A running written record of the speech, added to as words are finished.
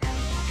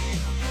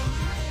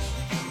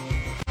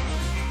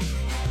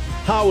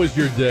How is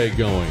your day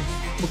going?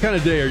 What kind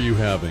of day are you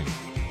having?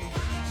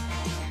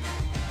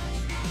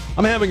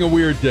 I'm having a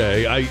weird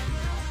day.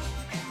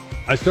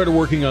 I started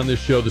working on this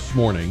show this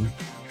morning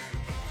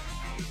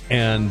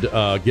and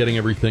getting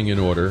everything in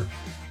order,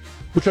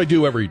 which I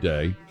do every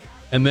day.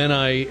 And then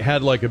I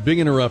had like a big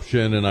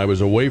interruption and I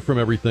was away from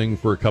everything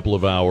for a couple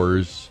of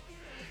hours.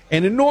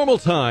 And in normal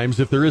times,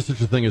 if there is such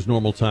a thing as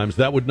normal times,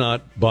 that would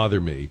not bother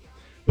me.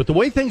 But the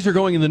way things are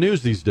going in the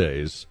news these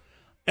days,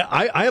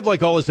 I have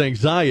like all this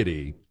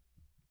anxiety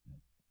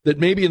that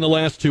maybe in the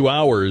last 2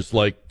 hours,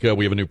 like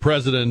we have a new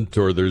president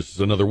or there's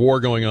another war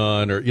going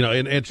on, or, you know,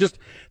 and it's just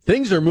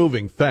things are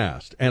moving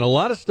fast. And a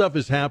lot of stuff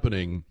is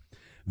happening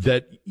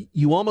that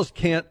you almost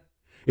can't.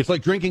 It's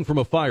like drinking from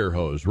a fire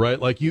hose, right?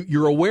 Like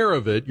you're aware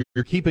of it,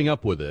 you're keeping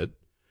up with it,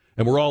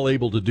 and we're all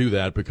able to do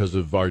that because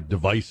of our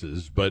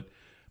devices. But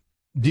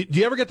do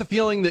you ever get the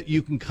feeling that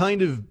you can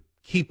kind of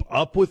keep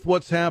up with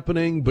what's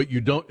happening, but you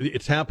don't?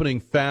 It's happening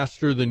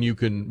faster than you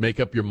can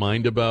make up your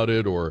mind about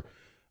it, or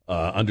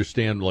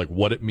understand like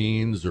what it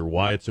means or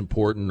why it's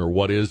important or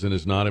what is and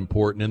is not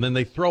important. And then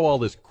they throw all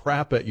this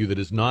crap at you that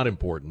is not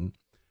important,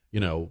 you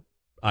know,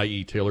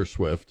 i.e. Taylor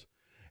Swift.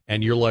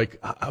 And you're like,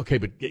 okay,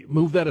 but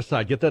move that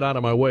aside. Get that out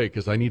of my way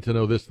because I need to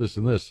know this, this,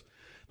 and this.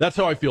 That's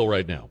how I feel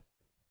right now.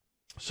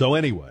 So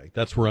anyway,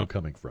 that's where I'm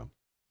coming from.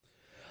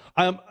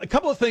 A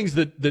couple of things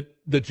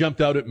that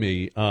jumped out at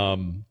me.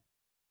 One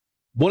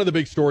of the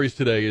big stories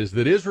today is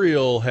that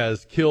Israel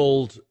has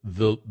killed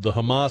the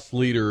Hamas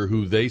leader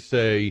who they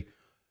say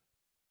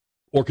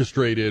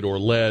orchestrated or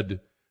led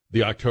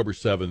the October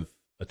 7th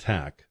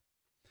attack.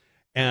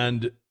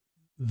 And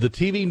the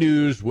TV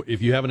news,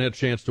 if you haven't had a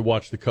chance to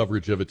watch the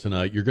coverage of it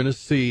tonight, you're going to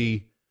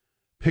see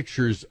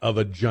pictures of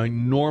a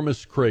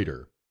ginormous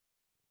crater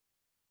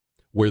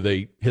where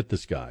they hit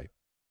this guy.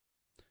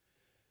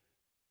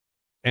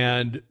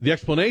 And the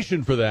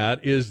explanation for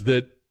that is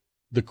that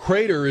the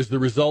crater is the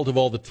result of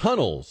all the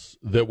tunnels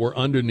that were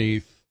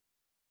underneath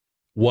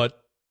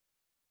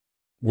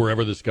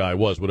wherever this guy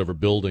was, whatever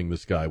building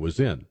this guy was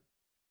in.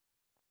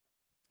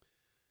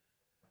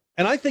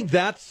 And I think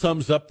that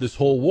sums up this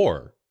whole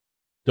war,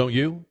 don't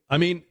you? I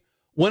mean,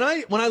 when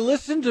I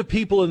listen to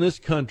people in this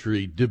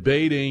country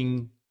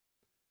debating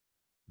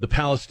the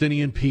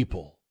Palestinian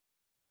people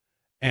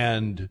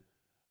and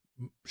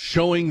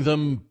showing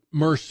them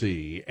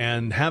mercy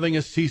and having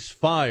a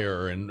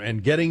ceasefire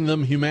and getting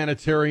them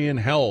humanitarian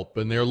help,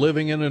 and they're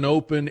living in an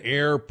open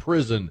air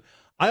prison,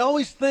 I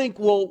always think,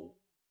 well,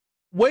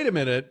 wait a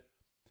minute,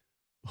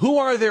 who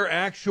are their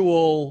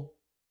actual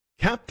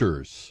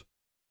captors?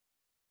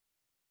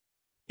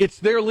 It's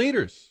their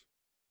leaders.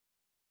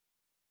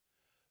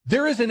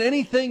 There isn't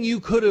anything you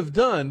could have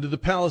done to the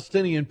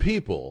Palestinian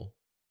people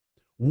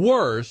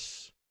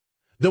worse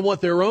than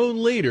what their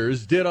own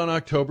leaders did on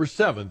October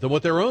 7th. And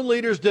what their own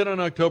leaders did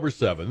on October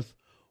 7th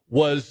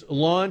was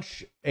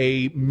launch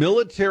a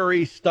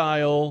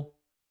military-style,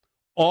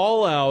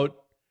 all-out,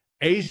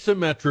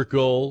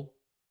 asymmetrical,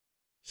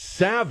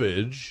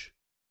 savage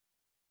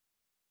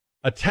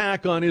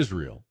attack on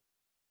Israel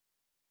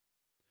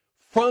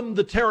from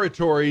the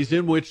territories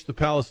in which the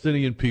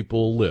Palestinian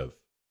people live,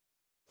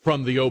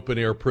 from the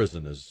open-air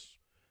prison, as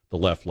the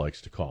left likes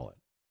to call it.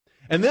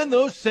 And then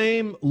those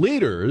same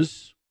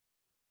leaders,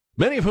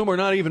 many of whom are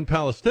not even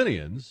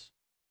Palestinians,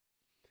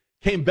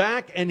 came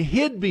back and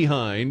hid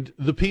behind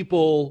the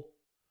people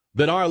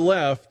that our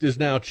left is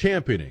now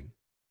championing.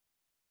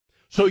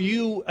 So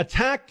you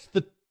attacked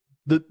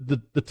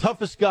the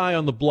toughest guy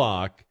on the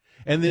block,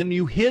 and then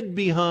you hid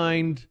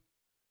behind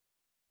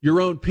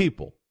your own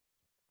people.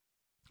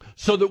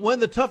 So that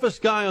when the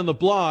toughest guy on the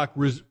block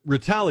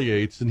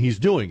retaliates, and he's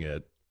doing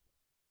it,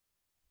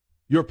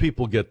 your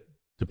people get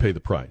to pay the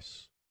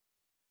price.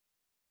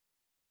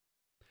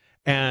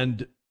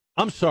 And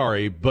I'm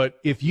sorry, but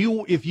if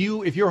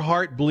your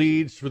heart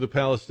bleeds for the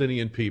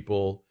Palestinian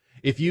people,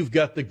 if you've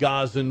got the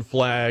Gazan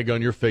flag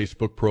on your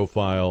Facebook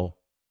profile,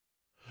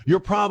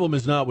 your problem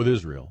is not with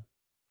Israel.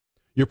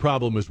 Your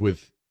problem is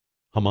with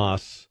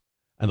Hamas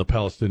and the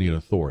Palestinian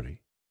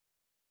Authority.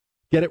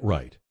 Get it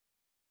right.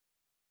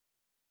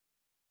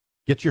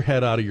 Get your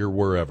head out of your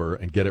wherever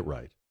and get it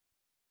right.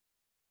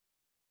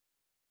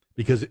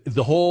 Because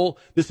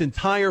this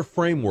entire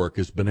framework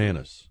is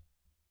bananas.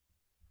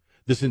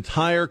 This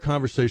entire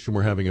conversation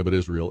we're having about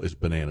Israel is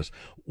bananas.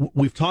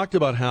 We've talked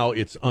about how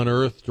it's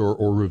unearthed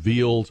or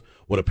revealed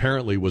what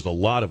apparently was a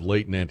lot of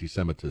latent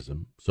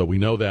anti-Semitism. So we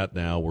know that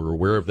now. We're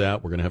aware of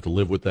that. We're going to have to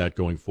live with that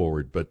going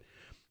forward. But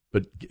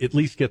at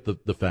least get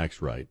the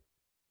facts right.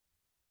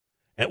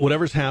 And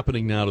whatever's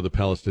happening now to the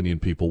Palestinian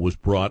people was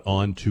brought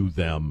on to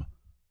them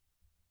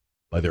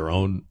by their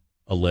own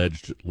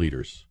alleged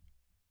leaders.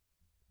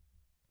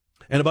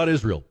 And about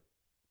Israel.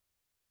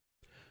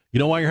 You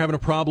know why you're having a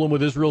problem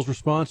with Israel's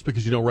response?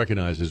 Because you don't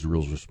recognize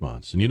Israel's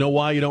response. And you know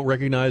why you don't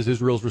recognize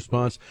Israel's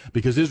response?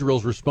 Because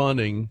Israel's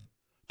responding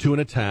to an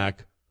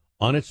attack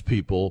on its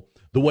people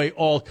the way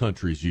all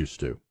countries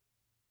used to.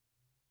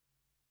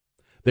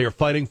 They are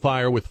fighting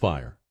fire with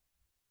fire.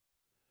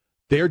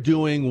 They're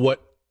doing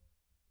what,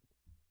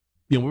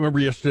 remember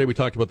yesterday we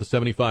talked about the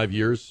 75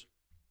 years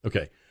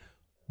Okay.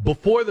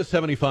 Before the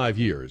 75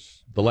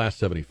 years, the last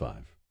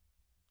 75,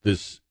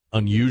 this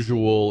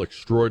unusual,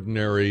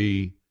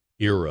 extraordinary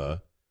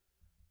era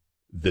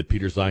that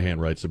Peter Zeihan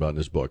writes about in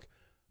his book,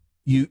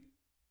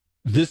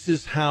 this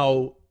is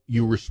how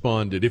you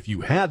responded. If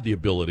you had the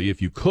ability,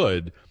 if you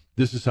could,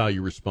 this is how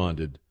you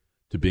responded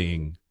to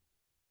being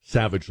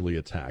savagely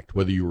attacked.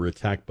 Whether you were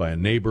attacked by a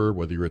neighbor,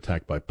 whether you were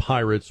attacked by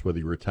pirates, whether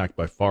you were attacked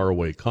by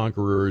faraway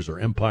conquerors or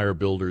empire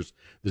builders,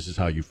 this is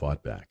how you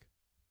fought back.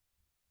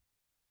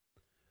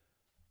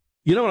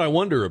 You know what I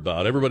wonder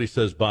about? Everybody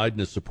says Biden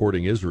is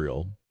supporting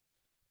Israel.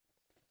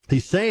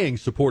 He's saying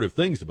supportive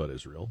things about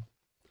Israel.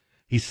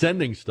 He's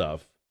sending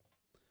stuff.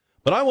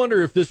 But I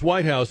wonder if this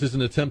White House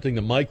isn't attempting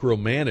to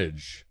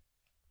micromanage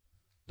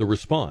the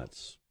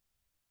response.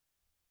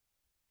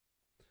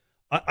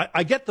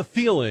 I get the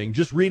feeling,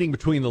 just reading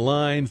between the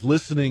lines,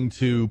 listening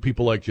to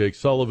people like Jake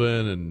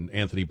Sullivan and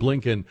Anthony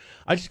Blinken,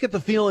 I just get the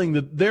feeling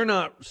that they're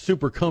not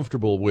super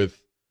comfortable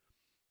with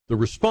the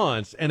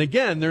response. And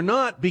again, they're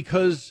not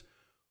because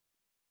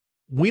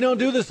we don't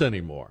do this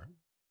anymore.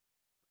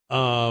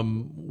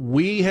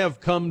 We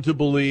have come to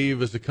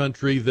believe as a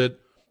country that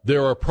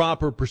there are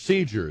proper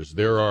procedures.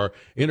 There are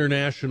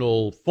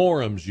international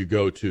forums you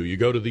go to. You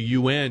go to the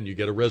UN, you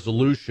get a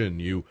resolution,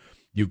 you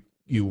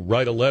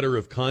write a letter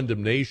of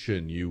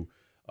condemnation, you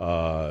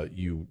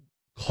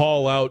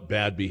call out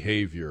bad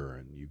behavior,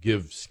 and you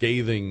give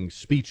scathing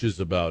speeches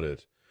about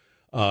it,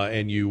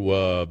 and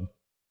you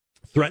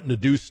threaten to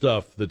do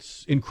stuff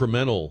that's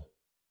incremental,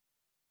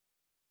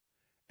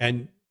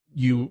 and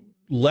you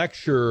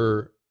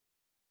lecture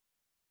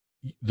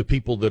the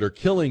people that are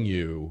killing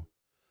you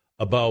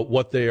about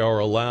what they are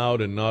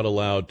allowed and not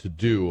allowed to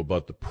do,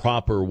 about the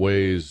proper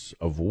ways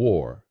of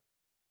war.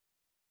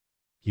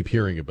 Keep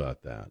hearing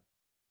about that.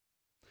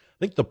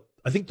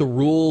 I think the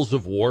rules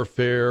of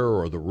warfare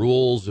or the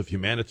rules of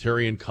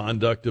humanitarian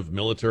conduct of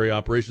military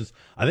operations,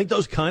 I think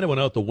those kind of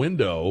went out the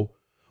window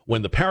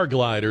when the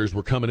paragliders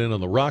were coming in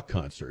on the rock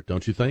concert,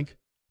 don't you think?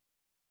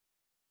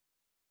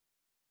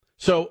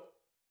 So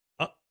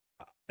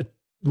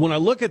when I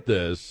look at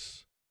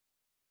this,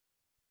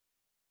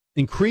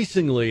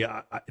 increasingly,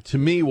 to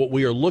me, what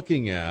we are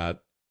looking at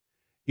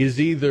is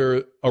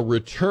either a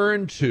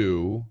return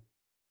to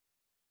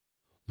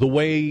the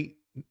way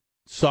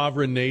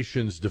sovereign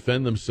nations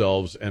defend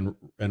themselves and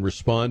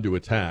respond to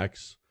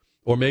attacks,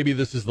 or maybe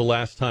this is the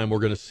last time we're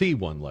going to see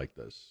one like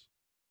this.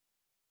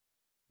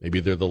 Maybe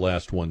they're the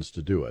last ones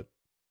to do it.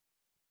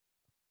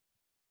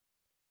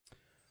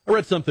 I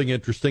read something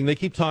interesting. They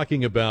keep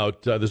talking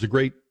about, there's a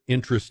great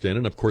interest in,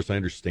 and of course I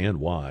understand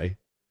why,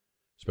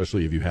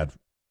 especially if you had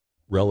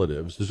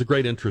relatives, there's a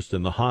great interest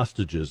in the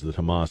hostages that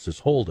Hamas is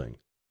holding.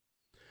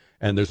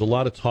 And there's a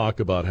lot of talk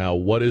about how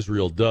what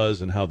Israel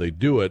does and how they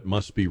do it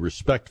must be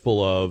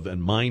respectful of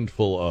and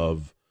mindful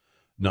of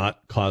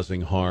not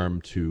causing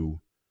harm to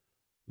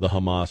the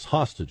Hamas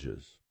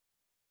hostages,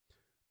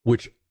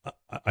 which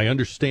I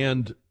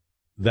understand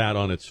that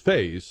on its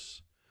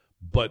face,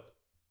 but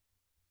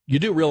you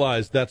do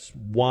realize that's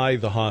why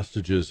the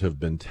hostages have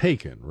been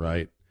taken,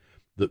 right?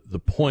 The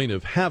point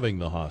of having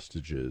the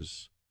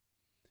hostages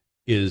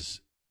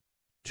is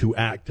to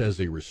act as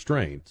a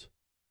restraint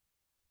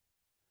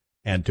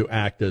and to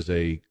act as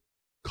a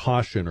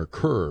caution or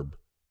curb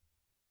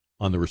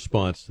on the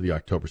response to the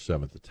October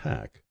 7th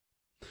attack.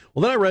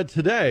 Well, then I read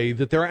today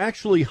that there are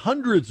actually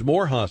hundreds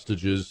more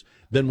hostages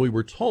than we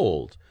were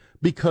told,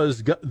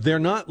 because they're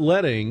not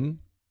letting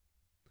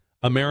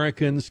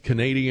Americans,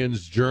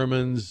 Canadians,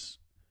 Germans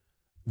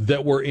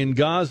that were in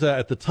Gaza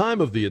at the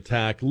time of the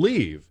attack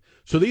leave.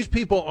 So these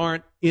people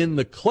aren't in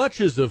the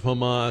clutches of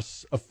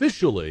Hamas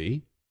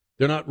officially.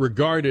 They're not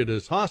regarded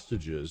as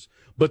hostages,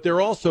 but they're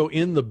also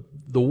in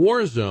the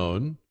war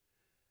zone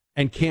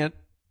and can't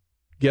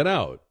get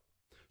out.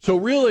 So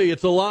really,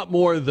 it's a lot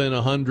more than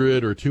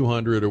 100 or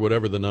 200 or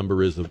whatever the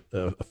number is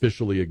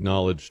officially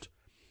acknowledged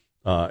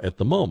at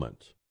the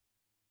moment.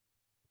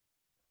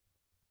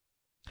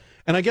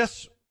 And I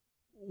guess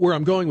where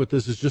I'm going with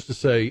this is just to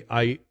say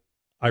I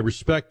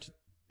respect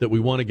that we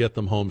want to get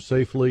them home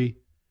safely.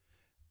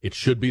 It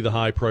should be the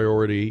high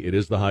priority. It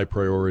is the high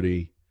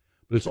priority.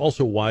 But it's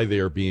also why they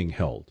are being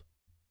held.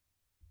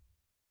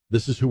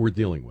 This is who we're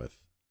dealing with.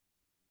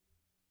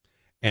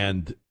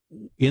 And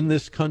in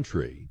this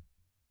country,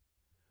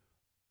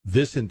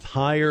 this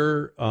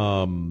entire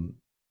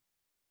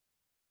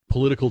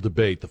political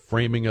debate, the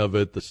framing of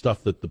it, the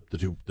stuff that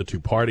the two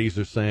parties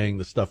are saying,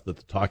 the stuff that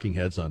the talking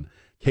heads on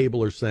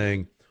cable are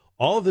saying,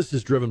 all of this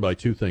is driven by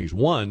two things.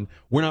 One,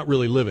 we're not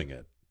really living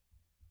it.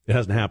 It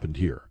hasn't happened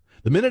here.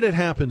 The minute it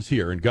happens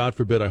here, and God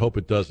forbid, I hope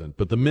it doesn't,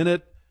 but the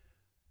minute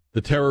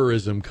the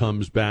terrorism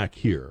comes back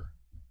here,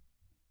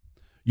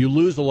 you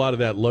lose a lot of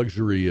that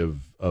luxury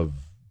of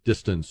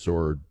distance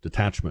or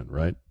detachment,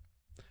 right?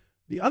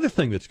 The other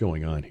thing that's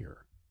going on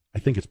here, I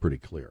think it's pretty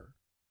clear.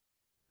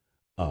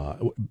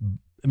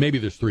 Maybe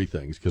there's three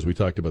things, because we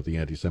talked about the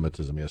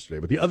anti-Semitism yesterday,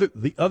 but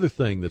the other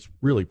thing that's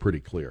really pretty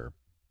clear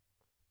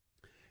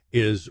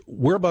is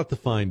we're about to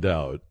find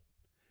out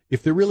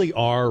if there really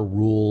are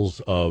rules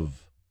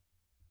of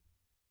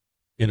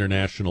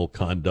international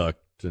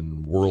conduct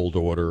and world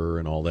order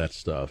and all that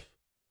stuff.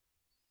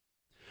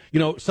 You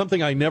know,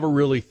 something I never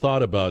really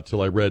thought about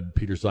till I read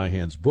Peter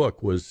Zeihan's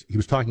book was he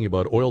was talking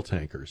about oil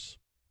tankers.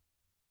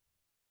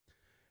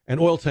 And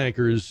oil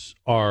tankers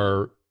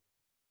are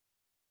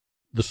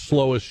the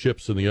slowest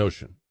ships in the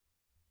ocean.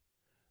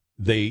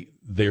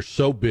 They're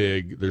so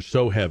big, they're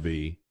so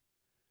heavy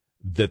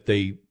that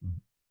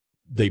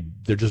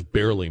they're just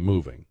barely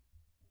moving.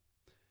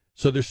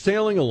 So they're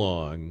sailing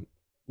along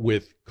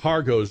with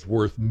cargoes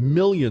worth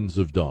millions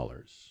of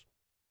dollars,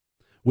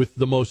 with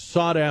the most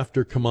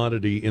sought-after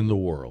commodity in the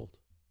world,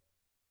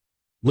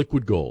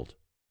 liquid gold.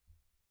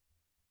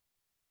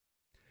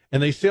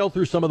 And they sail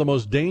through some of the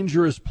most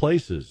dangerous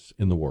places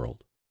in the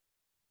world.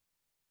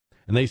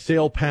 And they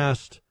sail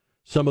past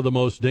some of the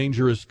most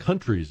dangerous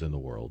countries in the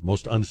world,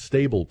 most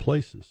unstable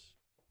places.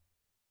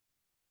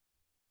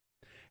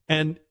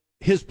 And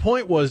his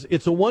point was,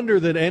 it's a wonder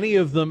that any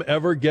of them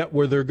ever get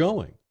where they're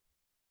going.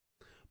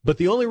 But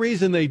the only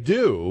reason they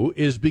do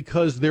is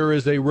because there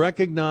is a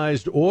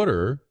recognized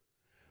order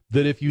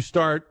that if you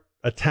start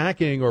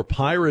attacking or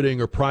pirating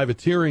or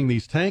privateering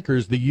these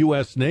tankers, the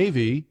U.S.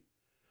 Navy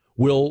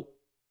will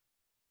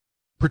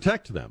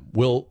protect them,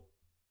 will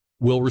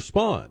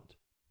respond.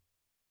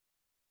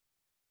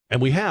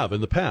 And we have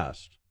in the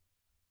past.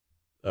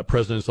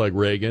 Presidents like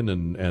Reagan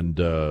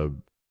and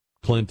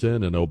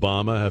Clinton and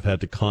Obama have had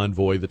to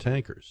convoy the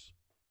tankers,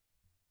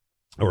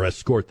 or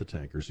escort the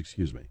tankers,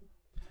 excuse me.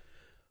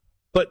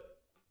 But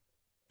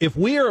if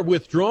we are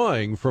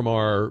withdrawing from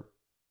our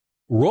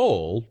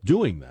role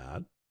doing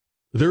that,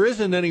 there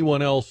isn't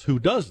anyone else who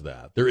does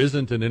that. There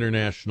isn't an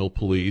international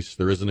police.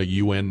 There isn't a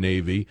UN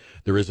Navy.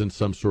 There isn't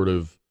some sort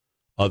of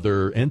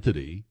other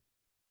entity.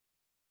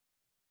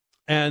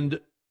 And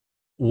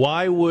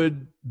why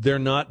would there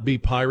not be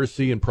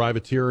piracy and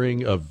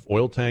privateering of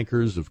oil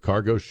tankers, of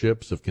cargo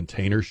ships, of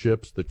container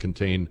ships that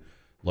contain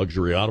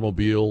luxury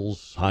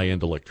automobiles,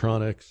 high-end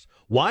electronics?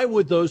 Why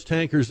would those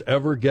tankers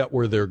ever get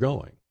where they're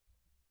going?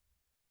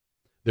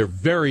 They're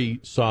very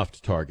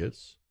soft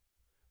targets.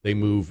 They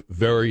move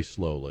very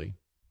slowly.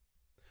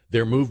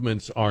 Their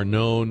movements are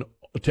known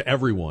to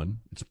everyone.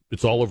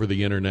 It's all over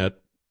the internet,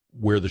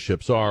 where the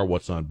ships are,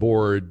 what's on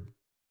board,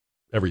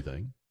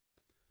 everything.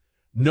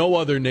 No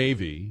other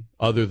navy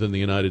other than the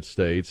United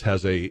States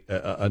has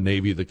a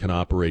navy that can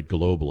operate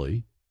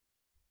globally.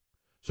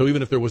 So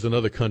even if there was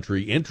another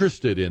country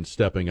interested in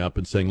stepping up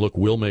and saying, look,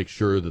 we'll make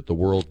sure that the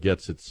world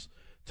gets its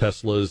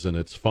Teslas and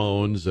its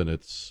phones and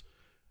its,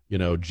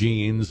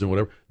 jeans and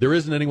whatever, there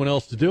isn't anyone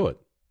else to do it.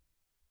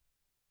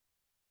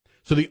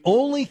 So the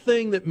only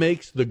thing that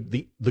makes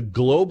the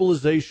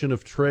globalization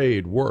of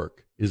trade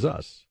work is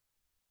us.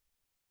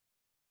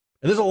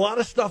 And there's a lot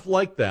of stuff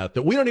like that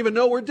we don't even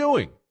know we're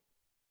doing.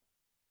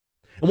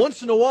 And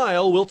once in a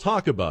while, we'll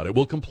talk about it.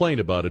 We'll complain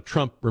about it.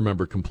 Trump,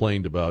 remember,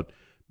 complained about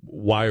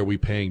why are we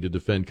paying to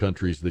defend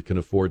countries that can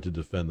afford to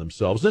defend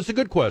themselves. That's a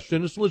good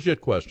question. It's a legit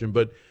question.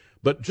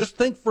 But just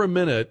think for a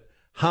minute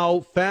how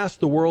fast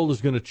the world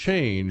is going to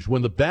change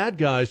when the bad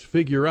guys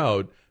figure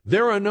out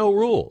there are no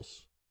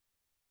rules.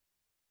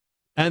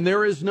 And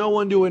there is no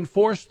one to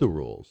enforce the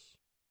rules.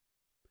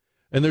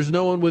 And there's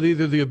no one with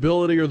either the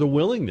ability or the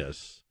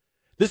willingness.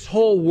 This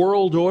whole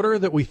world order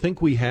that we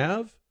think we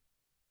have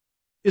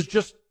is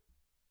just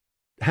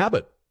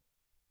habit.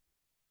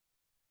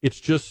 It's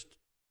just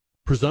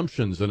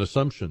presumptions and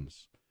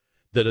assumptions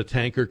that a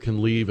tanker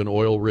can leave an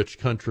oil-rich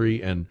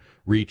country and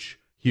reach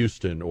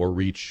Houston or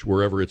reach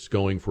wherever it's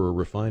going for a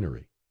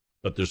refinery.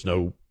 But there's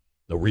no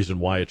reason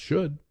why it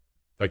should. In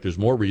fact, there's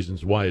more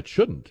reasons why it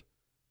shouldn't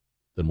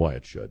than why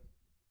it should.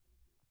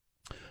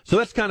 So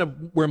that's kind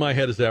of where my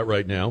head is at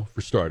right now,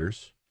 for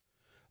starters.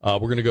 We're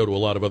going to go to a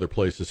lot of other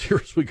places here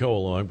as we go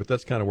along, but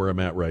that's kind of where I'm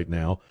at right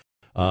now.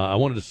 I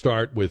wanted to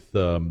start with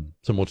some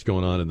of what's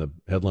going on in the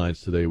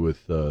headlines today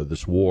with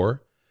this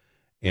war.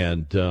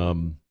 And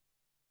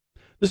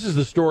this is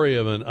the story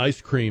of an ice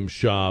cream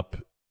shop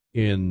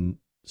in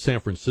San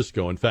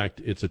Francisco. In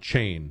fact, it's a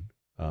chain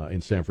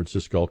in San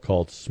Francisco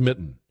called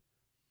Smitten.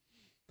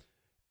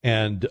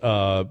 And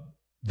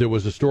there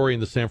was a story in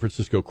the San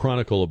Francisco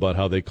Chronicle about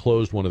how they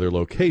closed one of their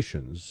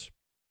locations.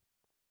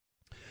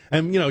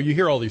 And, you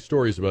hear all these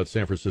stories about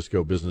San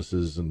Francisco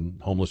businesses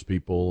and homeless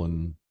people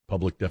and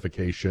public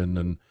defecation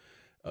and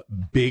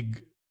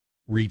big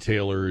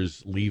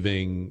retailers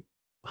leaving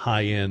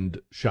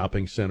high-end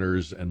shopping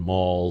centers and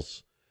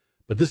malls.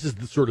 But this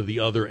is sort of the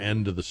other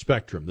end of the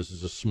spectrum. This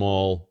is a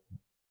small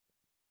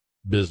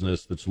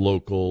business that's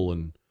local,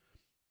 and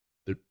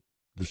they're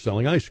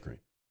selling ice cream.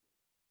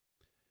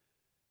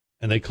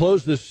 And they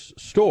closed this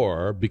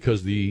store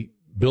because the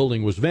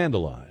building was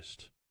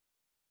vandalized.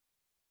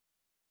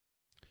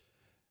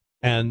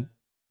 And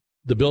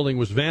the building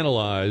was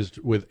vandalized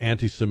with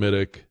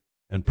anti-Semitic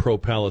and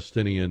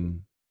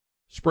pro-Palestinian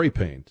spray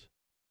paint.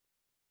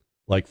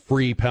 Like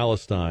Free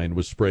Palestine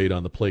was sprayed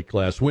on the plate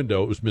glass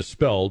window. It was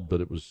misspelled,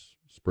 but it was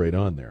sprayed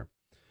on there.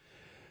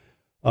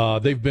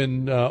 They've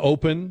been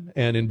open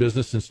and in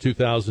business since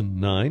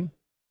 2009.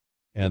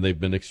 and they've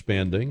been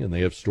expanding, and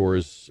they have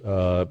stores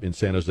in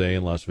San Jose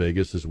and Las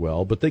Vegas as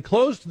well. But they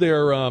closed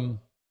their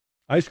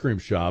ice cream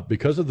shop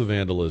because of the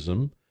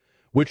vandalism,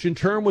 which in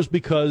turn was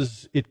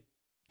because it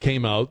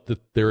came out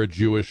that they're a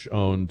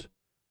Jewish-owned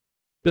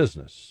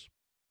business.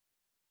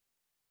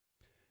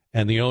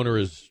 And the owner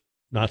is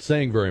not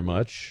saying very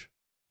much,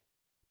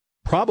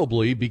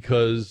 probably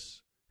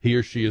because he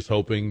or she is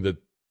hoping that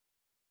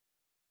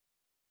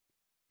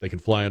they can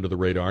fly under the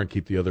radar and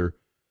keep the other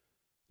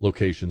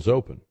locations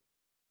open.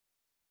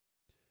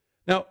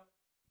 Now,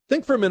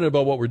 think for a minute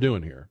about what we're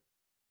doing here.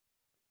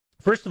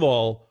 First of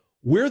all,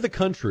 we're the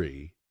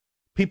country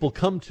people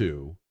come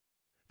to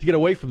get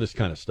away from this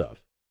kind of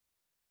stuff.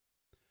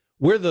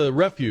 We're the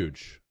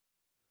refuge.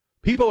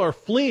 People are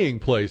fleeing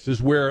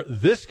places where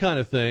this kind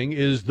of thing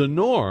is the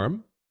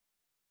norm,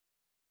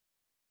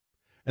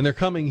 and they're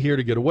coming here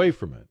to get away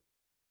from it.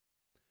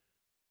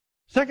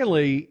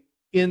 Secondly,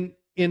 in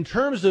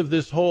terms of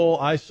this whole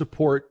I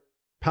support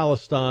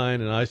Palestine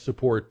and I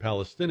support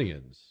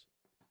Palestinians,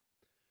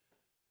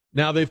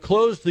 now they've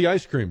closed the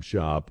ice cream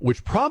shop,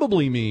 which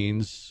probably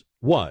means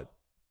what?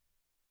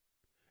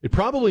 It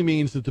probably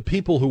means that the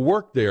people who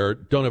work there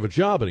don't have a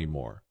job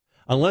anymore,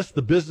 unless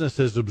the business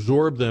has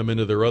absorbed them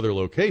into their other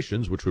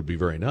locations, which would be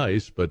very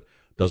nice, but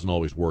doesn't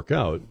always work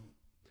out.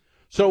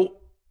 So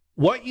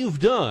what you've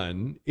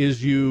done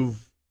is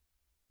you've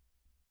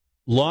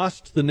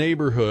lost the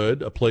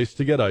neighborhood a place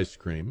to get ice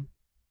cream.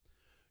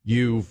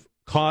 You've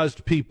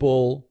caused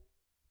people,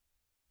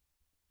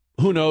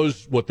 who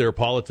knows what their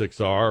politics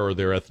are or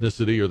their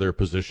ethnicity or their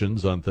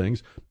positions on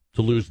things,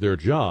 to lose their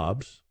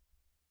jobs.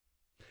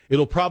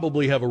 It'll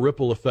probably have a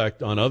ripple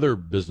effect on other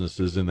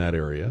businesses in that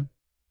area.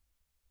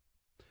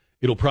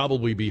 It'll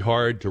probably be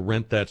hard to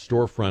rent that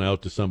storefront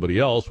out to somebody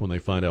else when they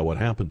find out what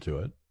happened to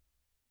it.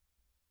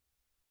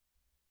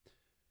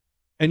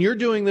 And you're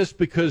doing this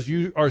because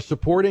you are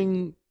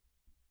supporting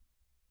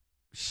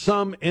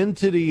some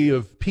entity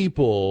of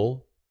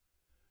people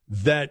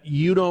that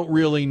you don't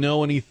really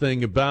know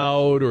anything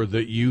about, or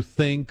that you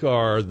think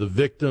are the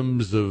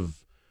victims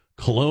of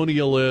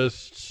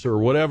colonialists or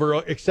whatever,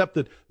 except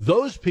that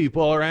those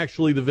people are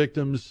actually the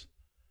victims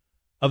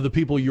of the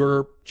people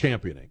you're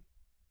championing,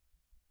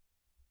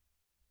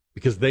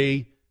 because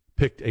they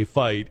picked a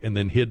fight and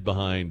then hid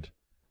behind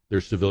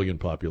their civilian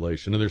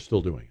population, and they're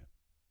still doing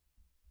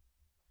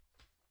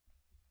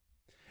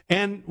it.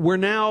 And we're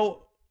now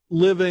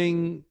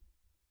living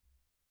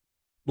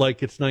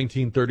like it's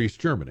 1930s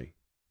Germany.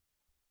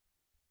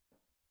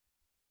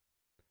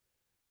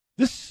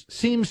 This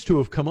seems to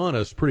have come on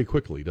us pretty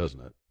quickly, doesn't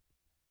it?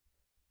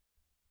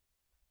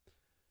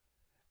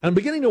 I'm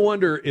beginning to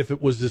wonder if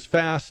it was as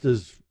fast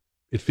as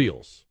it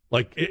feels.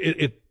 Like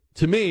it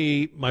to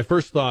me, my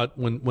first thought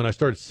when I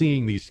started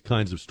seeing these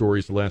kinds of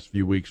stories the last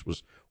few weeks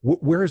was,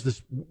 where's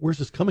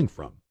this coming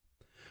from?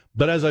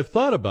 But as I've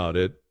thought about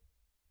it,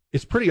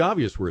 it's pretty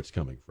obvious where it's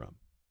coming from.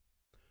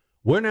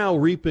 We're now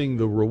reaping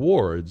the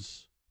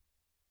rewards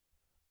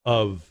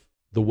of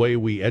the way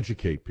we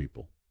educate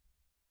people.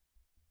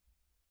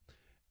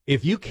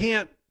 If you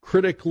can't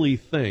critically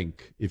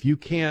think, if you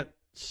can't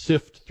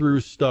sift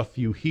through stuff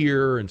you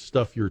hear and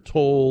stuff you're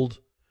told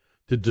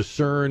to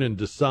discern and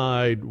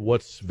decide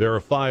what's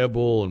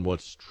verifiable and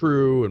what's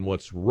true and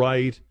what's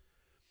right,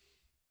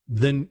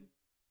 then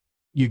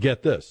you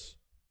get this.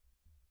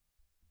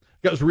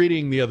 I was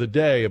reading the other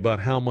day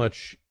about how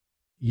much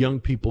young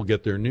people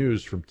get their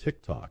news from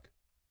TikTok.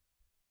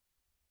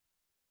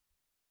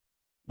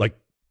 Like,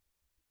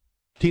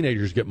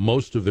 teenagers get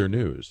most of their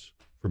news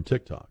from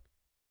TikTok.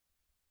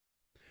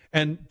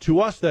 And to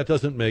us, that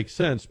doesn't make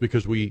sense,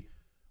 because we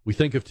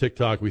think of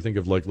TikTok, we think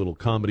of like little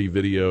comedy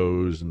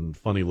videos and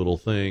funny little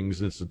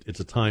things. It's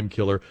a time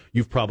killer.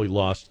 You've probably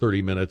lost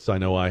 30 minutes. I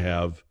know I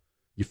have.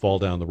 You fall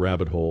down the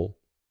rabbit hole.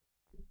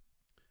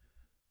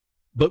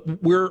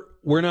 But we're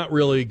not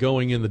really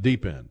going in the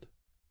deep end.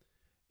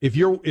 If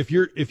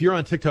you're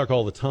on TikTok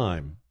all the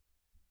time,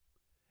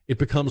 it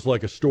becomes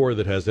like a store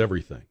that has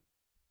everything.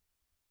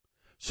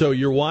 So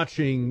you're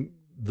watching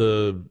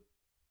the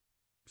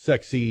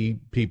sexy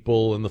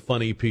people and the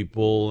funny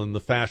people and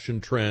the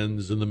fashion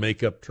trends and the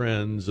makeup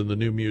trends and the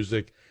new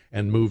music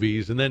and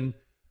movies, and then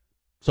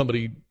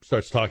somebody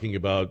starts talking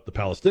about the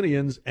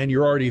Palestinians, and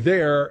you're already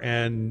there,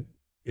 and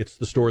it's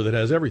the store that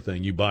has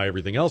everything. You buy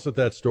everything else at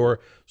that store,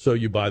 so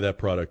you buy that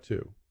product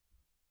too.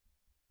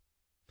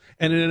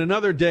 And in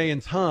another day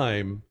and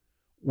time,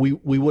 we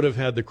would have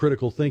had the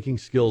critical thinking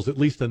skills. At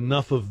least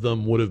enough of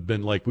them would have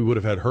been like, we would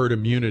have had herd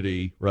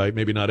immunity, right?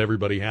 Maybe not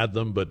everybody had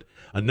them, but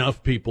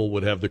enough people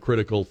would have the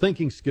critical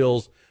thinking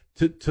skills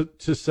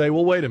to say,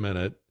 well, wait a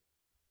minute.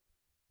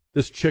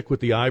 This chick with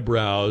the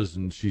eyebrows,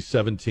 and she's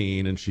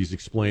 17, and she's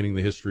explaining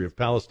the history of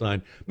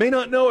Palestine, may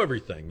not know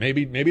everything.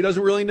 Maybe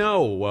doesn't really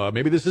know.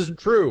 Maybe this isn't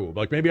true.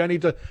 Like, maybe I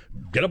need to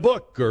get a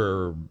book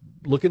or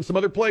look in some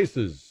other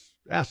places,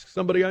 ask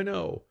somebody I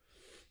know.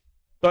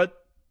 But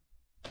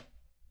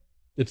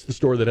it's the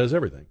store that has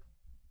everything.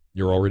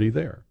 You're already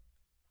there.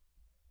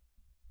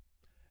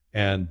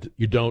 And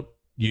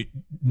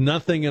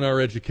nothing in our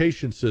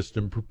education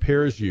system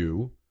prepares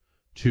you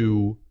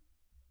to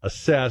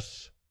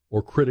assess,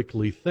 or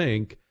critically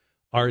think,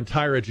 our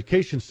entire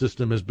education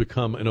system has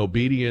become an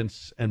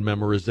obedience and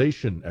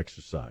memorization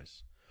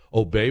exercise.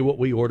 Obey what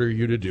we order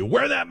you to do.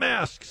 Wear that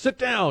mask. Sit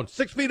down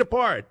 6 feet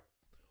apart.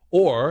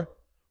 Or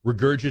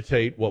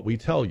regurgitate what we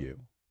tell you.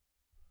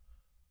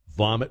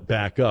 Vomit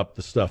back up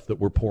the stuff that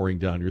we're pouring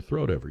down your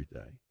throat every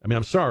day. I mean,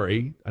 I'm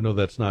sorry. I know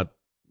that's not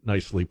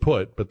nicely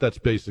put, but that's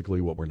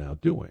basically what we're now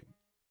doing.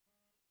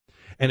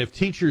 And if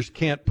teachers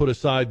can't put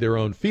aside their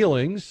own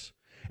feelings,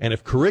 and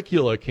if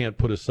curricula can't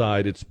put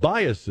aside its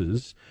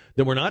biases,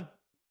 then we're not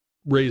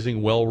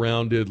raising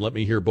well-rounded, let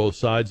me hear both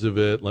sides of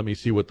it, let me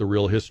see what the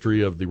real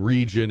history of the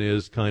region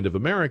is kind of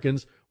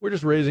Americans. We're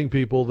just raising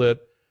people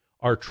that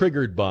are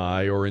triggered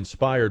by or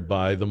inspired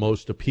by the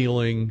most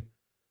appealing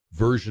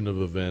version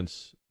of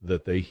events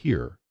that they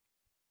hear.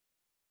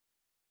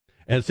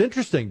 And it's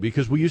interesting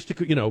because we used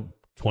to,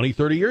 20,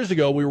 30 years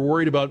ago, we were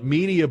worried about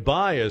media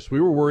bias. We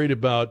were worried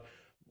about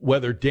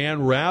whether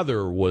Dan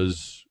Rather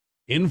was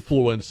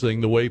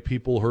influencing the way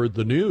people heard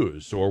the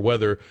news, or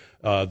whether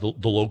the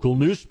local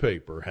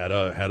newspaper had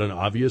an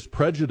obvious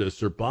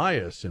prejudice or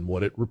bias in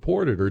what it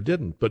reported or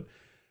didn't. But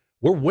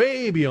we're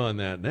way beyond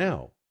that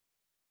now.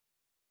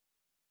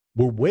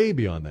 We're way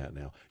beyond that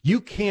now. You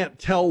can't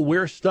tell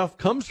where stuff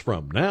comes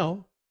from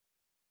now.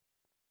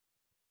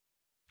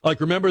 Like,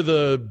 remember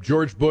the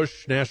George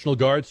Bush National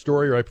Guard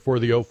story right before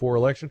the 2004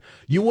 election?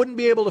 You wouldn't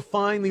be able to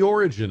find the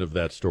origin of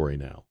that story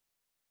now.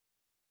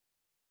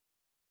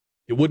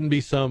 It wouldn't be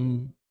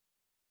some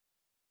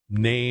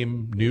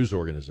name news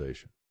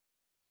organization.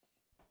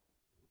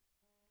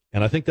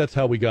 And I think that's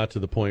how we got to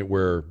the point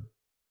where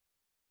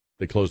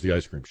they closed the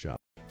ice cream shop.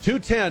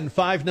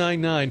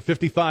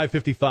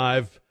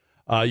 210-599-5555.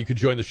 You could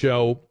join the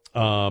show.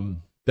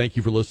 Thank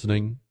you for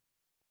listening.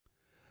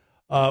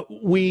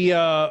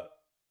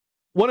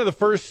 One of the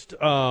first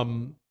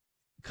kind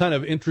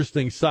of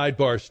interesting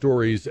sidebar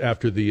stories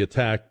after the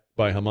attack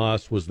by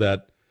Hamas was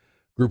that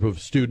group of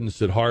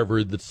students at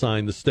Harvard that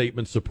signed the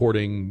statement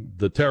supporting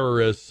the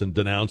terrorists and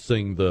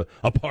denouncing the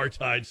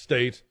apartheid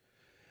state.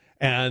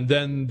 And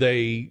then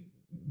they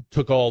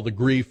took all the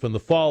grief and the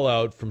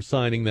fallout from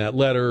signing that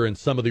letter, and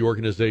some of the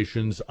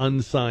organizations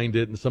unsigned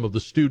it, and some of the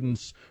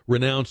students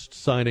renounced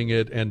signing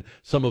it, and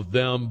some of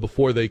them,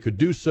 before they could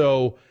do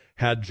so,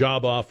 had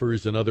job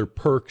offers and other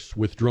perks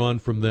withdrawn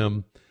from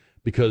them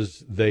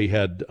because they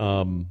had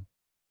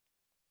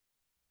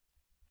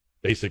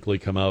basically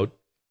come out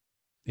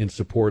in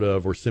support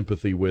of or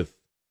sympathy with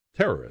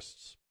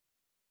terrorists.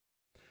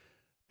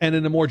 And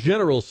in a more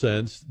general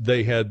sense,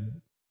 they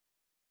had,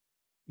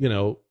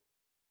 they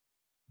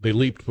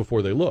leaped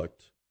before they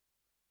looked.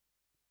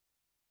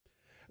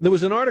 There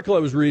was an article I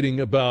was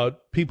reading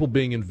about people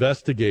being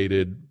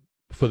investigated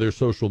for their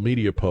social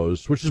media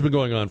posts, which has been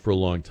going on for a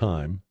long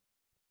time,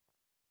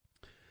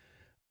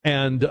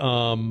 and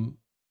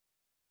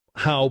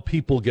how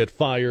people get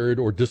fired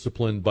or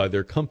disciplined by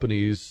their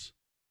companies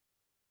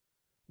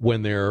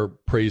when they're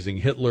praising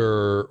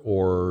Hitler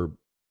or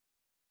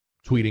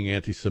tweeting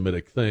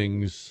anti-Semitic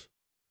things.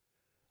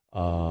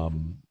 What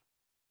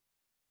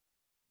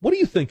do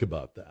you think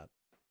about that?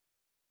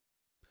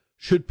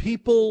 Should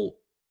people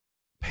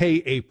pay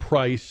a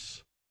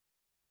price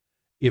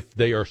if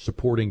they are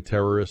supporting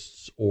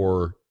terrorists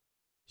or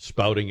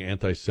spouting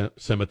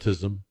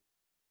anti-Semitism?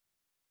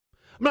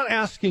 I'm not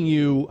asking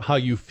you how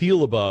you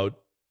feel about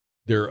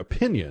their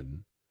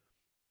opinion.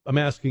 I'm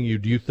asking you,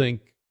 do you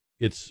think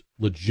it's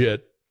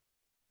legit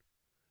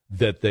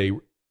that they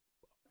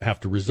have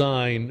to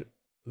resign,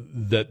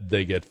 that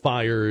they get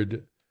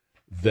fired,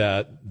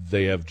 that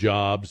they have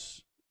job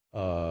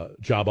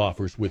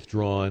offers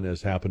withdrawn,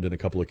 as happened in a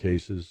couple of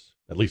cases,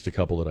 at least a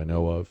couple that I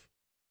know of?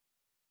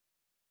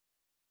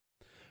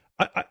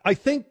 I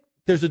think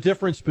there's a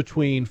difference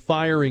between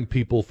firing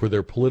people for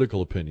their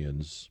political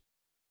opinions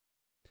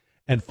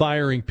and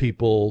firing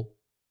people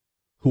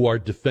who are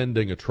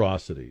defending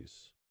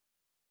atrocities.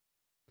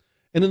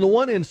 And in the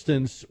one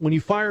instance, when you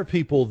fire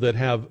people that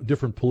have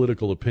different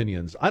political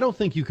opinions, I don't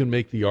think you can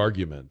make the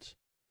argument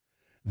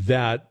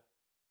that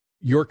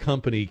your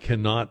company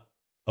cannot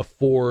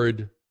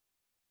afford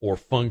or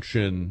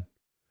function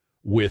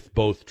with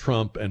both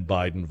Trump and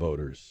Biden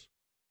voters,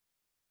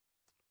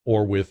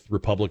 or with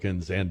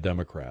Republicans and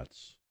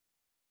Democrats.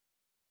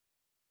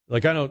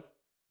 Like,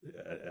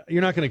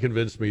 you're not going to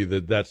convince me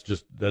that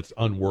that's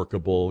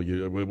unworkable.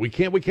 We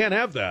can't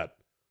have that.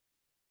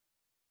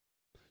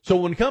 So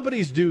when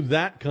companies do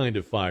that kind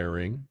of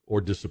firing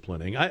or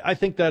disciplining, I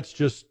think that's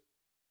just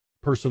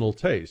personal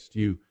taste.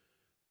 You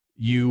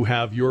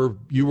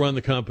run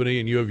the company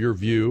and you have your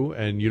view,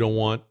 and you don't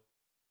want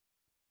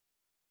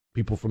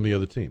people from the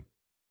other team.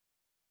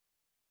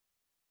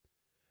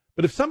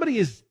 But if somebody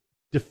is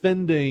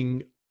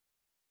defending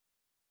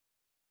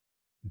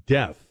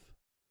death,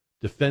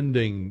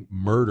 defending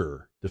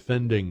murder,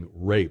 defending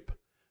rape,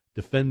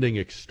 defending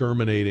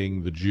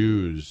exterminating the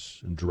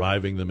Jews and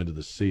driving them into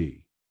the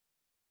sea,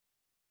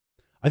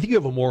 I think you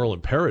have a moral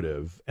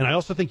imperative, and I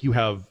also think you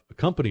have a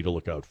company to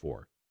look out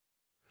for.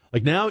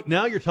 Like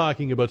now you're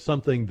talking about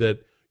something that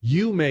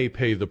you may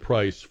pay the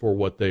price for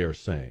what they are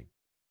saying.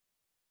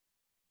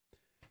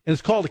 And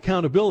it's called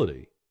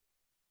accountability.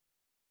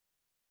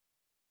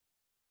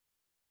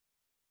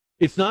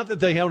 It's not that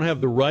they don't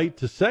have the right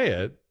to say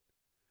it,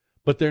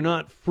 but they're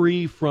not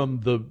free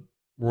from the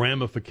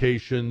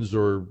ramifications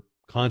or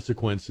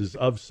consequences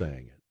of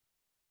saying it.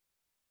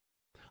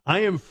 I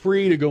am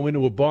free to go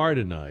into a bar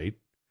tonight,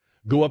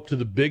 go up to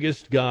the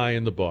biggest guy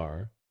in the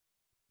bar,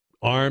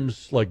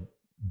 arms like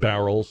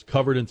barrels,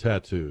 covered in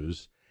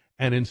tattoos,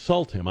 and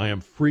insult him. I am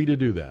free to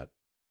do that.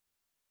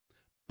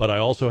 But I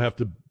also have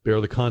to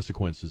bear the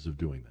consequences of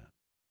doing that.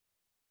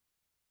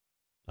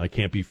 I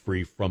can't be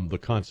free from the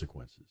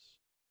consequences.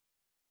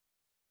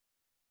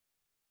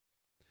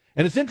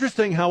 And it's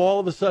interesting how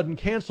all of a sudden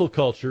cancel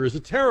culture is a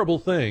terrible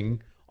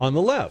thing on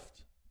the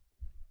left.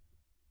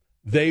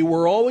 They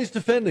were always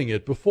defending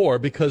it before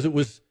because it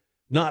was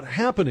not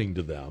happening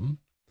to them,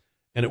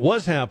 and it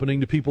was happening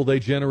to people they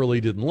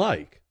generally didn't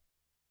like.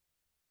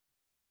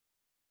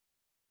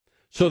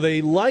 So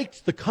they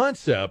liked the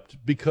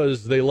concept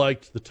because they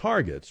liked the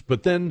targets.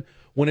 But then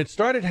when it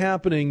started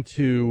happening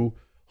to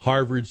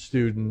Harvard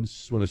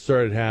students, when it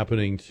started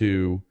happening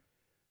to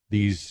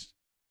these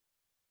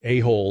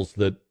a-holes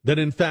that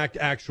in fact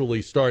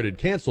actually started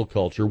cancel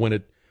culture, when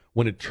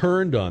it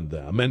turned on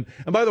them. And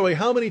by the way,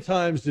 how many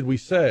times did we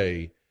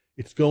say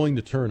it's going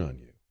to turn on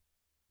you?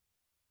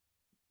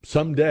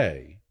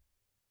 Someday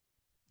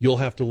you'll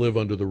have to live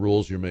under the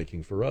rules you're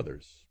making for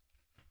others.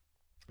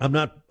 I'm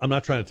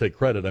not trying to take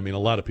credit. I mean, a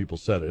lot of people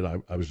said it.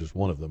 I was just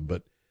one of them,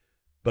 but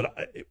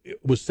it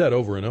was said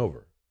over and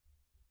over.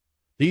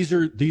 These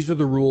are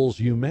the rules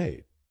you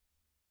made.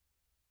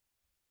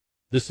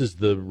 This is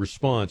the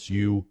response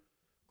you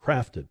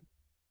crafted.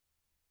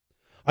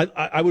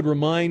 I would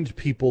remind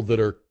people that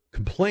are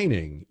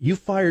complaining, you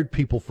fired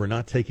people for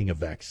not taking a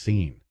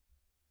vaccine.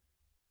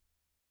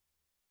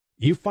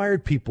 You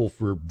fired people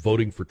for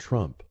voting for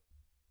Trump.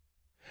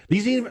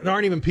 These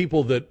aren't even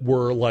people that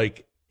were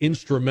like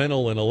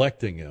instrumental in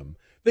electing him.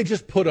 They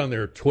just put on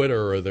their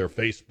Twitter or their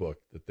Facebook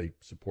that they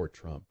support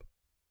Trump.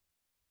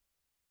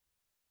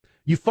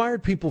 You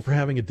fired people for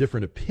having a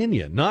different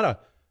opinion,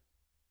 not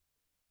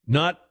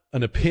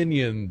an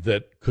opinion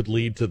that could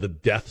lead to the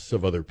deaths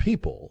of other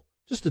people,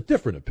 just a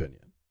different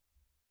opinion.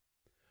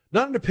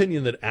 Not an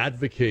opinion that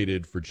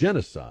advocated for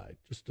genocide,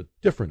 just a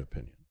different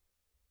opinion.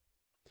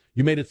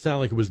 You made it sound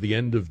like it was the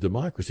end of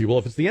democracy. Well,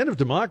 if it's the end of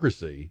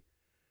democracy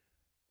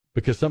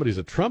because somebody's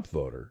a Trump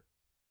voter,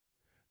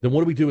 then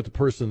what do we do with the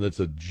person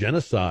that's a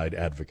genocide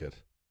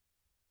advocate?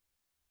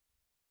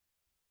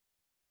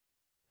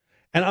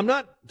 And I'm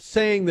not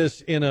saying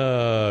this in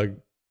a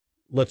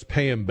let's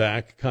pay him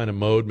back kind of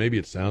mode. Maybe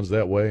it sounds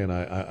that way, and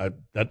I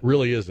that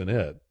really isn't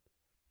it.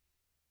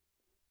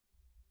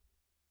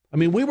 I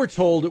mean, we were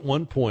told at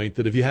one point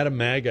that if you had a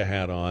MAGA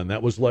hat on,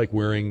 that was like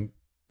wearing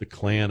the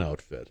Klan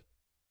outfit.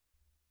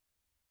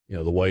 You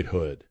know, the white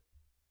hood.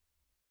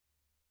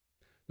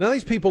 Now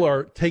these people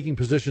are taking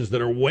positions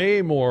that are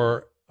way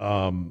more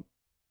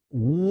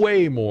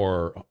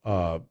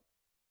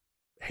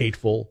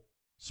hateful,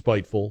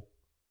 spiteful,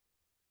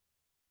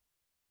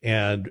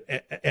 and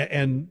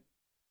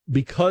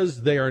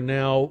because they are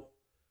now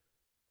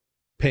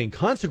paying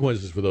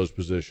consequences for those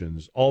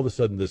positions, all of a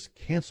sudden this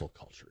cancel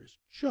culture is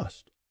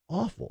just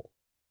awful.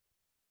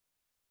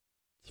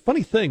 It's a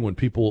funny thing when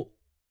people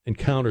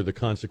encounter the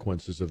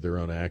consequences of their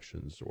own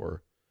actions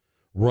or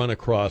run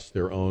across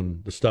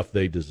the stuff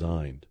they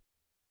designed.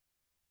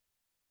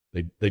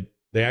 They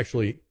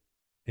actually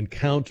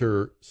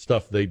encounter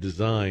stuff they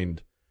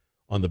designed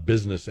on the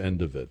business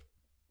end of it.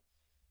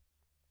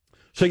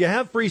 So you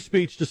have free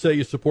speech to say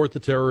you support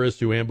the terrorists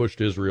who ambushed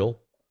Israel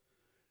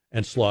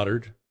and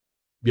slaughtered.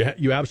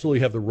 You absolutely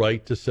have the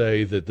right to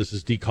say that this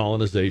is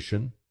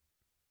decolonization.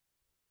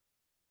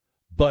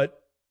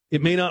 But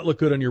it may not look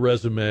good on your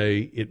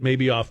resume. It may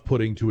be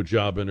off-putting to a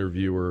job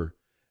interviewer.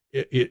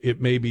 It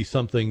may be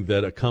something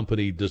that a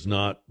company does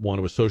not want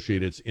to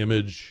associate its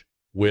image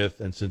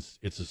with, and since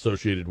it's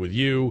associated with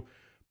you,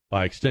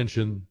 by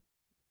extension,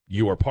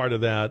 you are part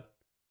of that.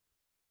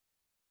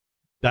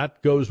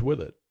 That goes with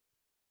it.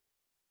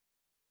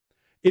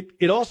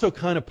 It also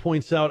kind of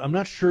points out, I'm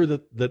not sure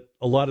that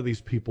a lot of these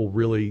people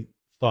really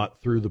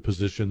thought through the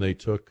position they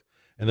took,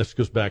 and this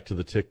goes back to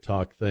the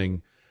TikTok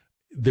thing.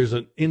 There's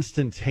an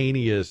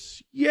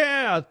instantaneous,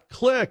 yeah,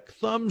 click,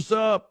 thumbs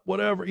up,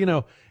 whatever,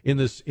 in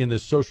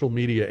this social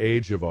media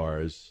age of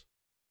ours.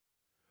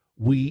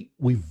 We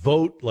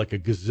vote like a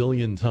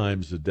gazillion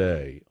times a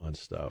day on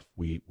stuff.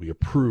 We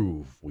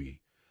approve, we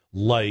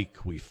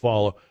like, we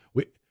follow.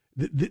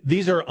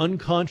 These are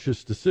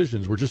unconscious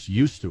decisions. We're just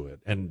used to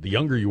it. And the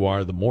younger you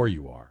are, the more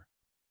you are.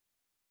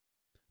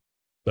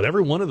 But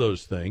every one of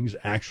those things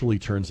actually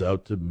turns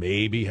out to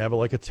maybe have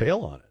a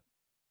tail on it.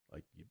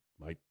 Like you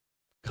might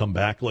come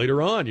back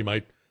later on.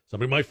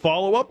 Somebody might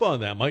follow up on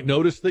that, might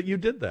notice that you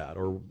did that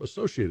or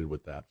associated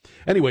with that.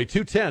 Anyway,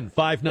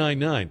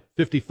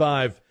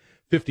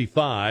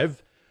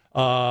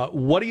 210-599-5555.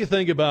 What do you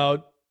think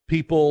about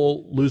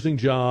people losing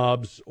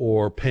jobs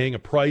or paying a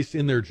price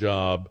in their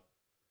job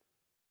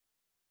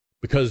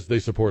because they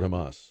support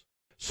Hamas?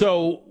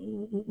 So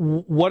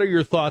what are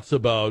your thoughts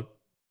about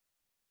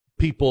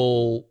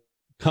people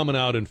coming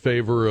out in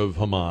favor of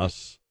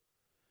Hamas,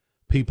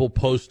 people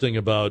posting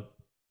about,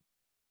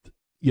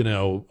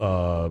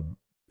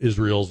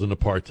 Israel's an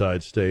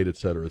apartheid state, et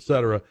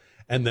cetera,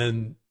 and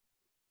then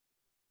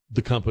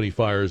the company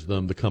fires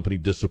them, the company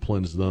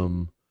disciplines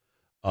them,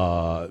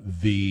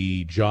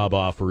 the job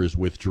offer is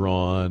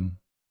withdrawn.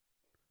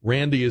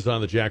 Randy is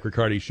on the Jack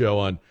Riccardi show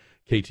on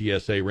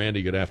KTSA.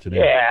 Randy, good afternoon.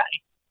 Yeah.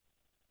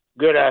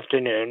 Good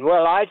afternoon.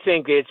 Well, I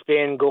think it's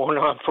been going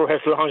on for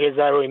as long as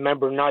I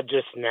remember, not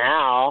just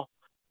now.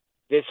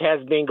 This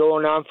has been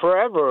going on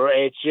forever.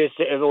 It's just,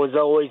 it was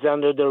always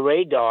under the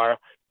radar.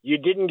 You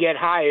didn't get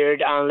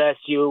hired unless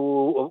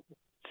you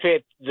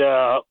fit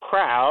the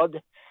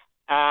crowd.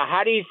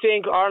 How do you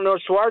think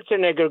Arnold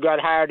Schwarzenegger got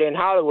hired in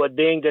Hollywood,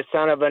 being the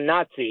son of a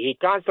Nazi? He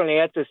constantly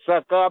had to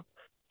suck up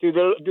to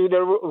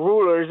the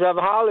rulers of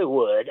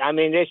Hollywood. I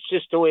mean, it's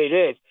just the way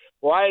it is.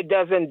 Why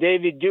doesn't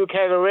David Duke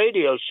have a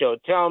radio show?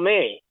 Tell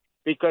me.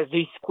 Because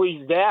he's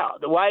squeezed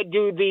out. Why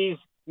do these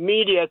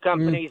media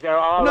companies are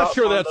all I'm not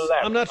sure on that's the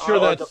left? I'm not sure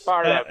that's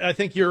left? I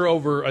think you're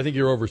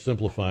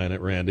oversimplifying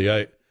it, Randy.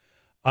 I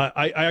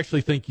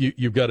actually think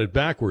you've got it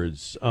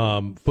backwards.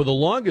 For the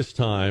longest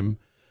time,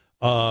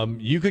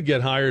 you could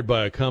get hired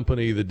by a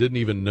company that didn't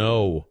even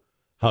know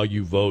how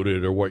you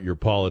voted or what your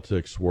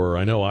politics were.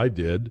 I know I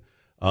did.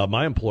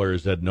 My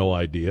employers had no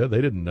idea.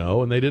 They didn't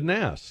know, and they didn't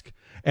ask.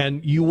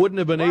 And you wouldn't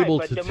have been able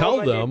to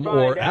tell them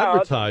or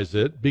advertise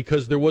it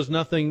because there was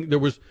nothing.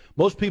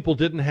 Most people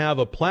didn't have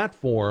a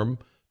platform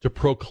to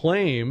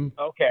proclaim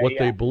what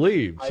they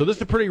believed. So this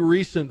is a pretty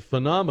recent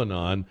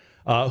phenomenon.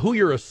 Who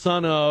you're a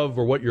son of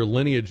or what your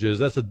lineage is,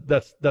 that's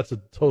a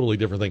totally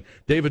different thing.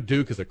 David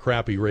Duke is a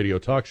crappy radio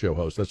talk show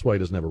host. That's why he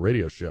doesn't have a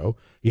radio show.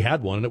 He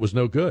had one and it was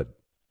no good.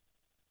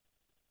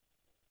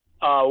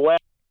 Well,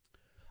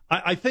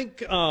 I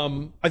think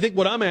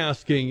what I'm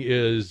asking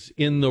is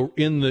in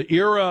the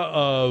era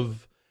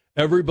of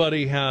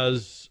everybody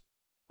has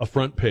a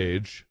front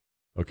page,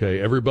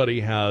 okay, everybody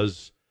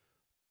has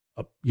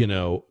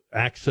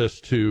access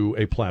to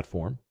a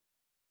platform.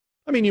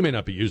 I mean, you may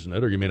not be using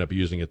it, or you may not be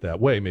using it that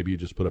way. Maybe you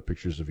just put up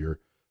pictures of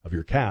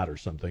your cat or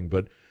something.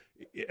 But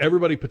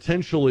everybody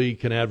potentially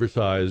can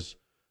advertise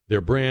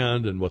their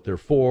brand and what they're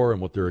for and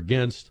what they're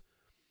against.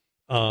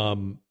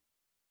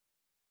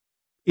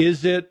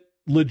 Is it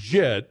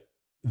legit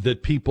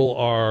that people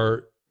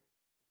are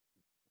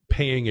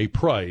paying a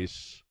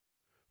price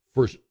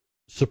for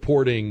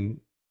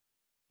supporting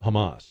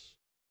Hamas?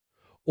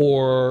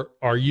 Or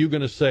are you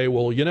going to say,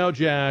 well,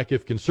 Jack,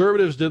 if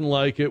conservatives didn't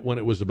like it when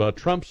it was about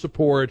Trump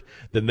support,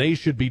 then they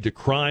should be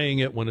decrying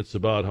it when it's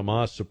about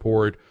Hamas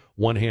support?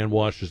 One hand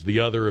washes the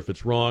other. If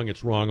it's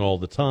wrong all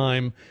the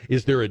time.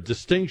 Is there a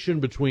distinction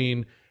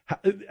between,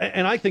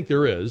 and I think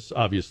there is,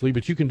 obviously,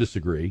 but you can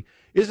disagree.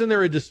 Isn't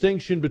there a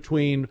distinction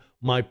between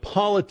my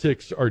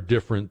politics are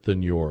different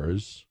than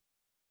yours,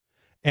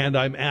 and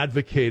I'm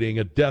advocating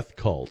a death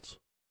cult,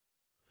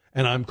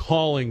 and I'm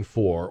calling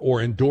for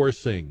or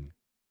endorsing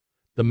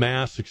the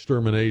mass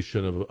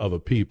extermination of a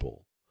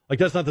people? Like,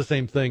 that's not the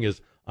same thing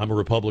as I'm a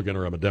Republican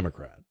or I'm a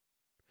Democrat.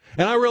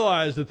 And I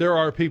realize that there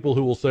are people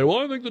who will say, well,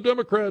 I think the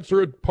Democrats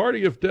are a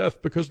party of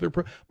death because they're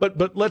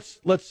but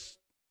let's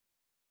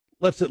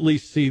at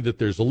least see that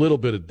there's a little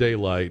bit of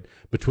daylight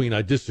between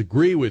I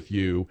disagree with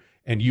you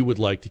and you would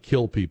like to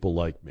kill people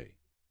like me.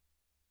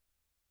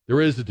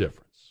 There is a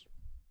difference.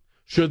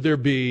 Should there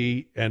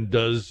be, and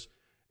is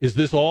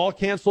this all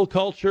cancel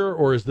culture,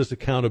 or is this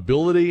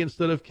accountability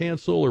instead of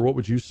cancel, or what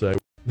would you say?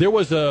 There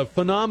was a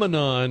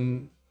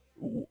phenomenon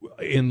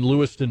in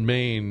Lewiston,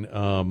 Maine,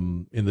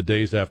 in the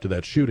days after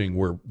that shooting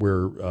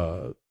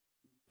where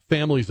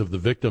families of the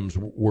victims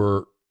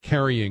were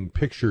carrying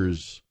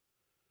pictures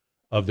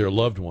of their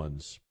loved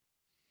ones,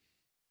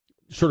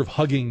 sort of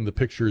hugging the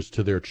pictures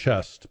to their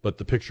chest, but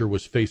the picture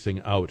was facing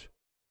out.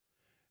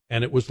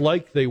 And it was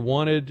like they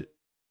wanted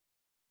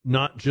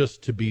not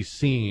just to be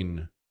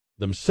seen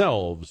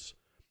themselves,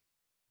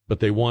 but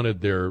they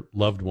wanted their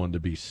loved one to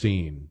be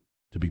seen,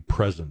 to be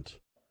present,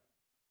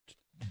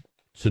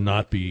 to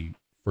not be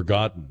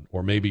forgotten,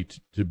 or maybe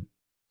to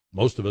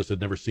most of us had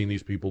never seen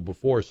these people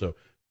before. So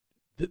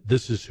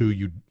this is who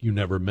you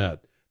never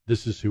met.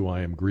 This is who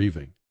I am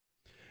grieving.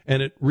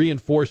 And it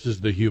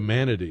reinforces the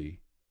humanity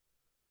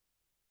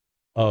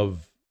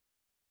of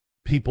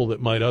people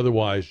that might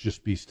otherwise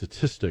just be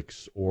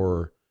statistics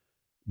or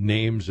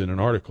names in an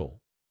article.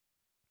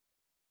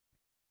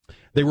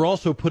 They were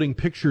also putting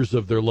pictures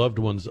of their loved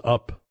ones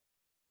up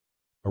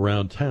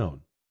around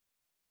town.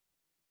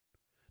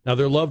 Now,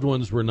 their loved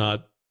ones were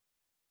not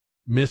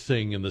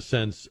missing in the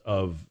sense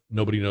of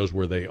nobody knows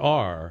where they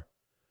are,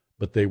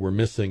 but they were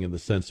missing in the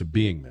sense of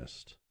being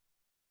missed.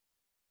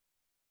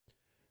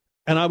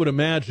 And I would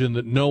imagine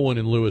that no one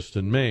in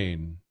Lewiston,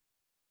 Maine,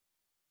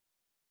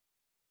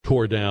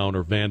 tore down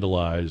or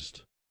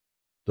vandalized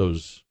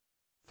those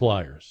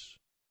flyers.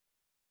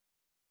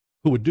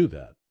 Who would do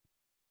that?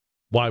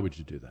 Why would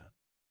you do that?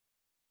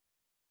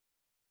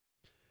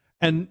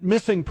 And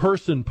missing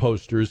person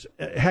posters,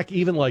 heck,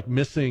 even like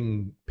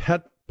missing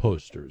pet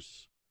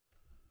posters,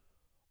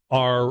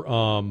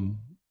 are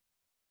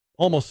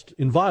almost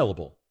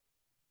inviolable.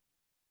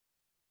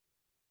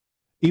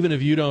 Even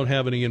if you don't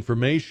have any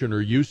information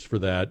or use for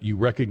that, you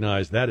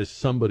recognize that is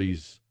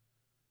somebody's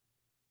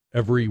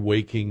every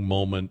waking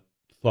moment,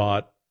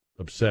 thought,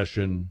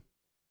 obsession.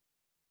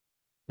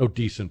 No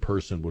decent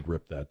person would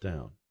rip that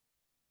down.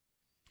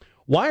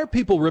 Why are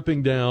people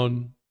ripping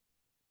down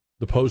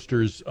the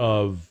posters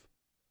of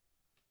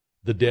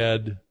the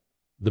dead,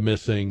 the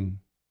missing,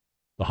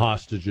 the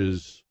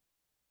hostages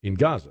in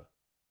Gaza?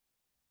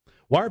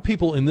 Why are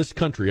people in this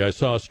country? I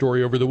saw a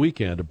story over the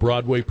weekend, a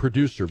Broadway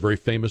producer, very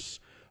famous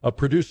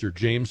producer,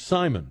 James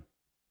Simon.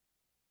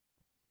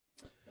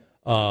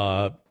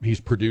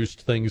 He's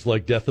produced things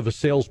like Death of a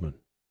Salesman.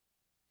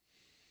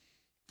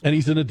 And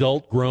he's an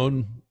adult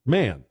grown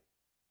man.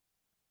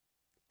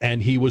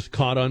 And he was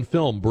caught on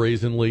film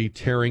brazenly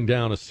tearing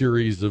down a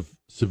series of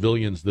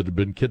civilians that had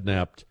been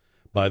kidnapped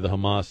by the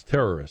Hamas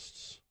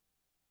terrorists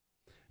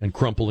and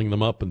crumpling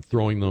them up and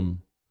throwing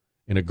them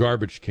in a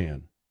garbage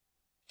can.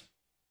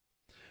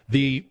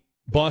 The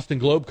Boston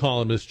Globe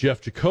columnist Jeff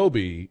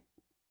Jacoby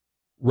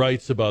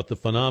writes about the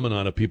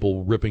phenomenon of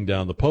people ripping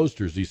down the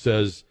posters. He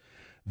says,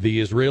 the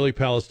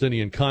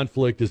Israeli-Palestinian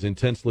conflict is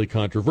intensely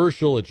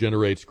controversial. It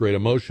generates great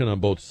emotion on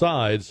both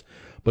sides.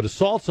 But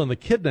assaults on the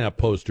kidnap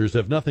posters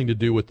have nothing to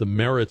do with the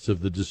merits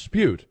of the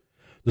dispute.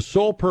 The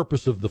sole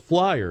purpose of the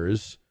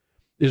flyers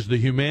is the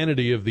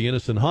humanity of the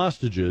innocent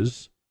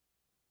hostages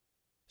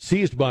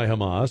seized by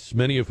Hamas,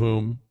 many of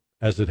whom,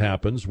 as it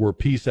happens, were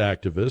peace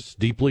activists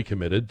deeply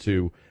committed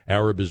to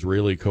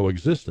Arab-Israeli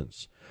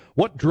coexistence.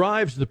 What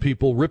drives the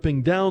people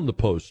ripping down the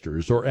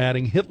posters or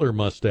adding Hitler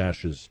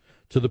mustaches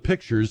to the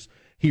pictures,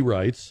 he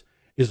writes,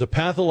 is a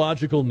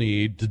pathological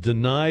need to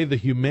deny the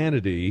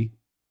humanity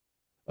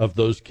of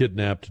those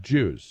kidnapped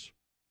Jews.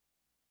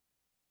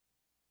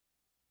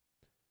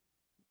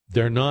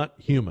 They're not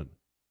human.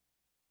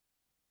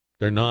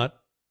 They're not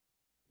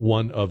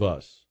one of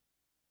us.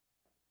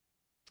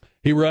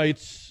 He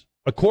writes,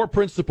 a core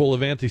principle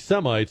of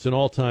anti-Semites in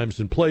all times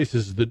and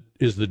places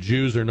is that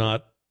Jews are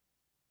not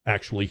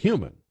actually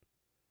human.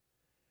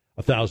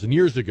 1,000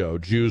 years ago,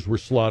 Jews were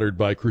slaughtered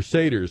by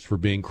crusaders for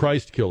being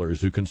Christ killers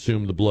who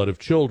consumed the blood of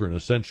children. A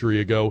century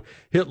ago,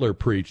 Hitler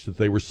preached that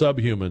they were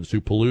subhumans who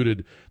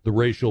polluted the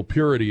racial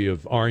purity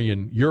of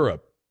Aryan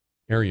Europe.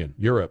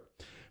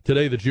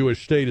 Today, the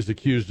Jewish state is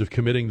accused of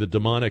committing the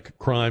demonic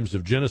crimes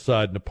of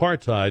genocide and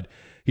apartheid.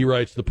 He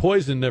writes, the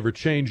poison never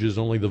changes,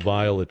 only the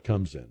vial it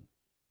comes in.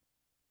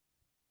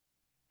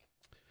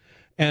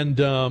 And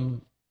I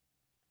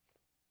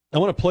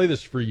want to play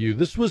this for you.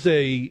 This was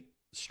a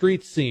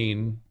street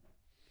scene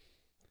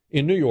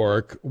in New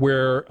York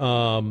where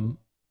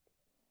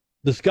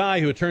this guy,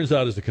 who it turns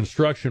out is a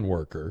construction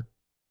worker,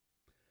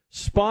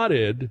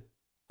 spotted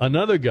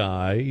another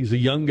guy. He's a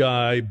young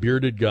guy,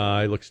 bearded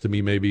guy, looks to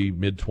me maybe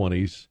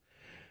mid-20s.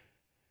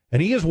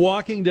 And he is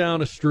walking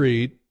down a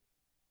street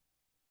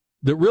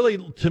that really,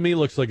 to me,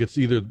 looks like it's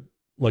either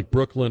like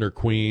Brooklyn or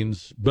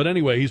Queens. But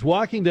anyway, he's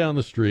walking down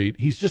the street.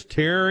 He's just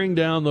tearing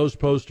down those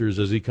posters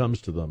as he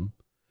comes to them.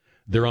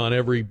 They're on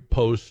every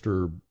post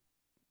or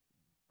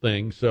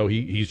thing, so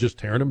he's just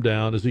tearing them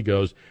down as he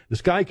goes.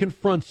 This guy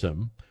confronts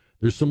him.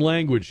 There's some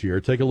language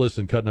here. Take a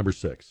listen. Cut number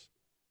 6.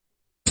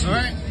 All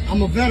right.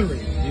 I'm a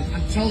veteran.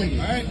 I'm telling you.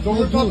 All right.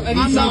 Don't do it.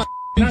 I'm not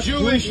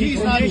Jewish.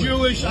 He's not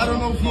Jewish. I don't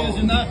know if he is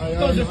or not.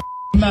 Doesn't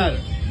matter.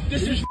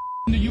 This is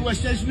the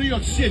U.S. It's New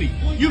York City.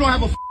 You don't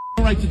have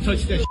a right to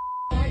touch that.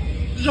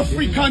 This is a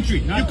free country.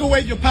 You can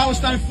wave your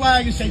Palestine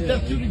flag and say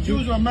death to the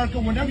Jews or America,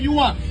 whatever you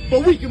want.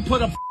 But we can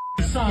put a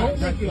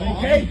sign,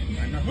 okay?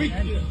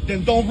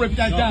 Then don't rip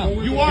that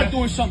down. You are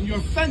doing something. You're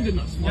offending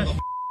us,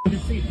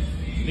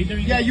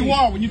 motherfucker. Yeah, you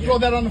are. When you throw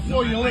that on the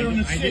floor, you're littering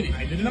the city.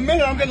 In a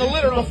minute, I'm going to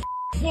litter the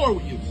floor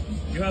with you.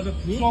 You have a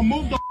proof? So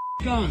move the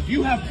gun. Do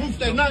you have proof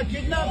they're not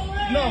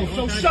kidnapped? No,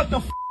 so shut the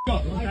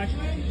up.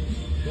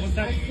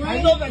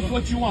 I know that's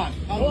what you want.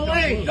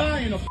 I'm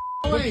dying to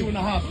put you in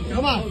the hospital.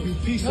 Come on, you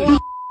piece of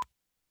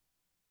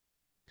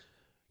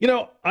You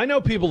know, I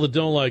know people that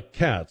don't like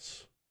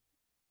cats,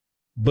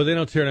 but they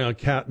don't tear down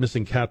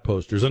missing cat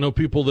posters. I know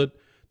people that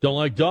don't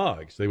like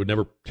dogs. They would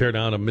never tear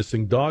down a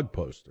missing dog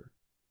poster.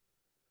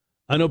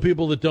 I know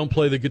people that don't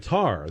play the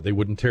guitar. They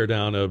wouldn't tear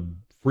down a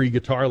free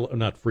guitar,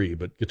 not free,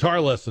 but guitar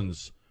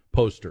lessons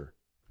poster.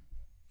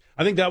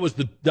 I think that was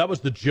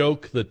the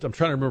joke that, I'm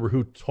trying to remember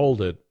who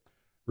told it.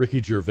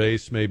 Ricky Gervais,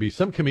 maybe.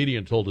 Some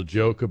comedian told a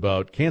joke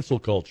about cancel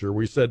culture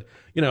where he said,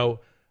 you know,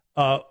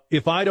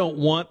 if I don't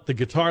want the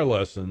guitar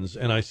lessons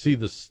and I see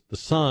the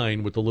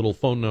sign with the little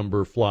phone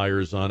number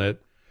flyers on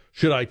it,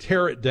 should I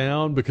tear it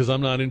down because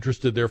I'm not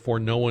interested, therefore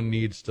no one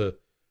needs to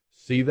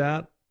see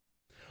that?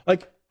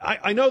 Like,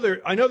 I know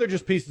they're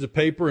just pieces of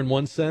paper in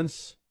one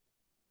sense,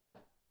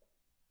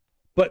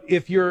 but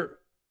if you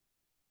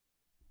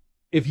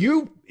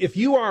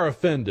are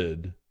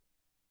offended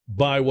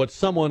by what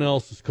someone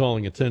else is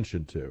calling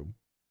attention to,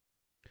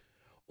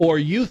 or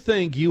you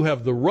think you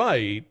have the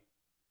right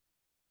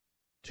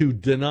to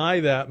deny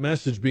that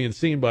message being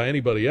seen by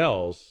anybody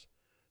else,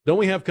 Don't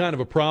we have kind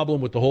of a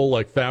problem with the whole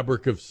like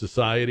fabric of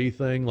society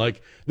thing?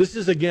 Like this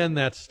is again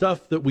that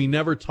stuff that we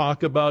never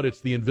talk about.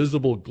 It's the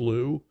invisible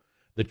glue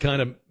that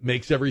kind of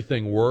makes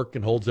everything work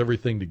and holds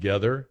everything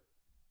together.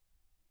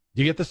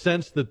 Do you get the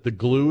sense that the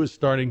glue is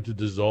starting to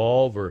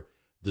dissolve or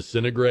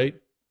disintegrate?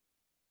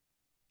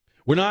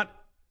 We're not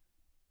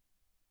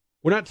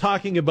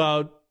talking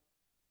about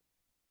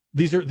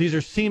these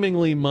are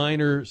seemingly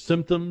minor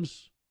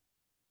symptoms,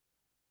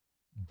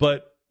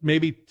 but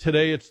maybe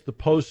today it's the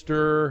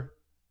poster.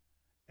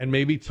 And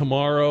maybe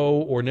tomorrow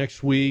or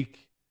next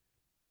week,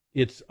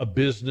 it's a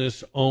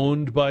business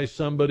owned by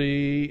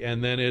somebody,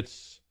 and then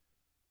it's,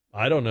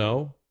 I don't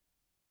know.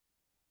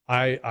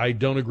 I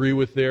don't agree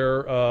with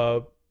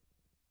their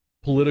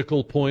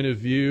political point of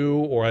view,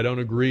 or I don't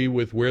agree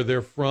with where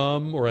they're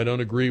from, or I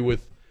don't agree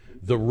with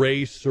the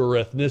race or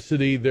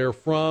ethnicity they're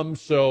from,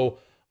 so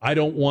I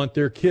don't want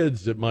their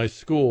kids at my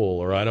school,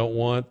 or I don't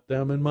want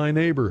them in my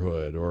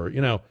neighborhood, or, you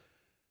know.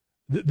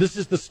 This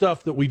is the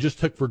stuff that we just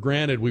took for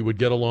granted. We would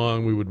get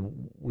along. We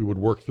would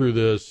work through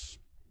this.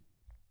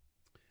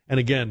 And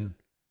again,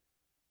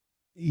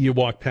 you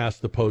walk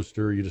past the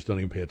poster, you just don't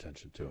even pay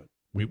attention to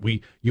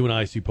it. You and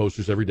I see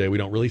posters every day. We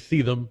don't really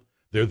see them.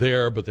 They're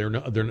there, but they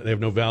have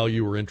no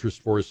value or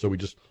interest for us. So we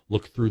just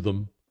look through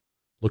them,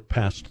 look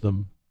past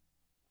them.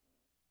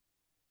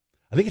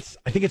 I think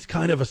it's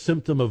kind of a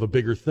symptom of a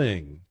bigger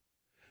thing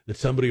that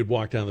somebody would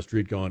walk down the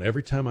street going,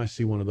 every time I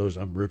see one of those,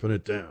 I'm ripping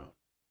it down.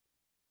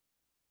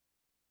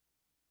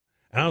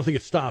 And I don't think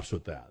it stops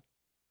with that.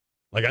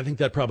 Like, I think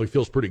that probably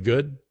feels pretty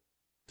good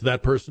to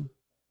that person.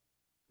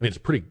 I mean, it's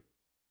a pretty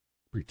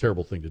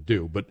terrible thing to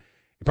do, but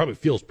it probably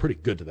feels pretty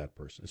good to that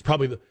person. It's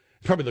probably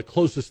the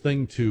closest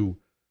thing to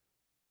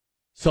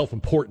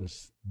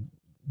self-importance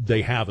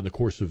they have in the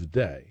course of the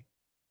day.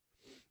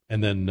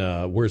 And then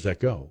where's that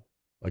go?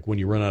 Like when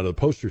you run out of the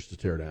posters to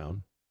tear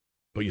down,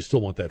 but you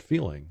still want that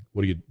feeling.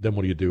 What do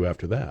you do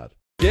after that?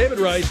 David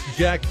writes,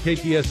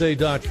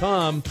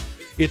 jack@ktsa.com.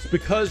 It's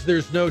because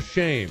there's no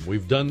shame.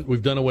 We've done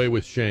away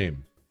with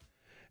shame.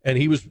 And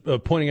he was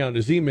pointing out in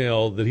his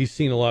email that he's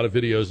seen a lot of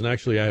videos, and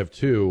actually I have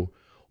too,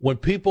 when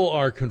people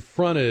are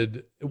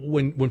confronted,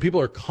 when people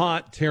are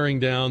caught tearing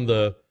down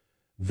the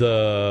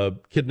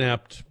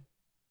kidnapped,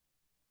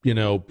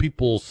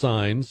 people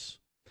signs,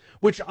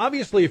 which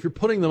obviously if you're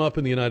putting them up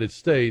in the United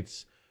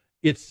States,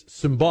 it's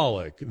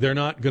symbolic. They're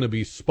not going to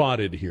be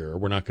spotted here.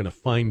 We're not going to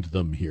find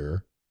them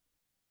here.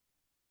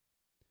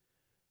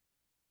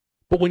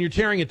 But when you're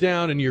tearing it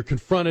down and you're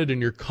confronted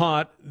and you're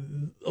caught,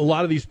 a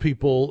lot of these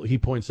people, he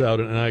points out,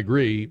 and I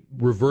agree,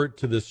 revert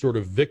to this sort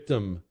of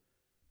victim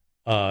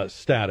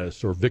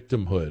status or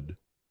victimhood,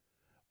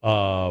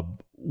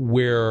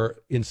 where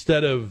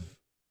instead of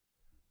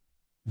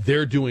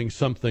they're doing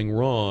something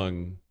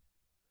wrong,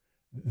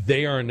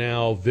 they are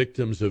now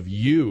victims of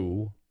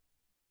you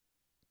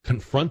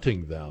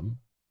confronting them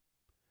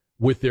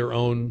with their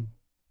own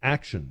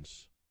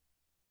actions.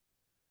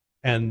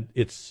 And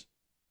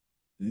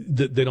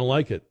they don't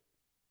like it.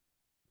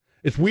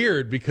 It's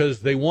weird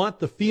because they want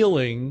the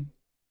feeling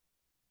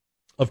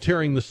of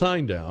tearing the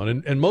sign down.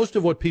 And most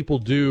of what people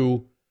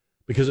do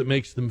because it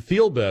makes them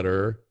feel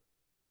better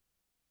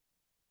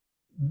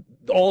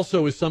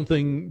also is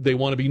something they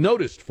want to be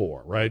noticed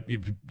for, right?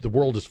 The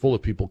world is full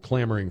of people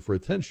clamoring for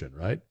attention,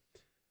 right?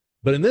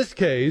 But in this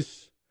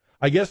case,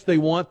 I guess they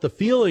want the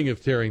feeling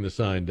of tearing the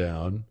sign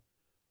down,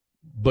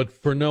 but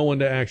for no one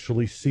to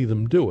actually see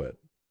them do it.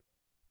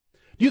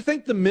 Do you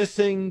think the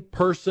missing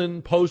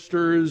person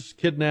posters,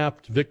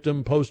 kidnapped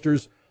victim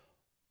posters,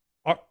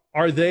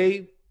 are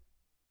they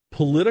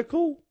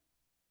political?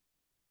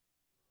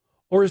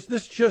 Or is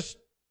this just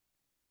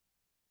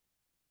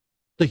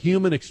the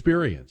human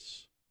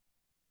experience?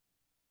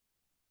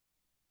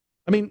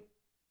 I mean,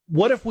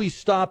 what if we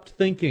stopped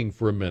thinking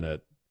for a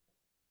minute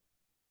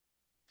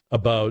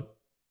about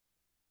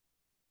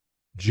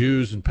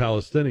Jews and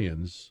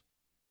Palestinians,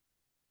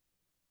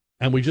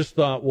 and we just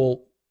thought,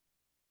 well,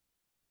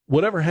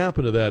 whatever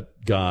happened to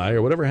that guy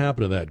or whatever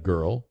happened to that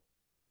girl,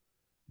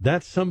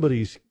 that's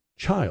somebody's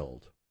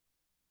child.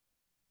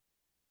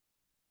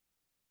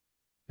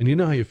 And you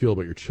know how you feel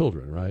about your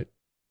children, right?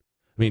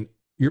 I mean,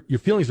 your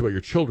feelings about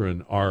your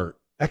children are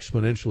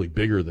exponentially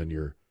bigger than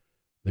your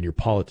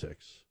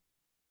politics.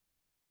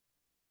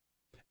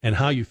 And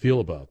how you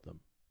feel about them.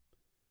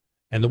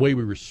 And the way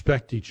we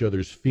respect each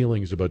other's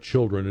feelings about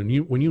children.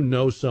 And when you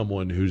know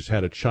someone who's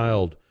had a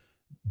child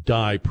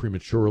die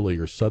prematurely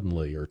or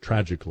suddenly or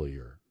tragically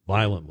or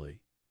violently,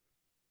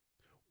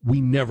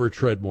 we never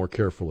tread more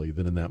carefully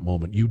than in that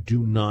moment. You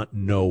do not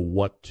know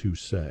what to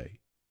say.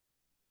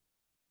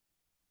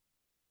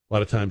 A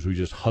lot of times we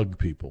just hug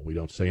people. We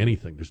don't say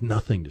anything. There's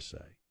nothing to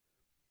say.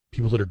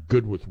 People that are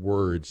good with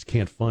words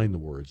can't find the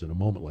words. In a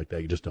moment like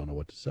that, you just don't know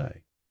what to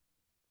say.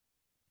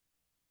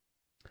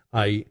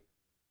 I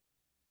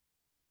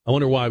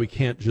wonder why we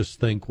can't just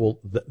think, well,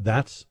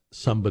 that's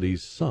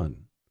somebody's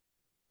son.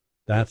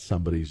 That's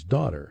somebody's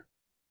daughter.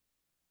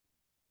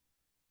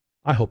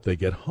 I hope they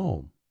get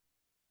home.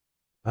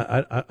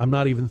 I'm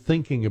not even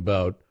thinking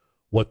about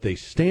what they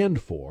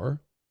stand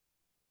for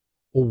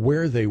or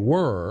where they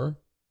were,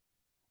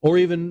 or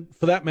even,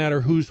 for that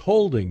matter, who's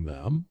holding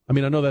them. I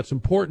mean, I know that's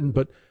important,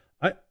 but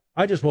I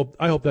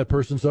hope that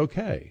person's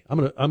okay. I'm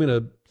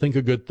gonna think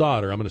a good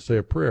thought, or I'm gonna say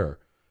a prayer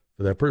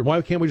for that person.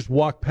 Why can't we just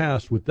walk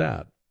past with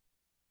that?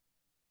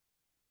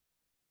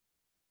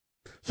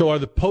 So are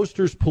the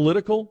posters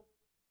political?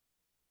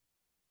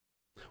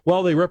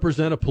 Well, they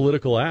represent a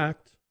political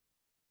act.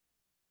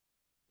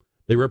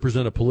 They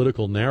represent a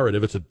political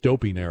narrative. It's a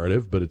dopey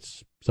narrative, but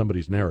it's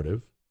somebody's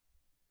narrative.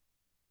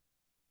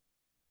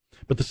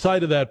 But the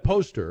sight of that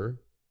poster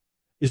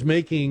is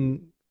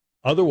making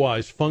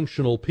otherwise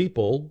functional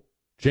people.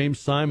 James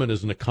Simon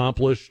is an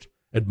accomplished,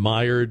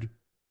 admired,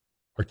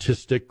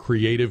 artistic,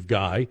 creative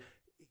guy.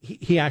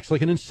 He acts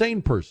like an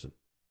insane person.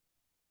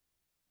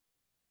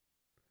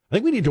 I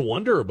think we need to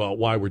wonder about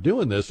why we're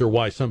doing this, or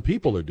why some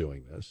people are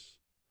doing this,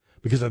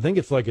 because I think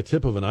it's like a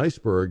tip of an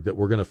iceberg that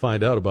we're going to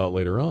find out about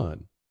later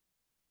on.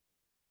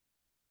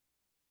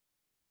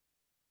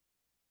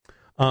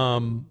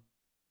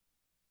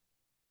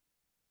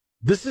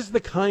 This is the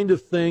kind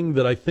of thing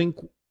that I think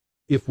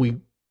if we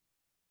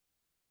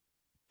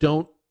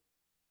don't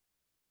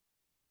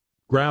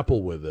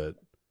grapple with it,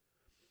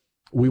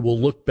 we will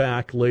look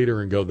back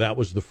later and go, that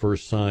was the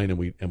first sign, and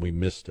we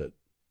missed it.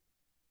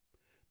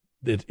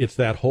 It's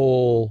that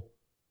whole,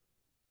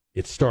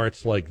 it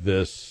starts like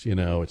this,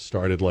 it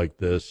started like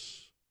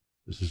this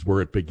is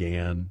where it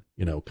began,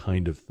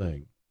 kind of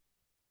thing.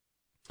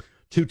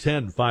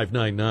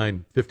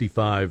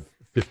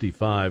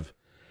 210-599-5555.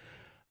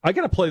 I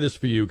got to play this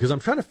for you because I'm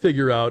trying to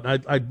figure out,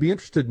 I'd be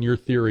interested in your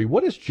theory.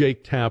 What is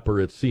Jake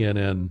Tapper at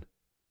CNN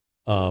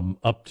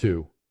up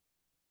to?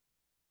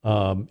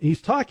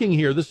 He's talking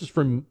here, this is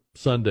from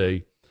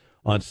Sunday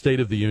on State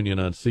of the Union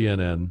on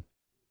CNN,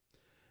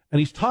 and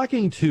he's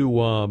talking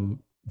to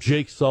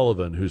Jake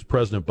Sullivan, who's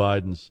President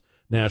Biden's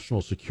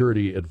national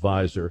security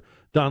advisor.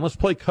 Don, let's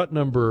play cut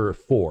number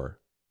 4.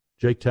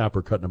 Jake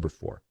Tapper, cut number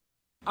 4.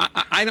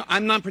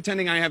 I'm not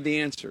pretending I have the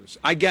answers.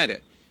 I get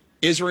it.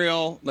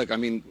 Israel, we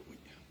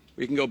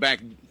can go back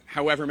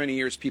however many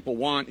years people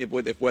want,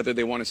 whether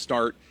they want to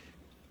start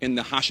in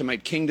the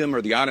Hashemite Kingdom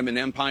or the Ottoman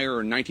Empire,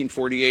 or in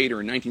 1948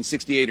 or in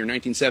 1968 or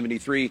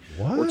 1973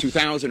 or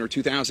 2000 or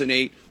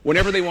 2008.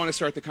 Whenever they want to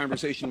start the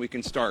conversation, we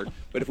can start.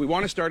 But if we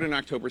want to start on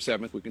October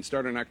 7th, we can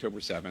start on October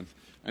 7th.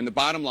 And the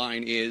bottom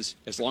line is,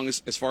 as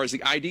far as the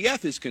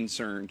IDF is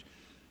concerned,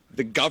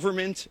 the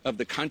government of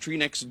the country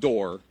next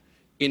door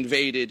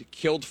invaded,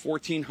 killed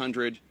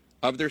 1,400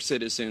 of their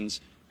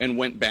citizens, and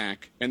went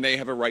back, and they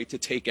have a right to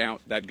take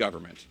out that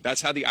government.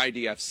 That's how the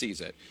IDF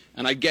sees it.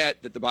 And I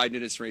get that the Biden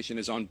administration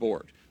is on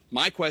board.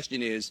 My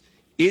question is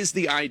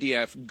the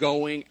IDF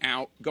going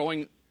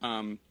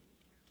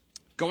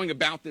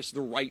about this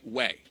the right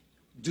way?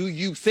 Do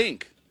you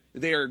think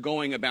they're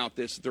going about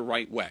this the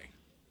right way?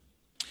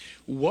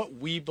 What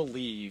we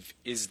believe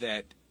is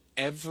that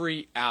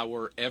every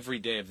hour, every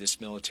day of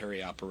this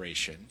military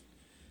operation,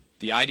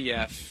 the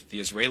IDF, the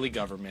Israeli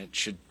government,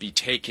 should be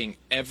taking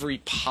every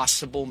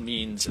possible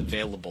means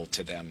available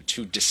to them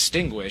to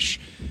distinguish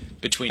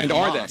between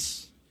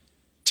Hamas,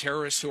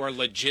 terrorists who are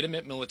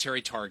legitimate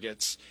military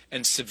targets,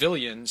 and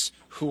civilians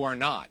who are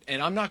not.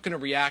 And I'm not going to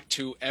react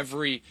to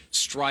every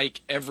strike,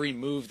 every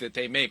move that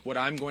they make. What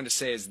I'm going to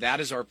say is that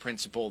is our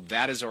principle,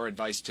 that is our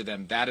advice to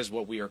them, that is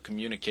what we are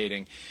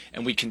communicating,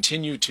 and we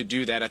continue to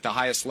do that at the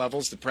highest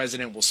levels. The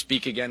president will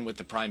speak again with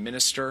the prime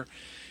minister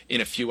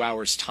in a few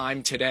hours'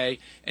 time today,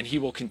 and he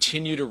will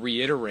continue to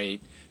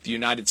reiterate the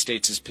United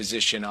States'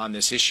 position on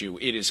this issue.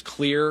 It is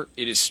clear,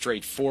 it is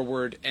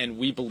straightforward, and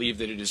we believe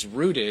that it is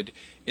rooted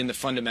in the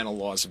fundamental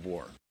laws of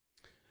war.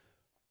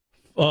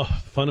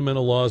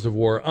 Fundamental laws of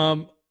war.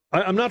 I'm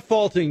not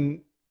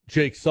faulting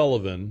Jake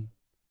Sullivan,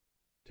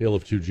 tale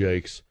of two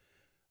Jakes,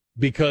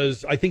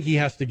 because I think he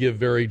has to give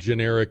very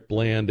generic,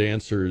 bland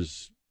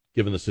answers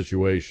given the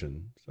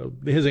situation. So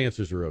his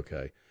answers are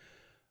okay.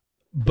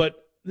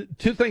 But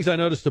two things I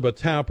noticed about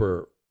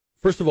Tapper.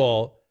 First of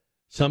all,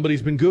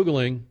 somebody's been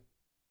Googling,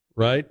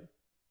 right?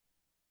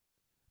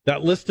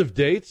 That list of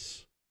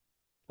dates,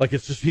 like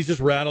he's just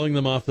rattling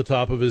them off the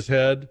top of his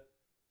head.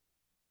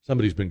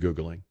 Somebody's been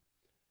Googling.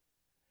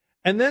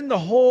 And then the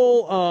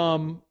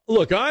whole,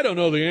 look, I don't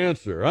know the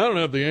answer. I don't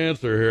have the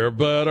answer here,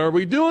 but are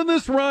we doing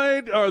this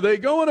right? Are they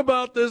going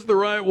about this the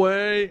right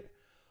way?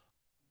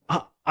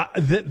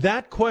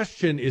 That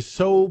question is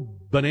so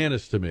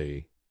bananas to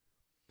me.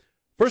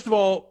 First of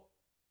all,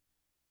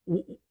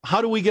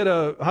 how do we get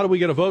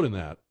a vote in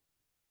that?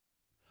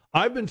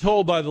 I've been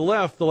told by the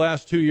left the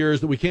last 2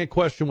 years that we can't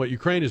question what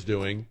Ukraine is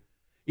doing,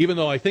 even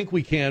though I think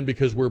we can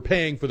because we're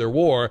paying for their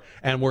war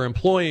and we're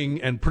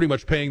employing and pretty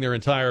much paying their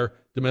entire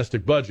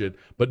domestic budget.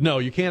 But no,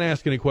 you can't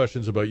ask any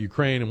questions about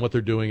Ukraine and what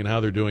they're doing and how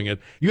they're doing it.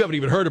 You haven't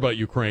even heard about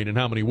Ukraine in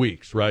how many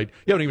weeks, right?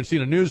 You haven't even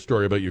seen a news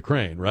story about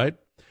Ukraine, right?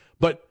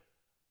 But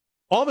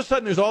all of a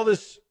sudden there's all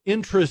this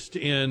interest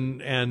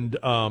in and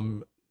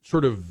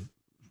sort of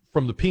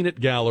from the peanut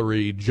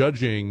gallery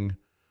judging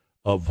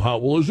of how,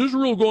 well, is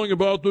Israel going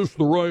about this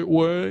the right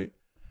way?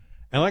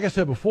 And like I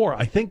said before,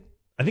 I think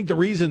the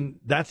reason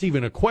that's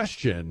even a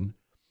question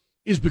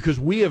is because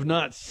we have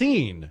not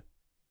seen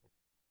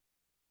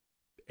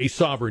a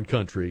sovereign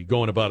country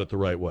going about it the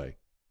right way.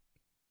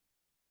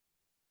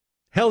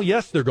 Hell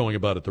yes, they're going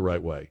about it the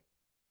right way.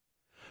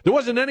 There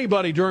wasn't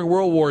anybody during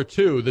World War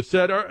II that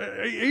said,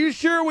 are you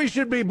sure we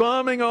should be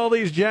bombing all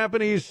these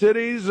Japanese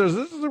cities? Is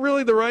this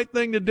really the right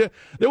thing to do?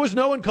 There was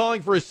no one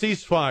calling for a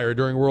ceasefire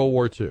during World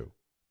War II.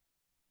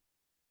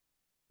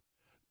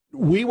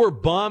 We were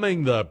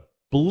bombing the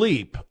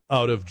bleep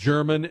out of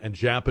German and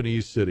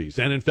Japanese cities,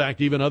 and in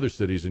fact, even other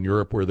cities in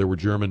Europe where there were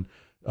German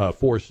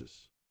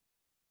forces.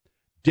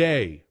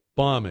 Day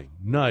bombing,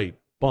 night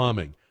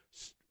bombing,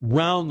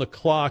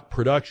 round-the-clock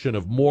production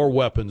of more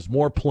weapons,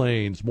 more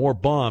planes, more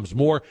bombs,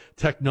 more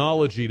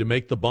technology to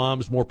make the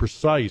bombs more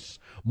precise,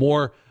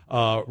 more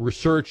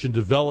research and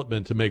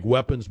development to make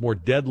weapons more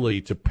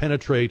deadly, to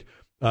penetrate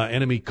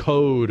enemy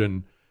code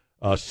and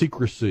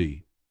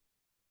secrecy.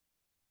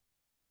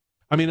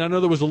 I mean, I know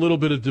there was a little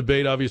bit of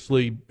debate,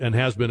 obviously, and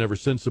has been ever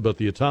since, about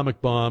the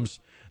atomic bombs.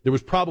 There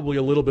was probably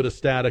a little bit of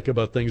static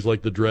about things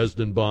like the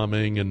Dresden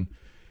bombing and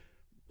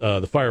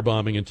the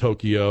firebombing in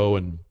Tokyo,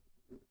 and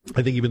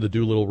I think even the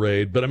Doolittle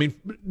raid. But, I mean,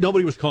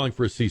 nobody was calling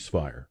for a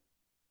ceasefire.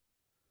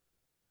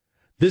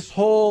 This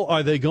whole,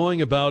 are they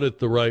going about it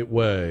the right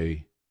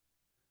way,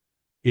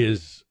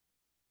 it's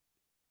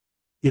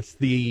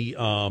the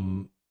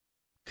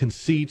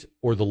conceit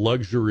or the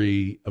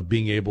luxury of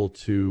being able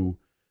to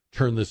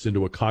turn this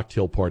into a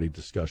cocktail party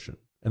discussion.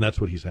 And that's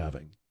what he's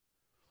having.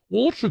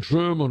 Well, let's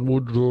examine,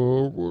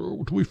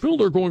 do we feel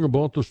they're going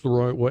about this the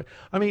right way?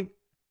 I mean,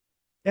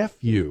 F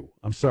you.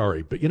 I'm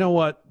sorry. But you know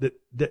what?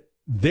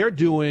 They're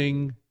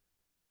doing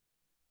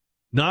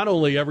not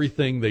only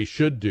everything they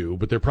should do,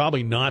 but they're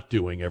probably not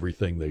doing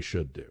everything they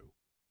should do.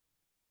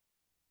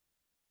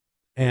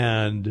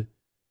 And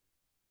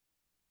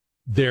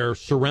they're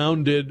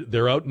surrounded,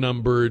 they're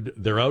outnumbered,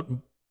 they're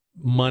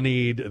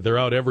out-moneyed, they're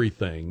out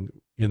everything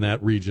in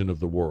that region of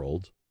the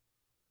world.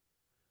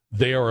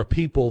 They are a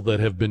people that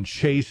have been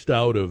chased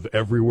out of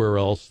everywhere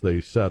else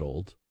they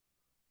settled.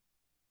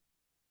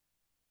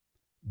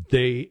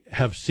 They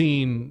have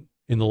seen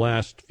in the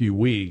last few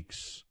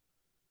weeks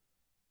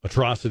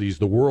atrocities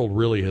the world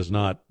really has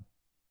not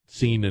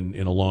seen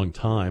in a long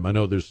time. I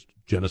know there's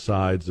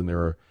genocides and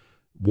there are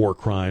war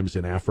crimes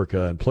in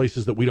Africa and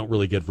places that we don't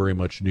really get very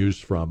much news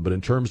from. But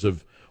in terms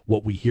of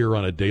what we hear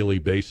on a daily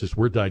basis,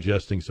 we're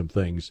digesting some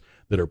things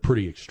that are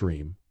pretty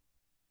extreme.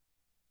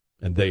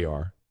 And they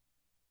are.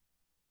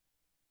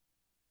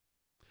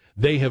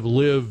 They have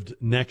lived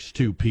next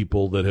to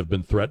people that have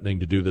been threatening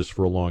to do this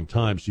for a long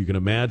time. So you can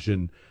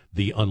imagine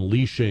the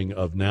unleashing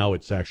of now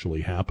it's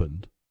actually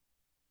happened.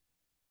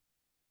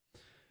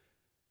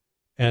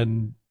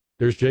 And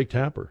there's Jake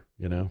Tapper,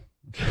 you know,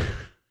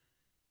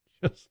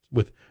 just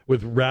with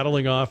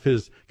rattling off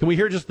his. Can we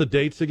hear just the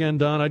dates again,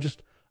 Don?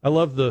 I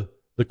love the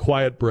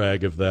quiet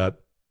brag of that.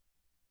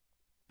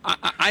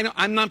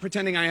 I'm not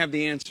pretending I have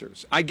the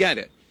answers. I get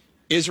it.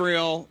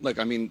 Israel, look,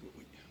 I mean,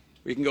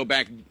 we can go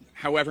back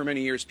however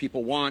many years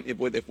people want,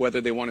 if whether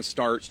they want to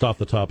start. It's off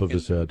the top of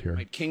his head here.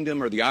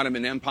 Kingdom or the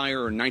Ottoman Empire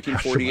or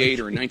 1948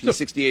 or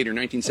 1968 or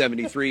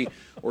 1973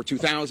 or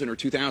 2000 or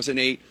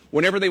 2008.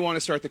 Whenever they want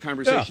to start the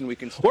conversation, we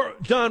can start. Or,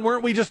 Don,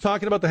 weren't we just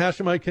talking about the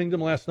Hashemite Kingdom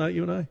last night,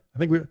 you and I? I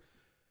think it's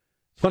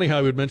funny how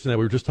we would mention that.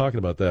 We were just talking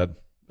about that,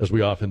 as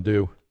we often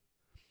do,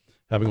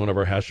 having one of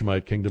our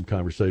Hashemite Kingdom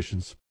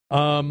conversations.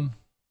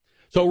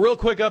 So real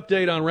quick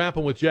update on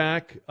Rapping with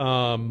Jack.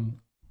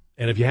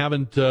 And if you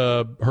haven't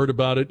heard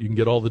about it, you can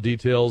get all the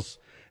details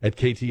at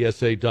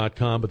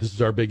ktsa.com. But this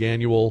is our big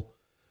annual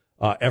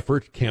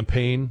effort,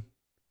 campaign,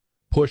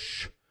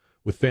 push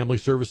with Family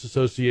Service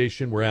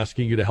Association. We're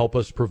asking you to help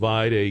us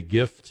provide a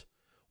gift,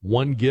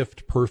 one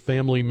gift per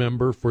family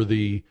member for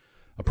the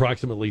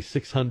approximately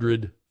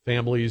 600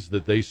 families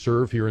that they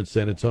serve here in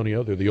San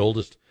Antonio. They're the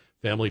oldest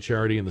family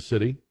charity in the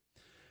city.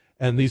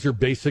 And these are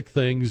basic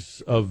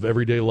things of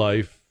everyday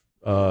life.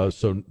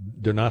 So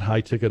they're not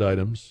high-ticket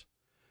items.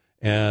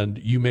 And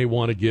you may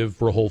want to give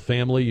for a whole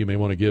family. You may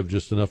want to give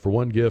just enough for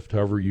one gift,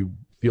 however you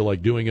feel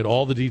like doing it.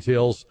 All the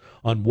details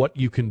on what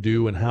you can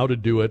do and how to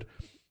do it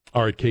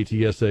are at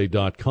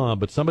ktsa.com.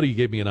 But somebody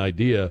gave me an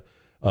idea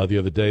the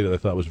other day that I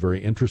thought was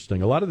very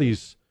interesting. A lot of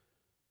these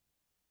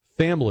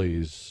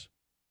families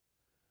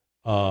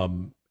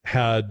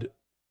had,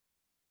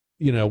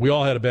 you know, we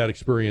all had a bad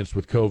experience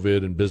with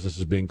COVID and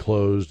businesses being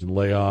closed and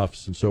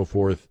layoffs and so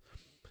forth.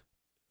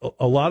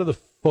 A lot of the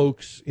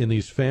folks in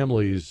these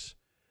families,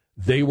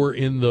 they were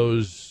in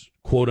those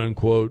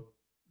quote-unquote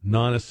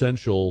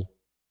non-essential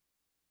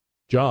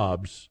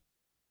jobs,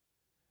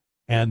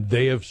 and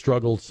they have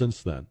struggled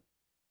since then.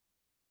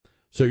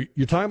 So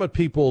you're talking about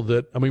people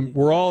that, I mean,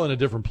 we're all in a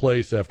different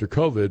place after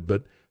COVID,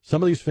 but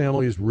some of these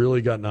families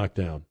really got knocked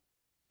down,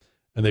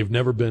 and they've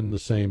never been the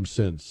same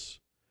since.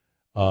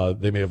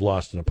 They may have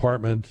lost an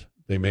apartment.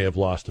 They may have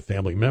lost a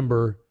family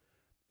member.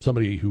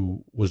 Somebody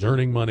who was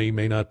earning money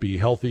may not be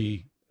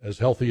healthy as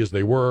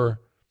they were.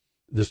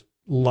 There's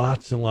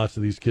lots and lots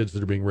of these kids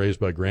that are being raised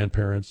by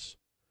grandparents,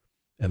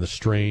 and the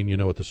strain, you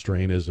know what the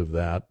strain is of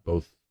that,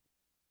 both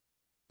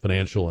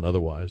financial and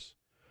otherwise.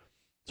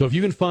 So if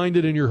you can find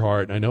it in your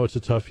heart, and I know it's a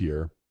tough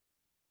year,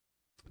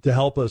 to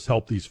help us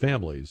help these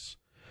families,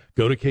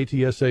 go to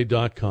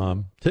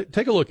ktsa.com,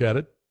 take a look at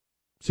it,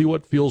 see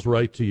what feels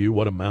right to you,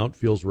 what amount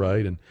feels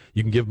right, and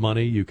you can give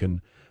money, you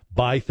can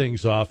buy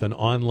things off an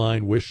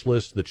online wish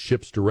list that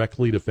ships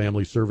directly to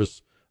Family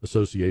Service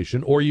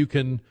Association, or you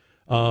can,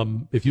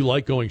 if you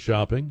like going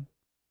shopping,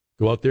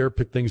 go out there,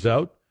 pick things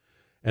out,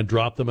 and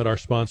drop them at our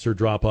sponsor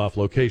drop-off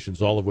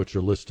locations, all of which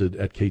are listed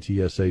at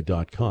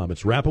ktsa.com.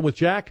 It's Rapping with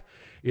Jack.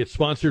 It's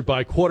sponsored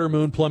by Quarter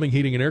Moon Plumbing,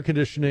 Heating, and Air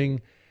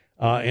Conditioning,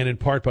 and in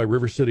part by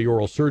River City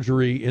Oral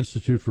Surgery,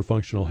 Institute for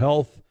Functional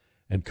Health,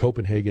 and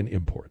Copenhagen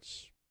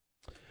Imports.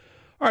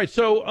 All right,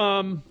 so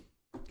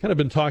kind of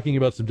been talking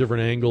about some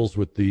different angles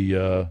with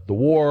the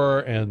war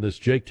and this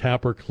Jake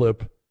Tapper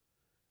clip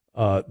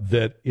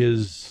that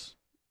is,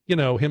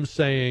 him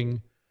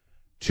saying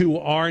to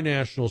our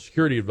national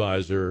security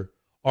advisor,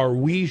 are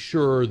we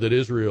sure that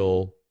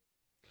Israel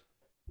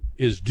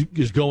is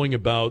going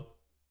about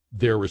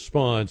their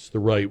response the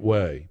right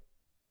way?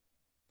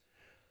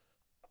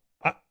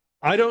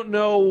 I don't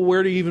know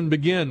where to even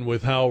begin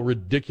with how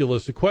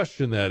ridiculous a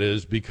question that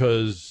is,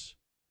 because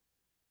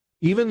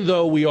even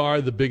though we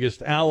are the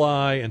biggest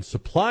ally and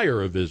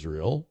supplier of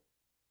Israel,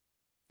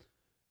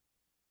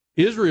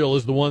 Israel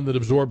is the one that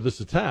absorbed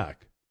this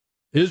attack.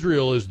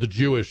 Israel is the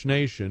Jewish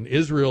nation.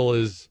 Israel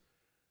is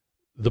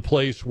the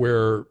place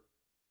where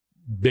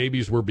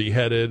babies were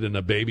beheaded and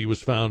a baby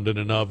was found in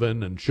an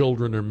oven and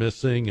children are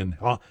missing and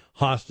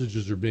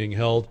hostages are being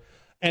held.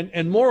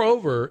 And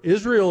moreover,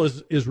 Israel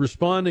is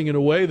responding in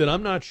a way that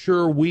I'm not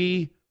sure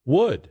we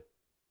would.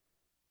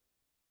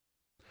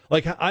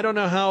 Like, I don't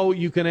know how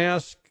you can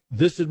ask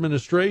this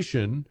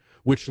administration,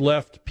 which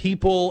left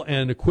people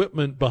and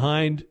equipment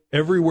behind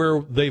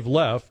everywhere they've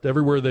left,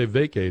 everywhere they've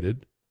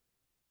vacated,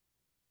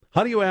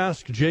 how do you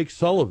ask Jake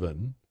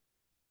Sullivan,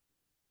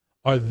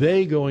 are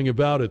they going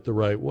about it the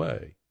right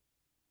way?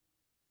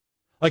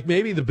 Like,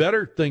 maybe the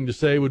better thing to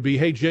say would be,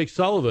 hey, Jake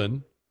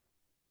Sullivan,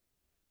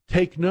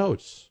 take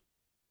notes.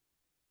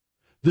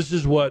 This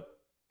is what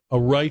a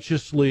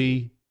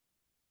righteously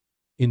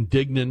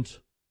indignant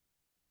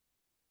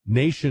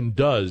nation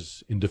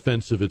does in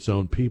defense of its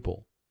own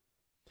people.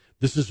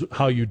 This is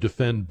how you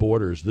defend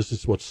borders. This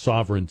is what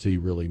sovereignty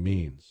really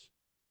means.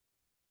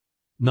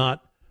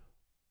 Not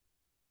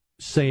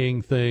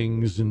saying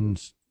things and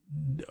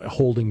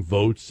holding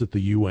votes at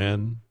the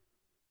UN,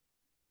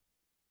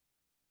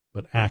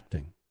 but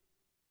acting.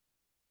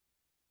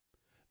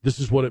 This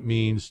is what it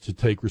means to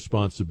take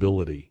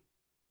responsibility.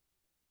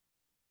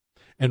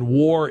 And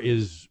war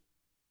is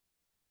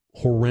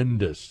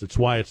horrendous. It's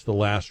why it's the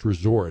last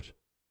resort.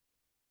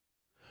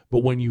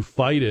 But when you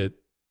fight it,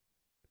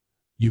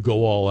 you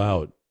go all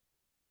out.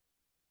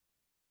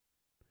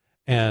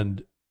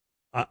 And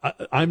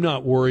I'm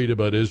not worried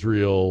about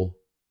Israel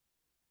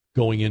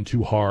going in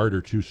too hard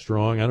or too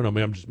strong. I don't know.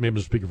 Maybe I'm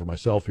just speaking for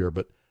myself here,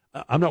 but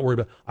I'm not worried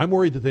about. I'm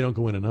worried that they don't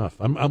go in enough.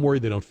 I'm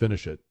worried they don't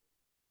finish it.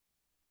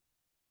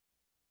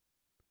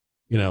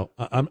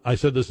 I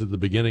said this at the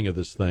beginning of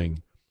this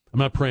thing. I'm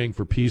not praying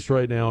for peace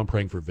right now. I'm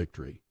praying for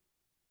victory.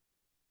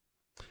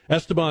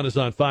 Esteban is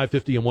on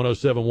 550 and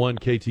 107.1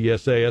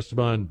 KTSA.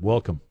 Esteban,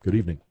 welcome. Good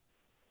evening.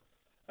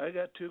 I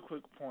got 2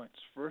 quick points.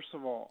 First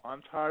of all,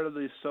 I'm tired of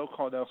these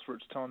so-called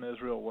experts telling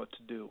Israel what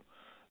to do.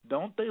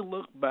 Don't they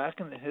look back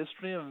in the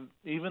history of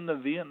even the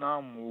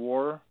Vietnam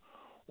War,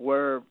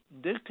 where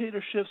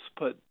dictatorships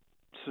put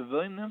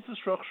civilian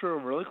infrastructure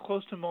really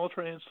close to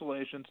military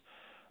installations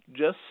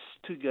just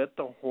to get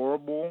the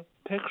horrible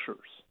pictures?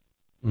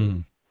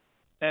 Mm.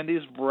 And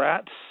these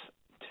brats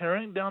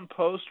tearing down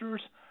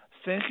posters,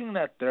 thinking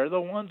that they're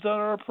the ones that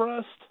are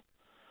oppressed.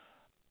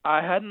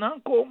 I had an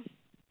uncle.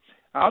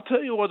 I'll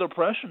tell you what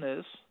oppression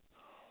is.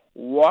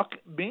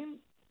 Being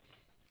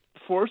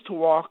forced to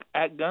walk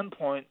at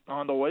gunpoint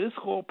on the way to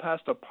school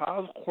past a pile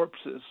of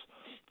corpses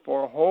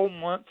for a whole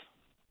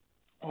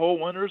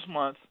winter's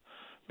month,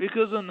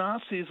 because the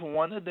Nazis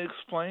wanted to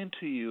explain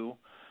to you,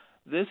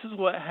 this is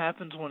what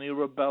happens when you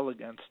rebel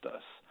against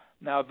us.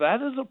 Now, that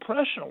is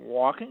oppression,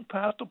 walking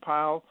past a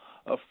pile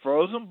of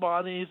frozen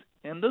bodies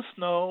in the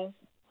snow,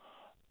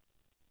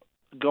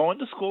 going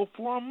to school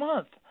for a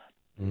month.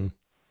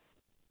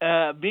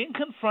 Mm. Being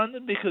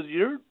confronted because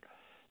you're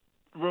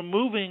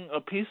removing a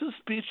piece of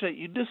speech that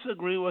you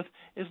disagree with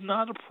is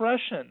not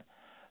oppression.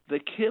 The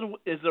kid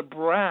is a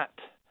brat.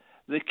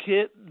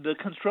 The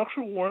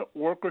construction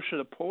worker should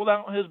have pulled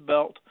out his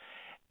belt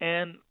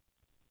and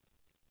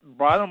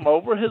brought him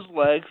over his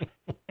legs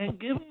and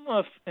gave him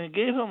a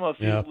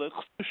few licks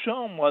to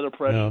show him what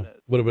oppression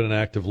is. Would have been an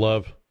act of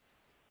love.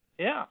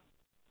 Yeah.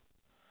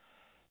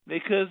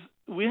 Because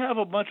we have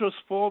a bunch of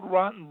spoiled,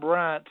 rotten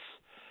brats,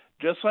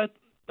 just like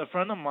a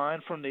friend of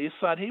mine from the East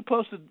Side. He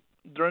posted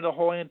during the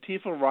whole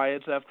Antifa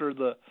riots after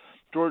the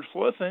George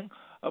Floyd thing,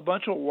 a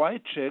bunch of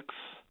white chicks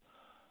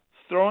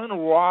throwing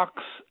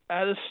rocks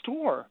at a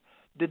store.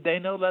 Did they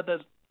know that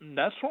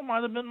that store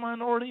might have been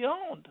minority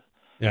owned?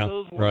 Yeah,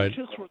 those white right.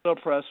 chicks were the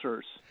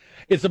oppressors.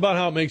 It's about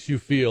how it makes you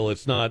feel.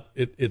 It's not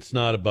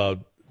about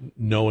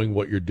knowing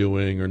what you're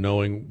doing or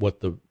knowing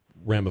what the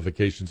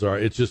ramifications are.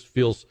 It just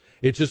feels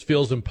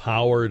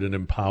empowered and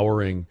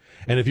empowering.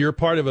 And if you're a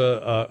part of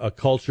a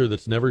culture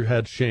that's never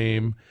had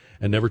shame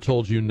and never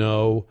told you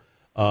no,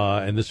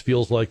 and this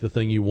feels like the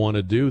thing you want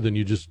to do, then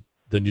you just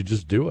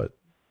do it.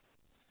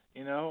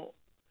 You know,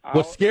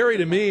 what's scary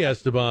to me,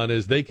 Esteban,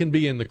 is they can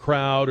be in the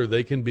crowd or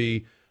they can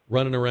be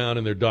running around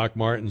in their Doc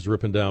Martens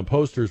ripping down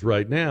posters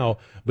right now,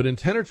 but in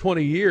 10 or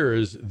 20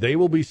 years they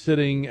will be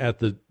sitting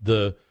at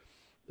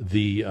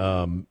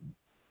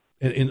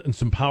in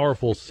some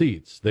powerful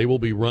seats. They will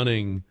be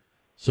running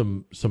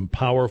some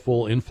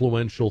powerful,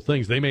 influential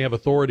things. They may have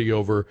authority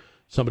over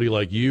somebody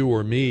like you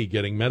or me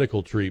getting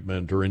medical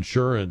treatment or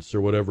insurance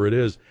or whatever it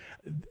is.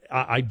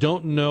 I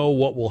don't know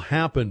what will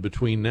happen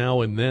between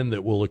now and then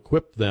that will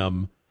equip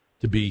them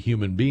to be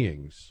human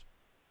beings.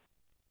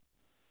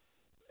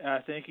 I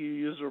think you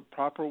use a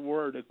proper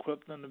word,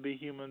 equip them to be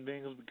human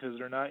beings, because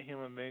they're not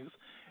human beings,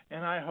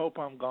 and I hope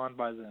I'm gone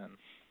by then.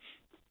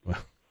 Well,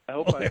 I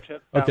hope I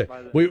checked out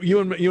by then. You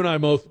and I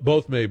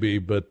both may be,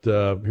 but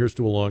here's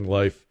to a long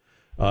life.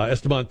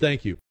 Esteban,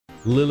 thank you.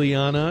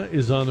 Liliana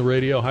is on the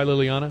radio. Hi,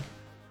 Liliana.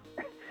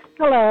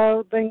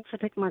 Hello. Thanks for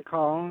taking my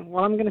call.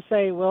 Well, I'm going to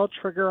say will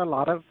trigger a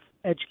lot of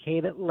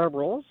educated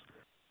liberals,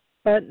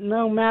 but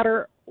no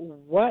matter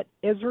what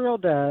Israel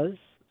does,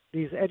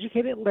 these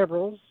educated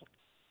liberals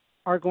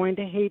are going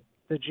to hate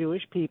the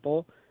Jewish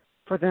people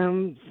for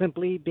them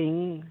simply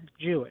being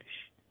Jewish.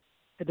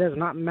 It does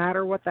not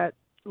matter what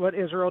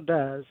Israel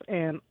does.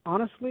 And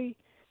honestly,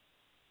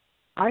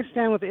 I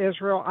stand with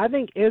Israel. I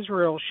think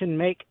Israel should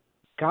make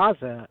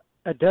Gaza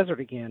a desert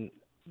again.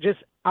 Just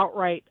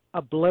outright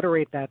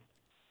obliterate that.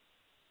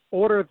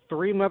 Order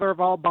 3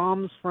 mother-of-all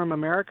bombs from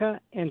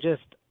America and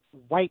just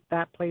wipe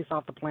that place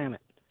off the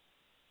planet.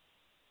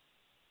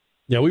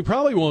 Yeah, we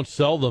probably won't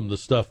sell them the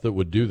stuff that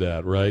would do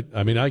that, right?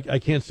 I mean, I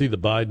can't see the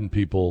Biden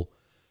people,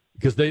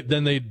 because they'd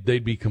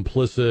be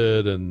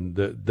complicit, and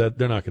that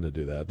they're not going to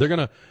do that.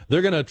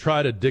 They're gonna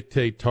try to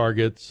dictate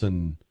targets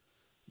and,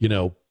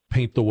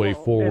 paint the way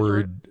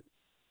forward.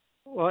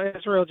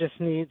 Israel just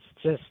needs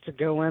to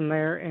go in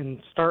there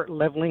and start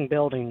leveling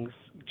buildings.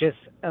 Just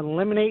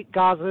eliminate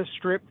Gaza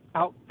Strip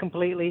out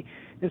completely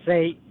and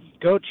say,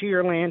 go to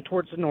your land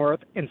towards the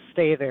north and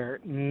stay there.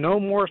 No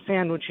more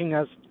sandwiching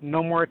us.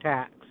 No more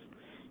attacks.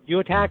 You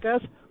attack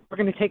us, we're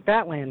going to take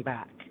that land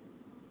back.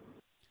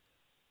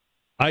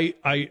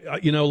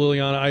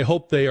 Liliana, I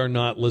hope they are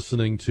not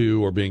listening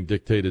to or being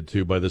dictated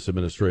to by this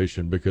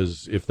administration,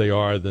 because if they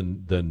are,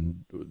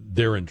 then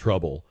they're in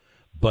trouble.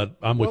 But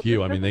I'm with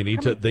you. I mean, they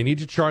need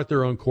to chart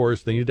their own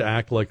course. They need to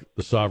act like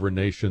the sovereign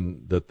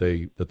nation that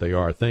they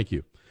are. Thank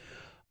you.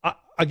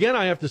 Again,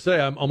 I have to say,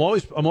 I'm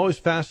always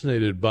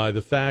fascinated by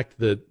the fact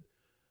that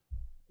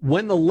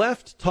when the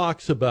left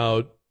talks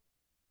about,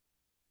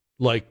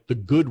 like, the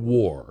good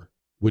war,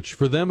 which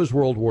for them is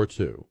World War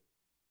II,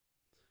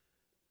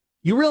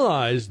 you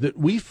realize that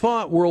we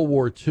fought World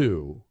War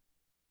II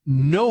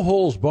no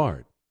holes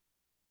barred.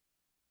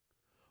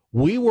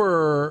 We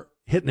were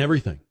hitting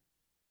everything.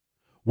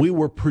 We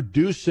were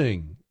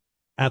producing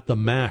at the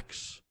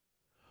max.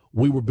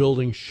 We were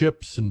building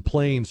ships and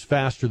planes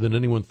faster than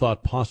anyone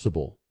thought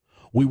possible.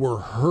 We were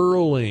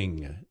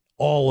hurling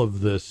all of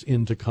this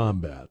into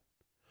combat.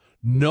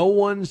 No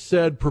one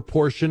said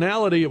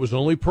proportionality. It was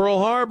only Pearl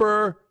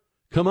Harbor.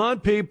 Come on,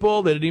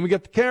 people. They didn't even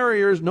get the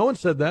carriers. No one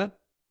said that.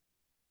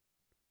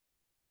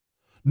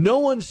 No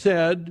one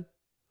said,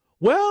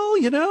 well,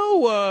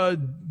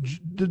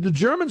 the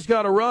Germans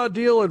got a raw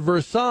deal at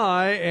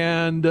Versailles,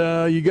 and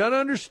you got to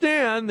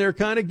understand they're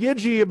kind of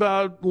gidgy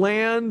about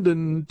land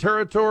and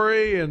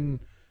territory,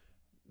 and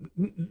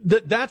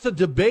that's a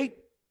debate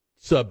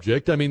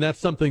subject. I mean, that's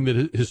something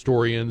that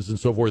historians and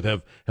so forth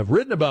have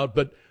written about,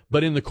 but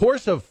in the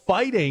course of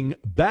fighting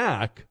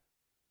back,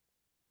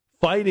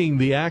 fighting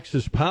the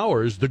Axis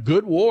powers, the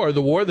good war,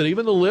 the war that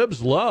even the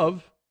libs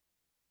love,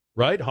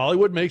 right?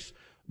 Hollywood makes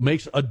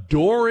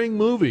adoring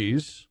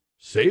movies,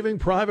 Saving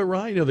Private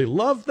Ryan. They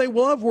love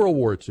World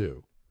War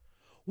II.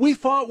 We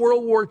fought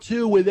World War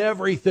II with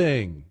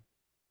everything.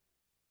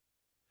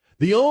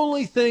 The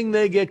only thing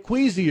they get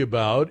queasy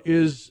about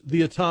is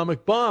the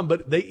atomic bomb,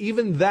 but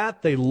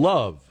they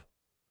love,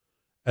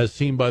 as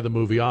seen by the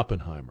movie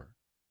Oppenheimer.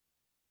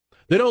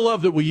 They don't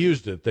love that we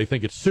used it. They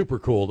think it's super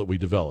cool that we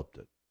developed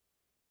it.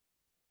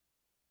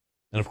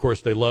 And, of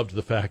course, they loved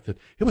the fact that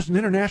it was an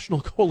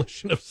international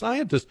coalition of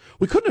scientists.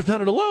 We couldn't have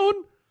done it alone.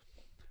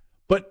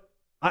 But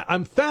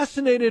I'm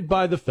fascinated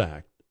by the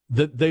fact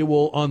that they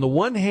will, on the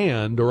one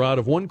hand, or out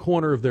of one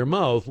corner of their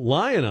mouth,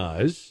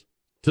 lionize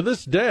to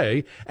this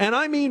day, and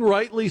I mean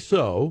rightly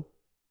so,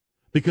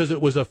 because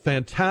it was a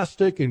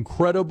fantastic,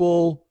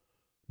 incredible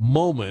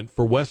moment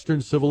for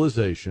Western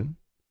civilization.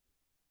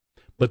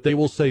 But they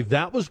will say,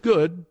 that was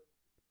good.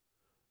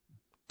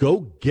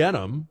 Go get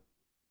them.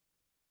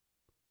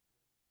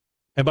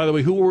 And by the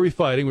way, who were we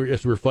fighting?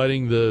 We're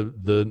fighting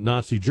the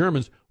Nazi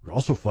Germans. We're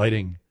also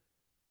fighting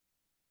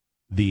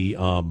the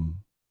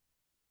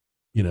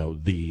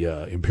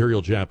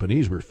Imperial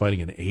Japanese. We're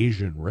fighting an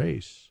Asian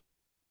race.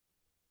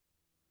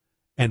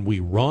 And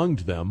we wronged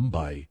them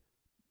by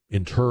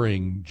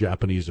interring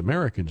Japanese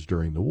Americans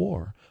during the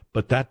war,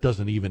 but that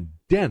doesn't even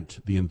dent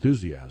the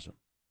enthusiasm.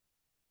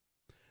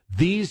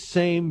 These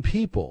same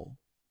people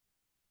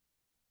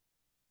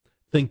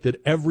think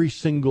that every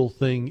single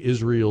thing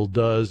Israel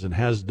does and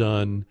has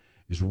done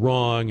is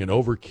wrong and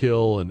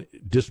overkill and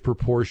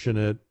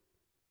disproportionate.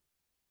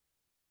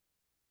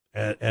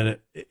 And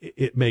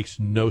it makes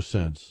no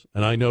sense.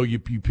 And I know you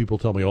people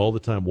tell me all the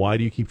time, why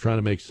do you keep trying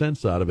to make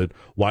sense out of it?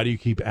 Why do you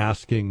keep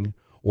asking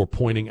or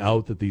pointing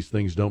out that these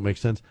things don't make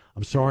sense?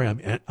 I'm sorry,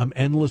 I'm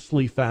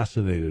endlessly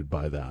fascinated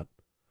by that.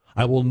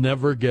 I will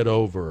never get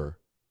over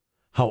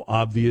how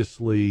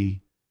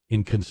obviously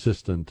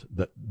inconsistent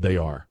that they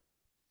are.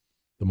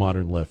 The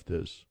modern left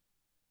is.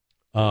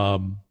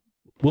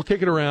 We'll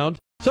kick it around.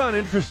 I saw an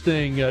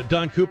interesting,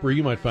 Don Cooper,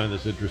 you might find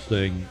this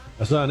interesting.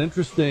 I saw an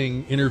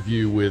interesting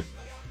interview with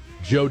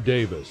Joe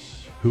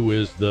Davis, who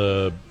is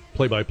the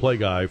play-by-play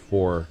guy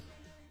for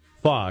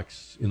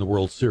Fox in the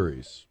World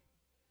Series.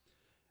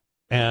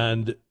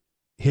 And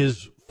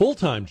his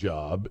full-time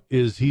job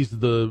is he's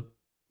the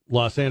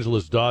Los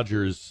Angeles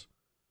Dodgers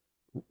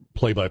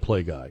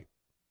play-by-play guy.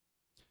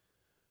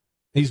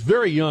 He's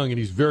very young and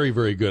he's very,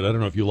 very good. I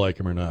don't know if you like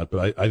him or not,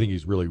 but I think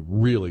he's really,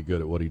 really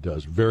good at what he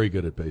does. Very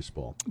good at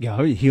baseball.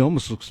 Yeah, he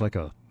almost looks like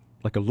a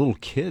little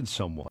kid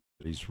somewhat.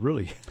 He's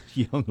really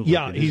young.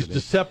 Yeah, he's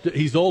deceptive.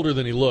 He's older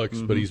than he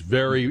looks, but he's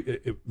very,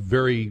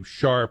 very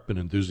sharp and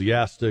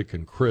enthusiastic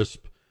and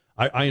crisp.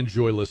 I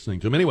enjoy listening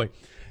to him. Anyway,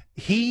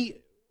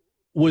 he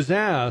was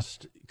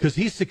asked, because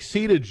he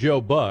succeeded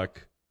Joe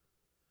Buck,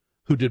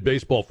 who did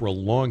baseball for a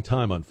long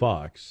time on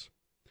Fox,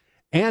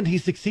 and he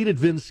succeeded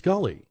Vin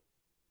Scully,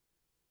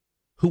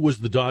 who was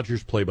the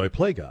Dodgers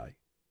play-by-play guy.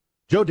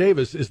 Joe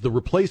Davis is the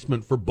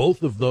replacement for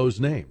both of those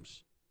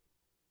names.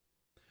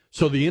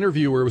 So the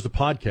interviewer, it was a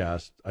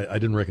podcast. I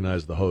didn't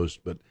recognize the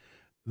host, but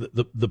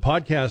the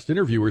podcast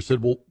interviewer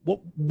said, well,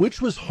 which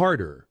was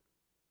harder?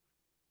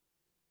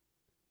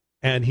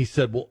 And he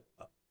said, well,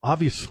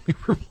 obviously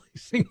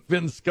replacing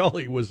Vin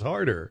Scully was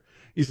harder.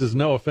 He says,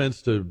 no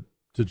offense to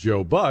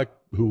Joe Buck,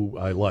 who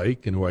I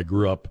like and who I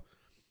grew up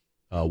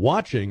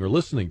watching or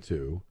listening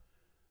to,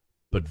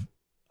 but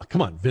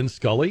come on, Vin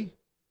Scully?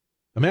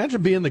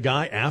 Imagine being the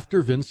guy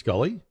after Vin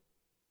Scully.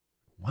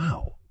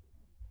 Wow.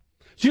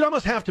 So you'd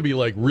almost have to be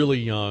like really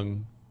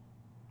young,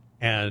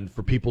 and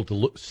for people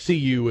to see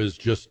you as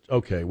just,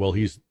 okay, well,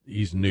 he's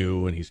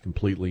new and he's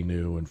completely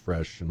new and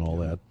fresh and all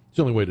that. It's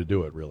the only way to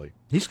do it, really.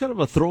 He's kind of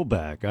a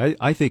throwback.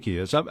 I think he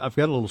is. I've got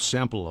a little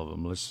sample of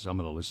him. I'm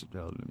going to listen.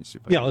 Let me see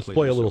if I can let's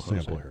play a little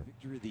sample here.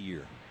 Victory of the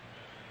year.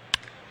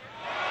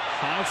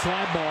 High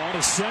fly ball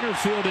to center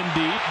field and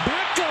deep.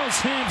 Back goes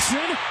Hampson.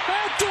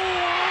 At the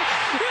wall.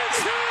 It's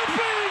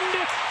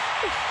happened!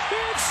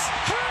 It's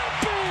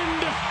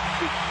happened!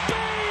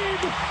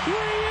 Babe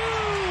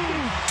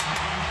Ryu!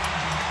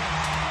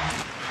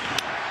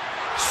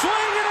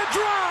 Swing and a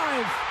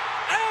drive!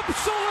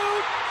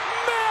 Absolute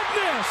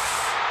madness!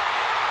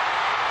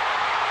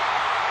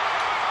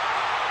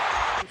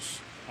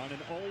 On an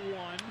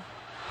 0-1.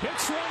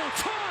 Hits one a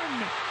ton!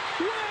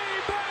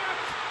 Way back!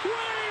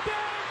 Way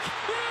back!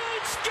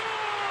 It's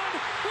gone!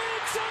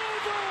 It's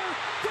over!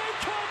 They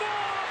come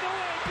all the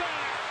way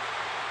back!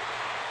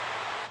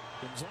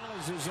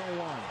 Gonzalez is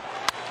 0-1.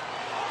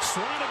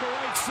 Slide to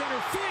right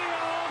center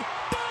field!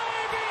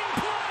 Diving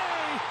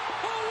play!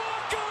 A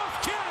walk-off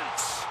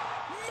catch!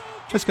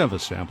 That's kind of a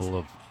sample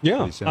of.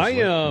 Yeah,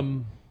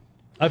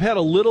 I've had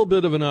a little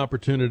bit of an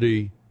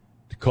opportunity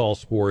to call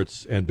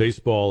sports, and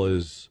baseball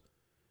is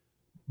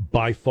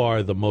by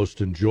far the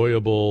most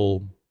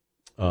enjoyable,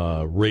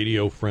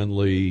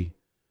 radio-friendly,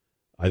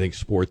 I think,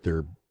 sport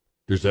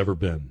there's ever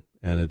been.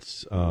 And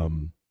it's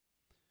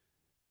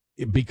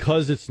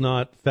because it's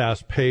not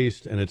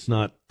fast-paced and it's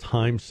not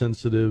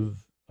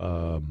time-sensitive,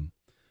 it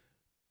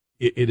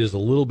is a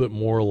little bit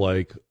more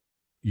like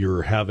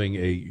you're having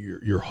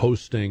you're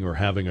hosting or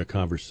having a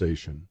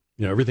conversation.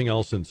 You know, everything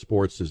else in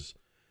sports is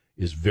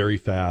very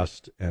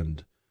fast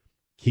and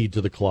keyed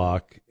to the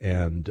clock,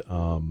 and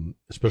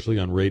especially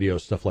on radio,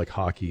 stuff like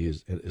hockey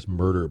is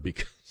murder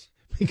because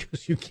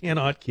you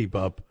cannot keep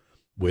up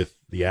with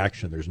the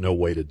action. There's no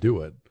way to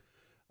do it.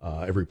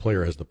 Every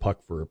player has the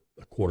puck for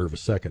a quarter of a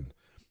second,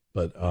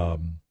 but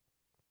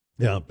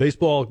yeah,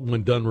 baseball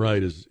when done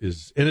right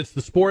is and it's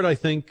the sport, I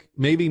think,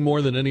 maybe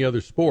more than any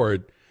other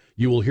sport.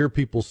 You will hear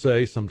people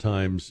say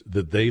sometimes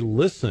that they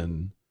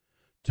listen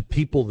to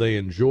people they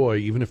enjoy,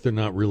 even if they're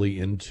not really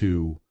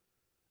into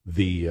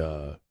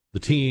the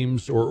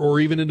teams or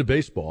even into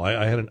baseball.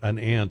 I had an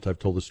aunt, I've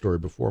told this story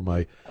before,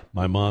 my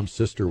mom's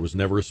sister was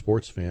never a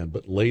sports fan,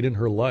 but late in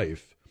her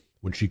life,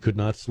 when she could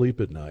not sleep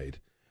at night,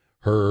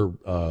 her,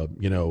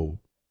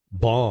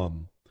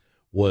 balm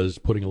was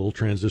putting a little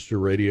transistor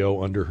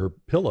radio under her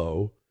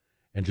pillow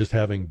and just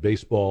having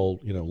baseball,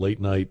 late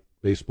night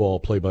baseball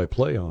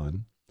play-by-play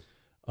on,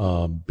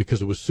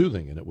 because it was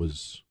soothing and it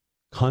was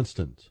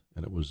constant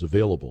and it was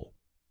available.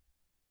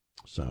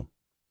 So,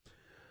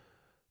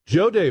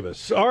 Joe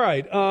Davis. All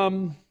right.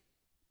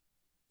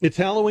 It's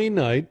Halloween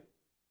night.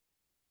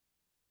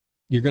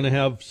 You're going to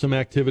have some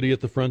activity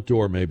at the front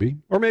door, maybe.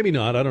 Or maybe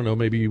not. I don't know.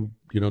 Maybe you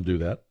don't do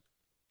that.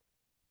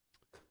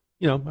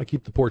 I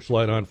keep the porch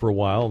light on for a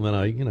while, and then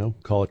I,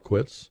 call it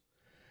quits.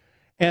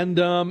 And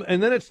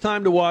then it's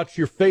time to watch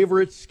your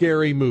favorite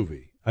scary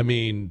movie. I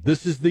mean,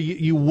 this is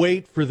you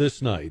wait for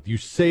this night. You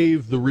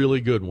save the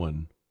really good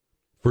one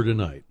for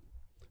tonight.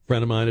 A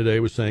friend of mine today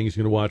was saying he's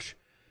going to watch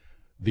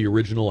the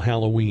original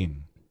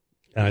Halloween.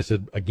 And I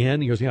said,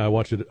 again? He goes, yeah, I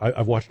watched it.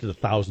 I've watched it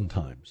 1,000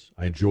 times.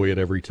 I enjoy it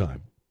every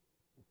time.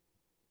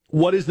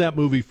 What is that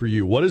movie for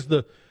you? What is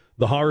the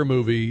horror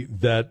movie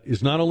that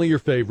is not only your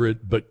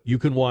favorite, but you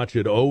can watch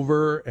it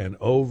over and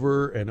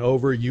over and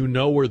over? You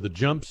know where the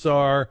jumps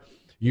are.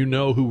 You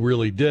know who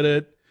really did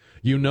it.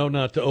 You know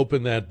not to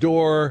open that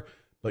door,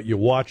 but you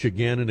watch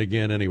again and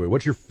again anyway.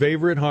 What's your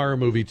favorite horror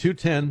movie?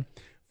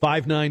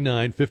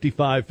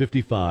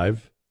 210-599-5555.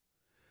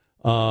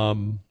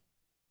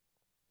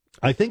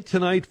 I think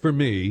tonight for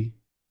me,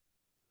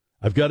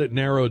 I've got it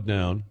narrowed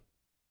down.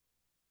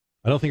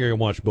 I don't think I can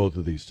watch both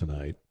of these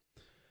tonight.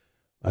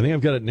 I think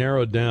I've got it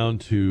narrowed down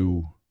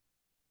to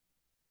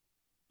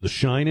The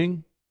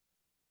Shining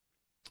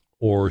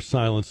or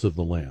Silence of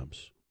the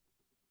Lambs.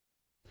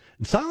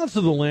 And Silence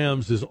of the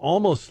Lambs is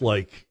almost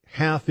like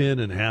half in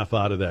and half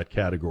out of that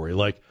category.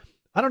 Like,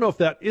 I don't know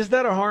if is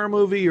that a horror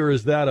movie or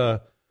is that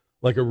a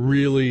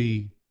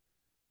really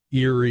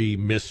eerie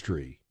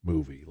mystery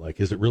movie? Like,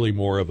 is it really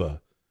more of a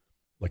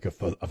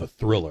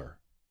thriller?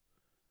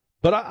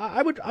 But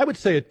I would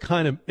say it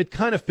kind of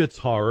fits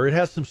horror. It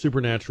has some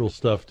supernatural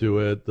stuff to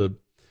it.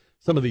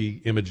 Some of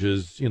the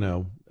images,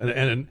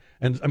 and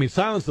I mean,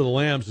 Silence of the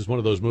Lambs is one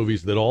of those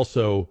movies that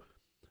also,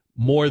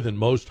 more than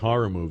most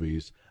horror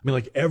movies, I mean,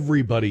 like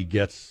everybody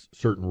gets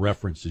certain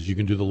references. You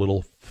can do the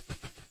little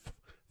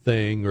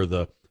thing or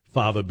the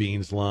fava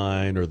beans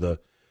line or the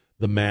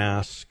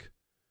mask,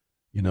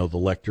 the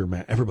Lecter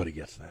mask. Everybody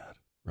gets that,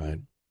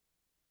 right?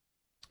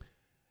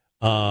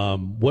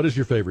 What is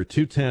your favorite?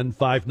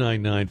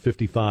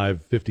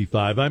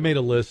 210-599-5555. I made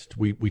a list.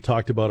 We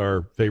talked about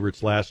our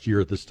favorites last year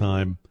at this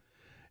time,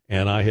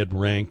 and I had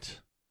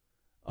ranked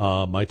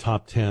my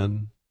top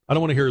 10. I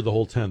don't want to hear the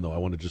whole 10, though. I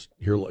want to just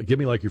give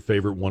me like your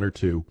favorite one or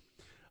two.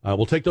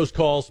 We'll take those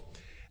calls,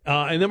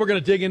 and then we're going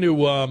to dig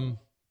into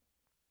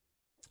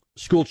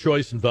school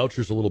choice and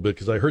vouchers a little bit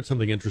because I heard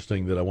something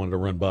interesting that I wanted to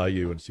run by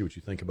you and see what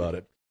you think about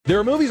it. There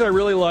are movies I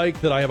really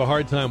like that I have a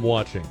hard time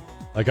watching.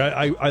 Like,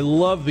 I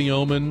love The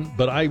Omen,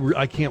 but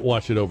I can't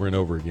watch it over and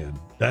over again.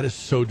 That is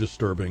so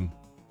disturbing.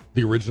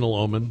 The original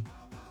Omen,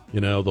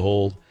 the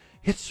whole,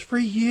 it's for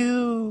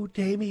you,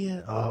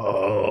 Damien.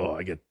 Oh,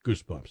 I get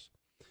goosebumps.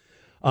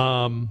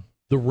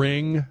 The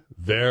Ring,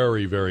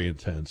 very, very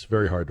intense,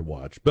 very hard to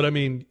watch. But, I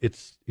mean,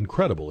 it's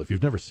incredible. If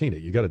you've never seen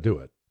it, you got to do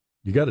it.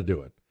 You got to do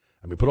it.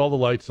 I mean, put all the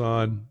lights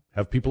on,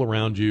 have people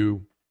around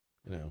you,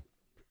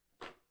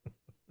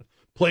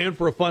 plan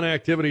for a fun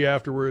activity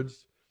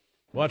afterwards.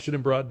 Watch it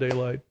in broad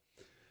daylight.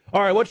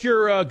 All right, what's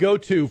your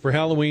go-to for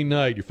Halloween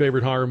night, your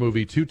favorite horror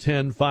movie?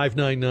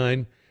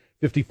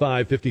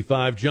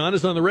 210-599-5555. John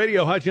is on the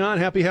radio. Hi, John.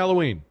 Happy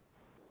Halloween.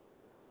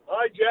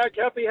 Hi, Jack.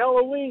 Happy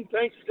Halloween.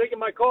 Thanks for taking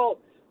my call.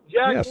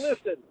 Jack, yes.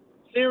 Listen,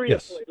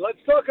 seriously,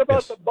 Let's talk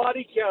about the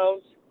body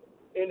counts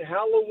in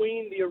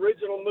Halloween, the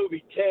original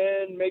movie.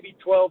 10, maybe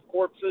 12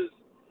 corpses.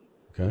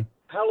 Okay.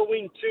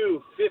 Halloween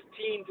 2,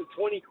 15 to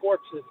 20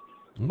 corpses.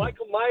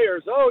 Michael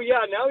Myers, now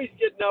he's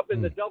getting up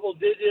in the double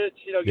digits,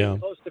 getting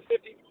close to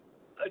 50.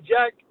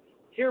 Jack,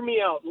 hear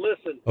me out.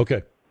 Listen.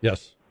 Okay.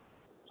 Yes.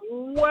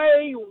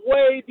 Way,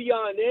 way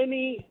beyond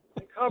any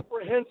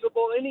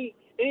comprehensible,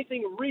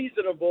 anything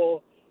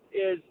reasonable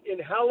is in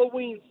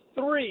Halloween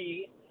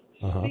 3,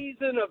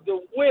 Season of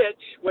the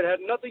Witch, what had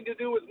nothing to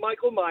do with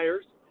Michael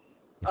Myers.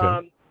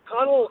 Okay.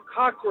 Connell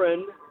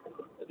Cochran,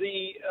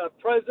 the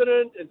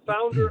president and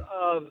founder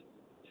of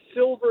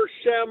Silver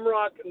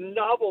Shamrock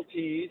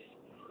Novelties,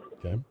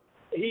 okay,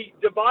 he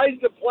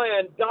devised a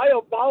plan,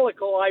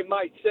 diabolical, I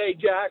might say,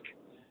 Jack.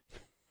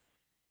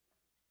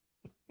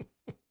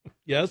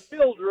 Yes.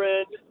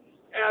 Children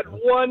at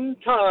one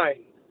time.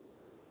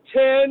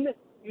 10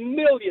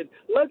 million.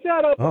 Let's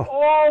add up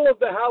all of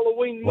the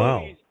Halloween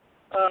movies,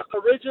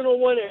 original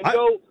one, and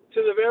go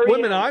to the very wait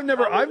a minute, end.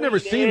 I've never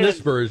seen this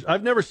version.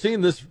 I've never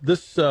seen this.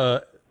 This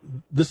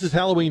is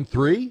Halloween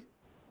 3?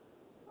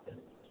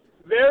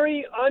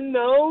 Very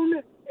unknown,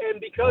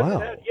 and because of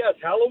that, yes,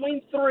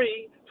 Halloween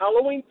 3,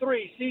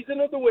 Season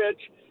of the Witch,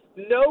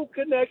 no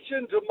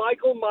connection to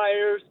Michael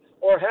Myers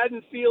or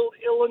Haddonfield,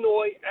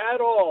 Illinois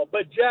at all.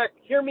 But, Jack,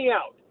 hear me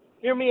out.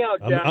 Hear me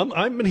out, Jack.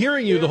 I've been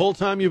hearing you the whole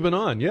time you've been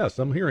on. Yes,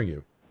 I'm hearing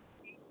you.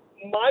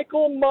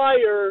 Michael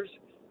Myers,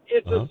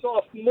 it's a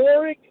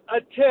sophomoric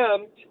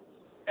attempt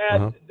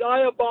at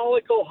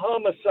diabolical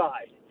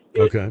homicide.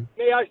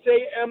 May I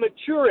say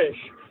amateurish,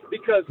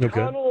 because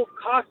Connell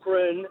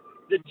Cochran,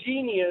 the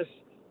genius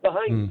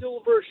behind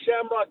Silver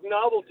Shamrock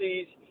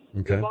Novelties,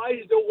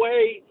 devised a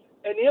way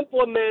and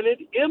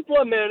implemented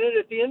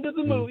at the end of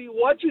the movie.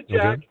 Watch it,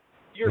 Jack.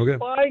 Your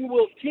spine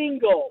will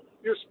tingle.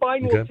 Your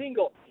spine will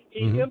tingle.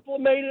 He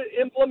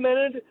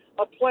implemented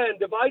a plan,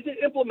 devised and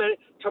implemented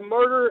to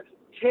murder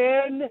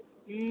 10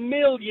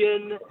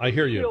 million I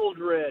hear you.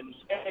 children.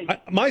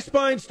 My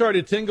spine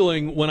started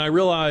tingling when I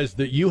realized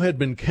that you had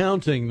been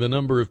counting the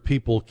number of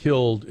people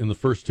killed in the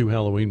first two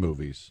Halloween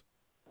movies.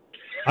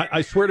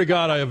 I swear to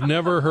God, I have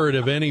never heard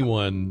of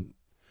anyone.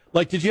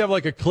 Like, did you have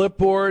like a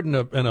clipboard and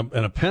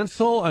a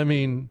pencil? I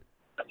mean,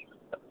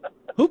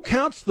 who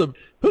counts the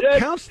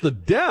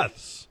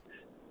deaths?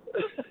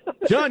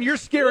 John, you're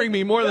scaring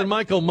me more than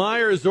Michael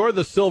Myers or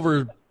the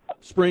Silver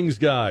Springs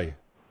guy.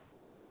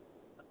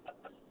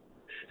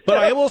 But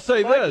I will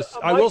say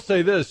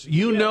this.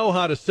 You know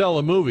how to sell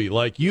a movie.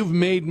 Like, you've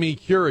made me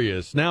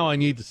curious. Now I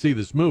need to see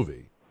this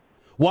movie.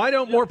 Why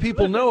don't more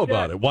people know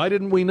about it? Why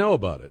didn't we know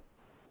about it?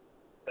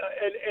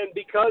 And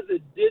because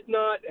it did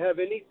not have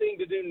anything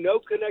to do, no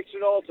connection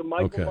at all to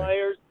Michael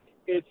Myers,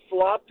 it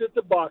flopped at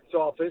the box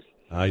office.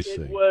 I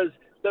see. It was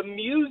the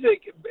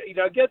music.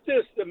 Now get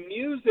this: the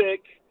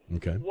music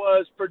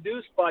was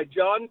produced by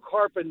John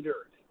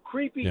Carpenter.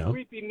 Creepy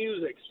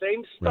music,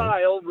 same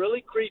style,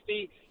 really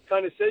creepy,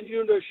 kind of sends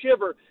you into a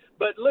shiver.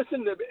 But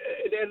listen to,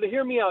 and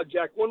hear me out,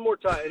 Jack, one more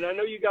time. And I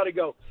know you got to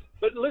go,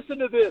 but listen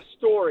to this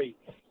story.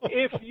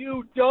 If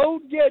you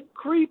don't get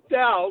creeped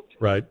out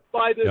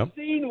by the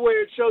scene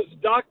where it shows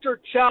Dr.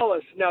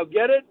 Chalice, now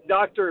get it,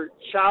 Dr.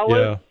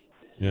 Chalice.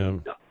 Yeah.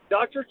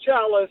 Dr.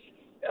 Chalice.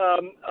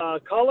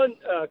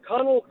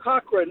 Connell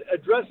Cochran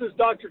addresses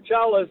Dr.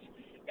 Chalice,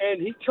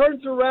 and he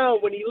turns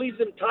around when he leaves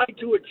him tied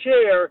to a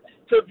chair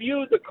to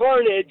view the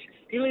carnage.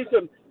 He leaves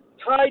him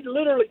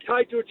literally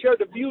tied to a chair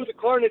to view the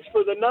carnage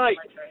for the night.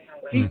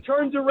 He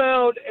turns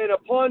around, and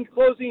upon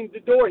closing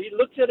the door, he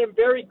looks at him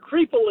very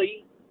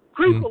creepily,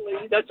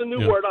 that's a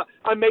new word,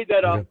 I made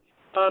that up.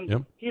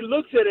 He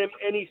looks at him,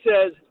 and he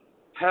says,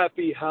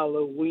 "Happy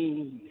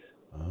Halloween."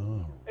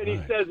 And he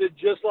says it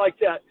just like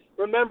that.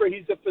 Remember,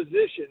 he's a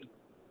physician.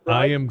 Right?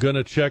 I am going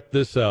to check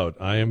this out.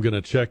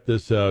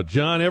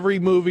 John, every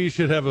movie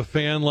should have a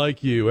fan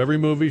like you. Every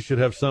movie should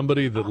have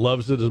somebody that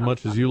loves it as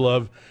much as you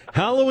love.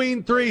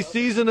 Halloween 3,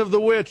 Season of the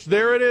Witch.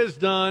 There it is,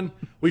 Don.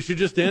 We should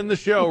just end the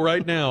show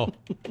right now.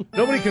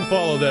 Nobody can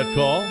follow that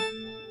call.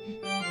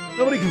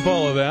 Nobody can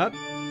follow that.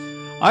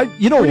 Where do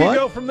you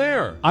go from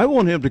there? I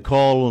want him to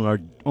call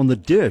on the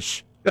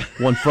dish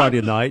one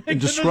Friday night and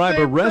describe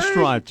a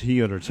restaurant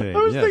he entertained. I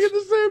was thinking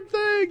the same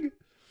thing.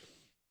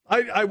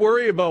 I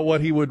worry about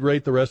what he would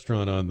rate the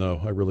restaurant on, though.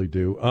 I really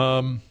do.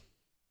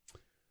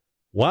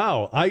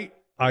 Wow. I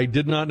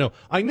did not know.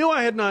 I knew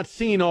I had not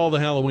seen all the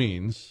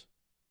Halloweens.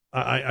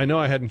 I know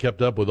I hadn't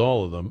kept up with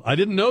all of them. I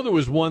didn't know there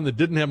was one that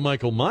didn't have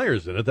Michael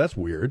Myers in it. That's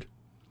weird.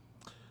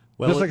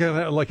 Well, just like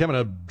having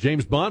a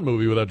James Bond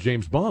movie without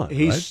James Bond.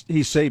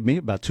 He saved me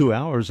about 2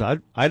 hours. I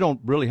don't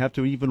really have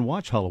to even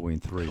watch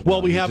Halloween 3.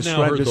 Well, we have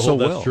now heard the whole.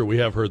 That's true. We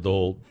have heard the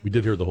whole. We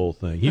did hear the whole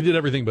thing. He did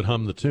everything but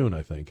hum the tune,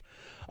 I think.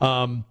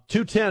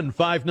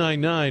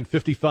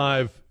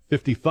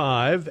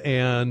 210-599-5555,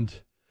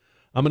 and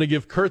I'm going to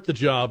give Kurt the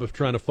job of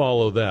trying to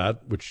follow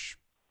that, which,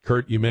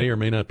 Kurt, you may or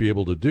may not be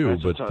able to do,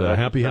 but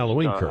happy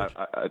Halloween, Kurt.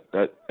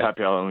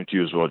 Happy Halloween to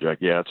you as well, Jack.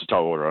 Yeah, it's a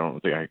tall order. I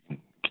don't think I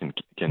can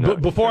but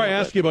before I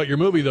ask you about your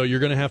movie, though, you're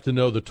going to have to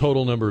know the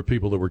total number of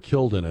people that were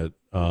killed in it,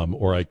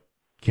 or I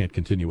can't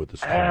continue with the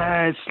story.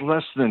 It's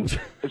less than 10.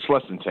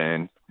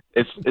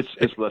 It's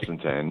less than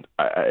 10.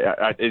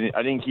 I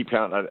didn't keep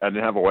count. I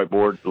didn't have a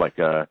whiteboard like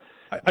I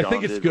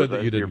think it's good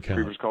that you didn't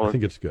count. I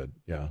think it's good.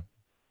 Yeah.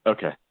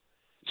 Okay.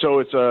 So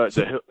it's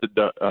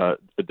the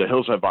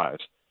Hills Have Eyes.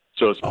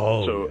 So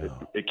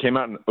it came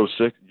out in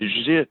 2006. Did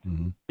you see it?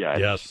 Mm-hmm. Yeah.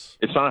 Yes.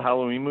 It's not a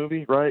Halloween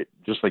movie, right?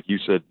 Just like you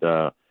said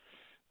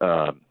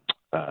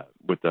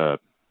with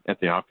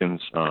Anthony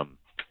Hopkins.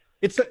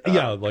 It's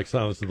like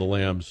Silence of the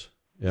Lambs.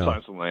 Yeah.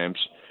 Silence of the Lambs,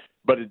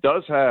 but it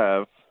does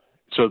have.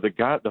 So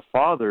the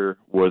father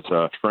was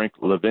Frank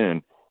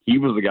Levin. He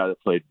was the guy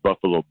that played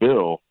Buffalo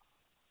Bill,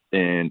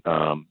 and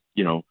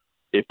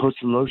it puts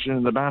the lotion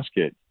in the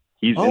basket.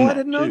 He's in I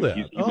didn't know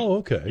that.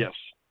 Okay. Yes,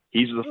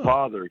 he's the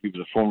father. He was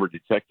a former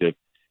detective,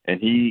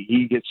 and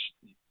he gets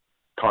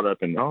caught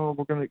up in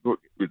we're gonna go.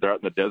 They're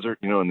out in the desert,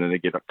 and then they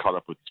get caught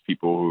up with these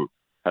people who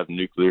have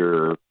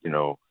nuclear,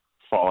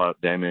 fallout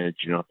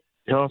damage.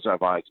 Hills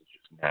Have Eyes is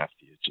just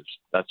nasty. It's just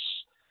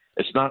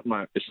It's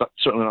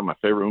certainly not my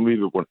favorite movie,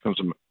 but when it comes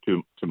to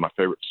my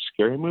favorite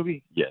scary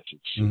movie, yes,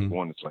 it's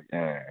one that's like,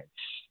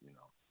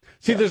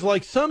 See, there's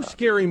like some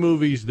scary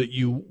movies that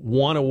you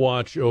want to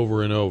watch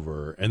over and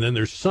over, and then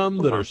there's some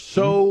that are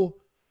so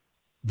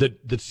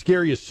that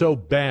scary is so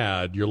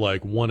bad, you're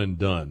like one and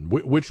done.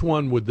 Which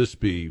one would this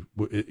be?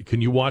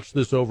 Can you watch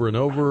this over and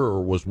over,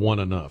 or was one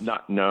enough?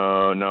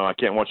 No, I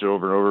can't watch it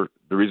over and over.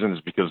 The reason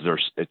is because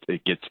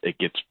it gets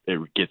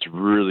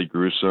really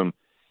gruesome.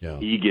 Yeah.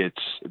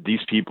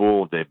 These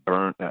people, they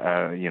burn,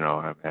 and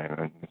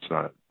it's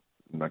not,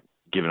 I'm not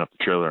giving up the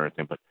trailer or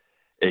anything, but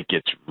it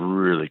gets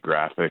really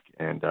graphic.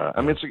 And,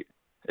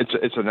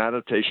 it's an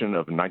adaptation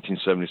of a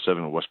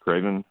 1977 Wes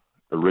Craven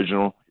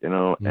original,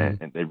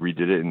 and they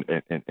redid it in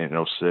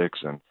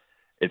 2006. And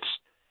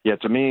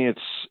to me,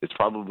 it's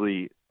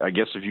probably, I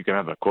guess if you can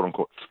have a quote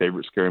unquote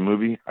favorite scary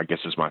movie, I guess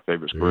it's my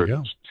favorite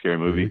scary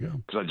movie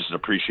because I just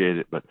appreciate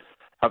it. But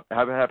Have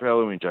a happy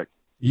Halloween, Jack.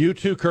 You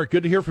too, Kurt.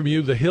 Good to hear from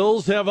you. The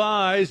Hills Have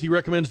Eyes. He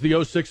recommends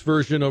the 06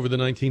 version over the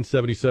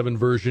 1977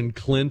 version.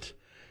 Clint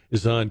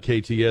is on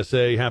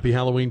KTSA. Happy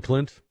Halloween,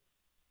 Clint.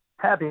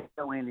 Happy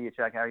Halloween to you,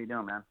 Chuck. How are you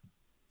doing, man?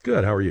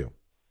 Good. How are you?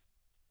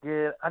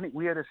 Yeah, I think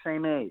we are the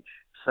same age,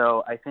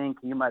 so I think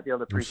you might be able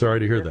to appreciate. I'm sorry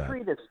to hear the that.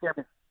 Three that scare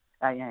me.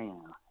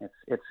 Yeah.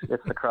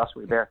 It's the cross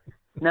we bear.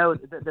 No,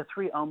 the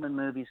three Omen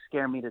movies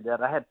scare me to death.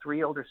 I had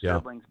three older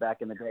siblings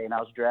back in the day, and I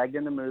was dragged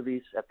into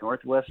movies at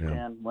Northwest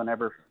End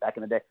whenever back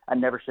in the day. I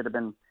never should have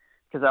been,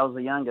 because I was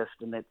the youngest,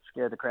 and it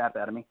scared the crap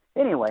out of me.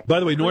 Anyway. By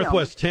the way,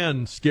 Northwest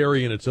 10,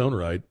 scary in its own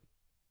right.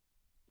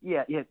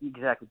 Yeah,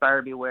 exactly.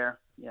 Buyer beware.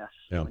 Yes,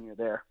 when you're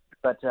there.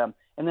 But and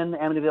then the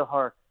Amityville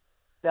Horror.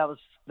 That was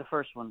the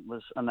first one.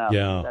 Was enough.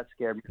 Yeah. That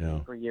scared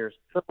me for years.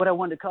 But what I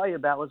wanted to call you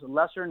about was a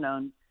lesser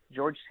known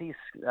George C.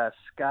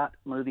 Scott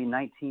movie,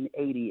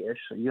 1980-ish.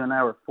 So you and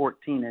I were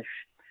 14-ish,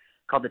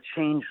 called The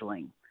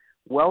Changeling.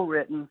 Well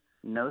written,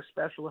 no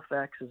special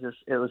effects.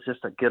 It was just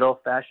a good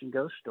old-fashioned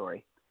ghost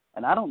story.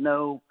 And I don't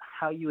know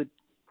how you would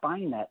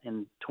find that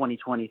in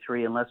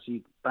 2023 unless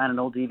you find an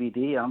old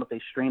DVD. I don't know if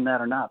they stream that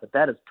or not, but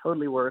that is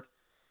totally worth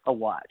a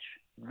watch.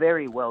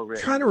 Very well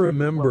written. I'm trying to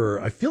remember.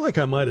 I feel like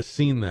I might have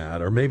seen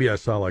that, or maybe I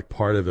saw like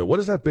part of it. What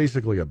is that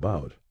basically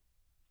about?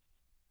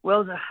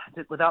 Well,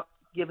 without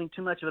giving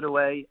too much of it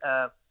away,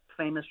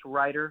 famous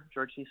writer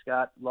George C.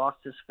 Scott lost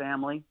his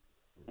family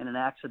in an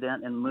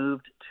accident and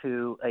moved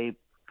to a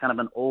kind of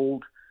an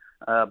old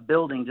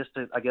building just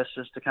to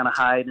kind of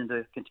hide and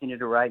to continue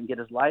to write and get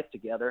his life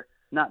together,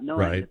 not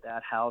knowing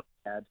that house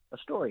had a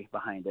story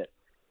behind it.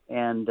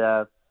 And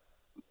I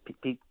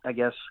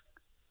guess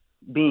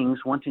beings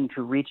wanting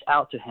to reach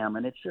out to him,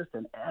 and it's just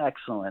an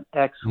excellent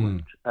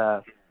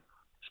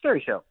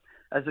scary show.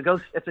 It's a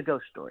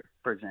ghost story,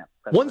 for example.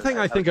 One thing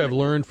I think I've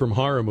learned from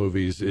horror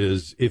movies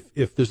is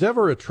if there's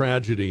ever a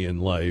tragedy in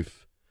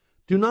life,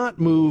 do not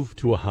move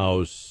to a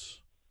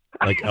house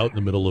like out in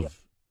the middle of,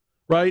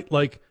 right?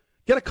 Like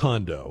get a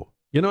condo.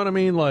 You know what I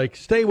mean? Like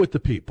stay with the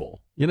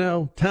people. You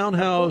know,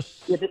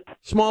 townhouse,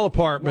 small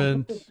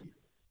apartment.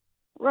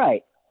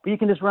 Right. But you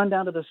can just run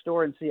down to the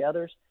store and see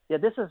others. Yeah,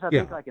 this is I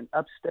think like an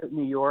upstate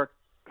New York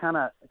kind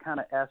of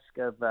esque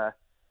of the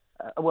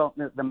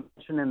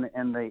mansion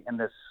in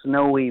the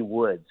snowy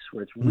woods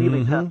where it's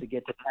really tough to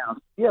get to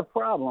town. You have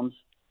problems,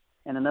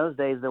 and in those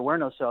days there were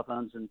no cell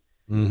phones, and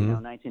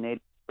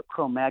 1980, the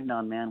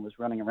Cro-Magnon man was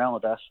running around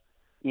with us.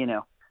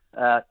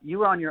 You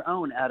were on your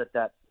own out at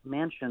that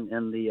mansion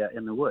in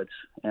the woods,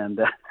 and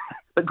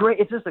but great.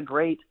 It's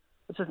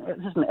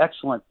just an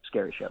excellent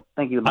scary show.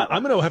 Thank you.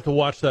 I'm going to have to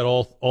watch that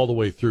all the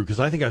way through because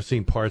I think I've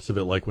seen parts of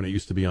it, like when it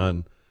used to be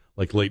on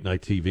like late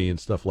night TV and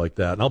stuff like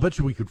that. And I'll bet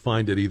you we could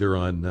find it either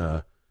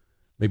on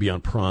maybe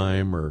on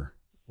Prime or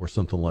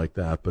something like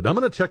that. But I'm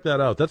going to check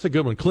that out. That's a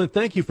good one, Clint.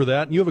 Thank you for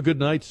that. And you have a good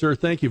night, sir.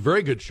 Thank you.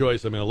 Very good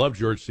choice. I mean, I love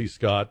George C.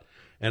 Scott,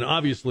 and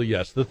obviously,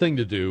 yes, the thing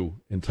to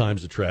do in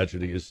times of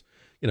tragedy is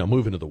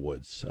move into the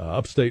woods,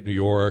 upstate New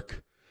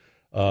York.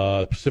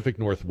 Pacific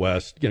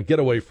Northwest, get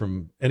away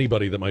from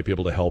anybody that might be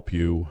able to help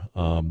you.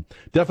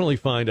 Definitely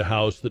find a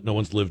house that no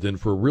one's lived in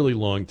for a really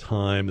long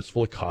time. It's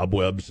full of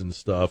cobwebs and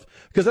stuff,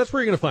 because that's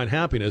where you're going to find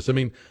happiness. I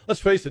mean,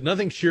 let's face it,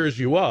 nothing cheers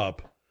you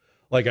up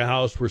like a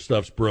house where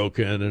stuff's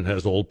broken and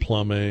has old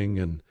plumbing,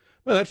 and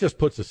that just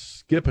puts a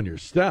skip in your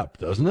step,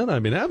 doesn't it? I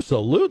mean,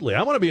 absolutely.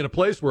 I want to be in a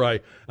place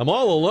where I'm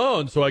all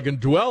alone so I can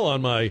dwell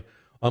on my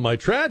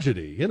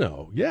tragedy,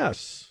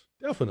 Yes,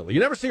 definitely. You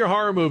never see a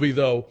horror movie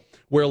though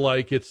where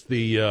like it's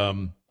the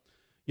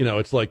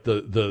it's like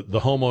the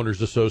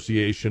homeowners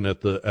association at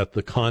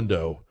the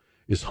condo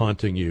is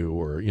haunting you,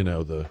 or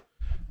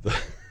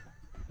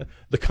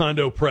the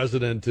condo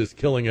president is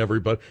killing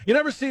everybody. You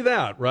never see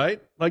that,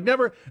 right? Like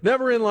never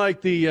in like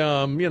the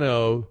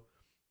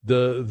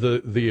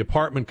the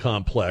apartment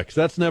complex.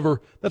 That's never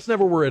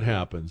where it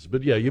happens.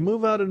 But yeah, you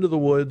move out into the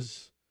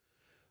woods,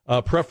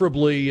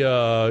 preferably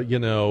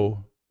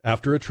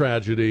after a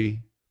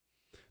tragedy.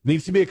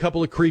 Needs to be a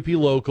couple of creepy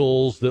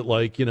locals that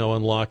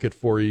unlock it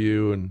for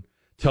you and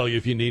tell you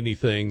if you need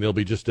anything. They'll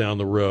be just down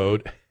the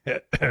road.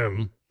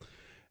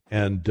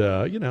 And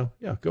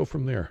go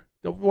from there.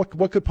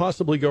 What could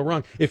possibly go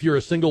wrong? If you're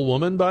a single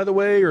woman, by the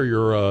way, or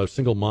you're a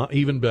single mom,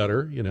 even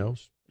better,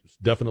 it's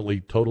definitely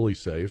totally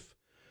safe.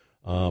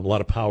 A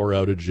lot of power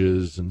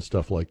outages and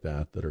stuff like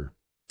that are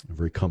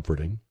very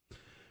comforting.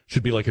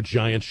 Should be like a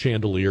giant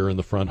chandelier in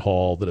the front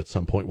hall that at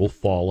some point will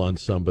fall on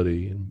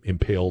somebody and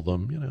impale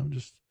them,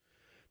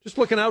 just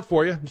looking out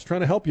for you. Just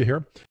trying to help you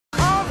here.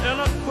 I'm in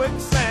a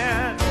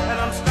quicksand and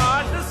I'm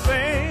starting to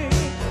sink.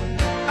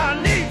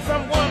 I need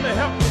someone to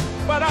help me,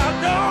 but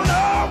I don't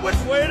know which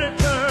way to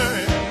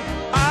turn.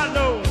 I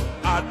know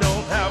I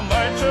don't have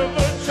much of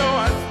a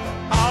choice.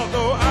 I'll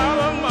go out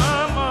of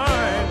my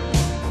mind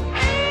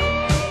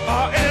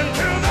or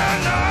into the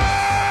night.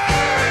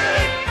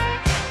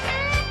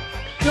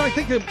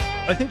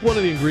 I think one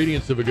of the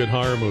ingredients of a good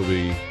horror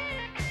movie,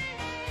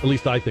 at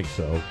least I think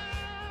so,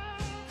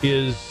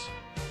 is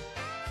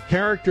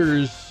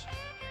characters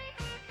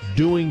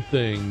doing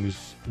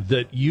things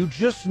that you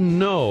just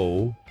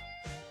know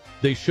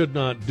they should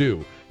not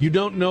do. You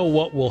don't know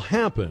what will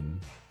happen,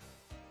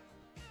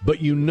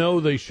 but you know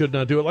they should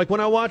not do it. Like when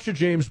I watch a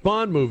James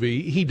Bond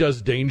movie, he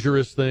does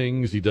dangerous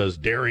things, he does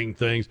daring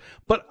things,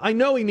 but I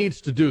know he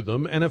needs to do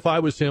them, and if I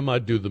was him,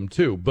 I'd do them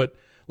too. But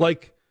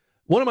like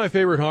one of my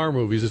favorite horror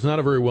movies, it's not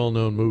a very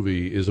well-known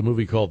movie, is a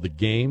movie called The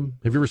Game.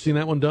 Have you ever seen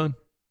that one, Don?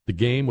 The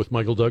Game with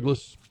Michael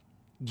Douglas?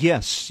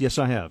 Yes,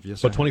 I have.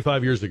 Yes, but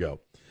 25 years ago.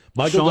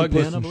 Michael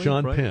Douglas and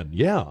Sean Penn.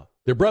 Yeah,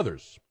 they're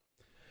brothers.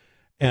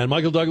 And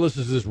Michael Douglas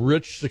is this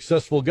rich,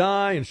 successful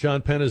guy, and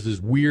Sean Penn is this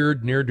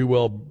weird,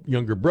 ne'er-do-well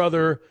younger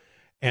brother,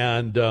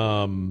 and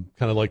kind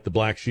of like the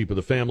black sheep of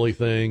the family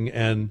thing.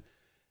 And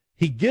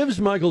he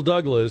gives Michael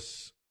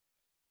Douglas,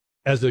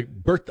 as a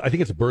I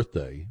think it's a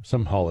birthday,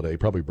 some holiday,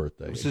 probably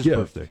birthday. It's his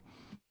birthday.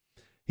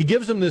 He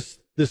gives him this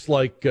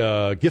like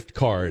gift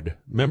card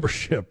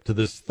membership to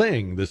this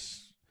thing,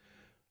 this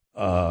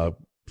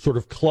sort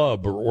of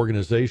club or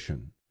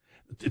organization.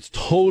 It's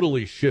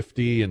totally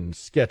shifty and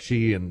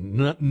sketchy,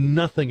 and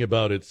nothing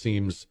about it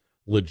seems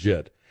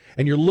legit.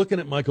 And you're looking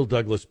at Michael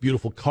Douglas,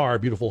 beautiful car,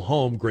 beautiful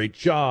home, great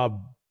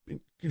job,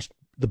 just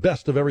the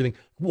best of everything.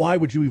 Why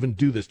would you even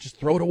do this? Just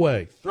throw it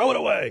away. Throw it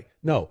away.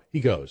 No, he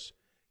goes.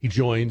 He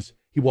joins.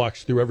 He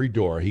walks through every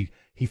door. He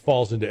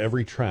falls into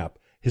every trap.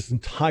 His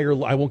entire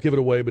life, I won't give it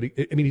away, but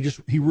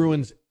he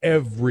ruins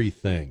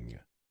everything.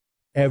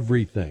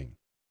 Everything.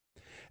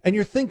 And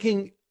you're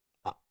thinking,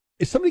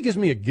 if somebody gives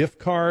me a gift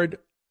card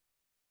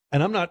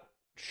and I'm not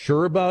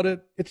sure about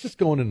it, it's just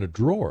going in a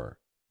drawer,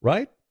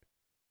 right?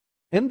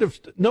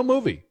 No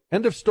movie.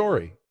 End of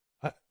story.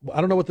 I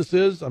don't know what this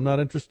is. I'm not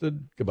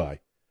interested. Goodbye.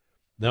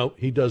 No,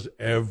 he does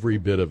every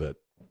bit of it.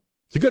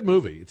 It's a good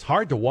movie. It's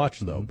hard to watch,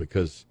 though,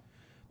 because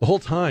the whole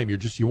time you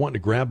want to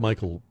grab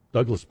Michael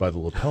Douglas by the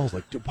lapels.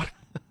 Like, dude, what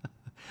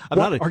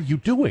are you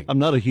doing? I'm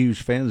not a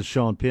huge fan of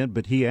Sean Penn,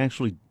 but he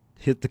actually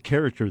hit the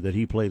character that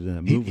he played in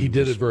that movie. He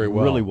did it very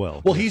well. Really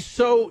well. Well, he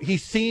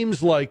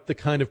seems like the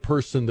kind of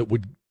person that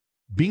would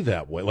be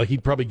that way. Like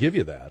he'd probably give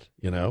you that,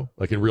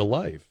 like in real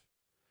life.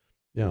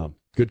 Yeah,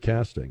 good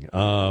casting.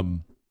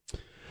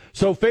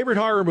 So favorite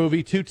horror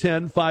movie,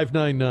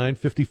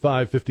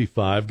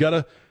 210-599-5555.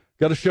 Got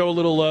to show a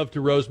little love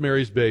to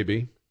Rosemary's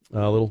Baby.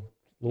 A little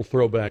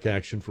throwback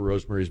action for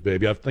Rosemary's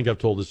Baby. I think I've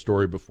told this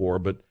story before,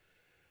 but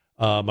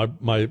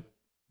my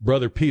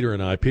brother Peter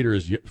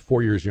is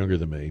 4 years younger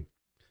than me.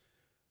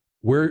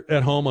 We're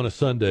at home on a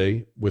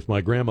Sunday with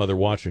my grandmother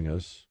watching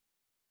us.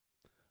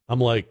 I'm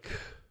like,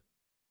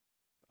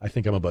 I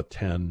think I'm about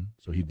 10,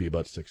 so he'd be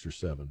about 6 or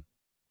 7.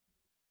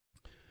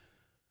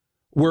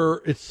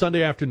 It's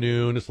Sunday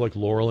afternoon. It's like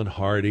Laurel and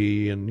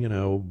Hardy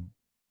and,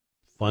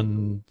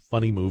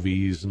 funny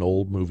movies and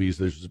old movies.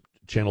 There's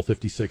Channel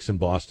 56 in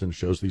Boston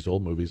shows these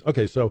old movies.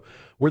 Okay, so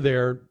we're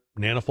there.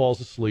 Nana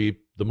falls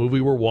asleep. The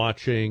movie we're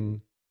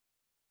watching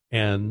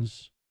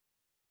ends.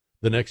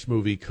 The next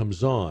movie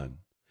comes on.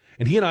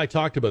 And he and I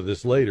talked about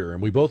this later,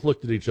 and we both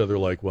looked at each other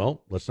like,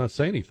 well, let's not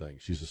say anything.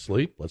 She's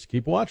asleep. Let's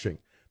keep watching.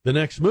 The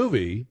next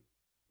movie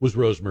was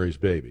Rosemary's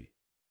Baby.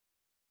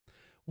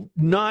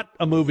 Not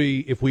a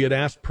movie, if we had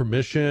asked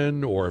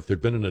permission or if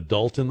there'd been an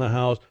adult in the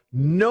house,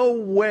 no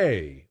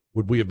way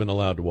would we have been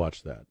allowed to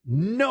watch that.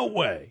 No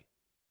way.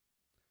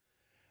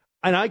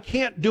 And I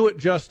can't do it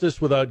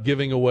justice without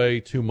giving away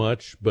too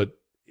much, but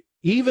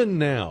even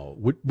now,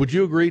 would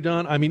you agree,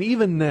 Don? I mean,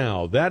 even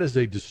now, that is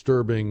a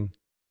disturbing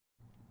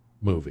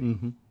movie.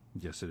 Mm-hmm.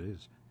 Yes, it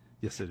is.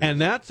 And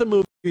that's a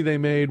movie they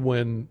made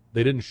when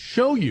they didn't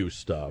show you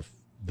stuff.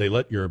 They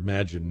let your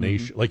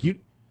imagination, like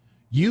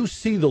you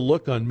see the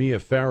look on Mia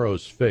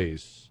Farrow's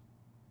face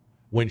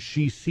when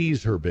she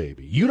sees her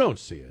baby. You don't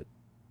see it,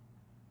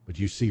 but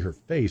you see her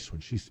face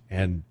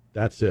and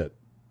that's it.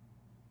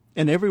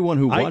 And everyone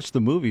who watched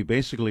the movie,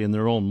 basically in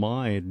their own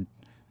mind,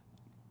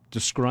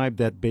 described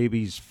that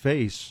baby's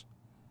face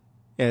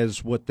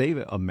as what they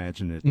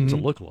imagine it to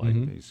look like,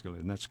 basically.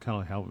 And that's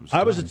kind of how it was.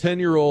 I was a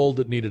 10-year-old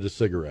that needed a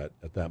cigarette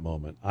at that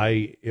moment.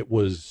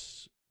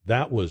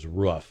 That was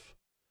rough.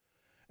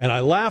 And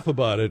I laugh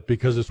about it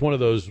because it's one of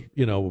those,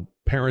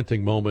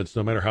 parenting moments,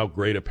 no matter how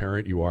great a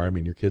parent you are. I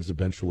mean, your kids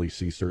eventually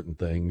see certain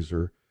things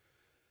or,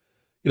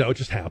 it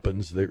just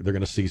happens. They're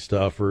going to see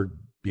stuff or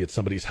be at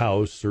somebody's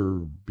house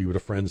or be at a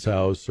friend's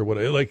house or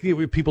whatever. Like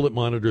people that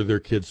monitor their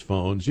kids'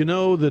 phones,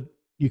 that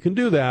you can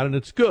do that and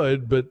it's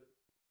good, but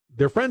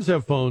their friends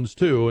have phones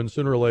too, and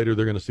sooner or later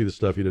they're going to see the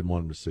stuff you didn't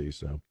want them to see.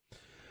 So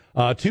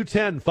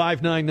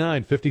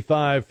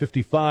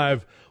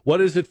 210-599-5555.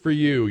 What is it for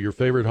you? Your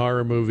favorite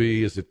horror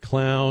movie? Is it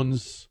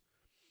Clowns?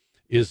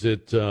 Is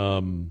it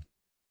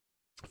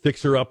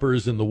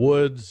Fixer-Uppers in the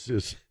Woods?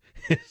 Is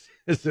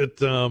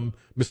it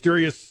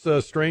Mysterious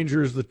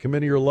Strangers That Come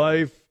Into Your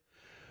Life?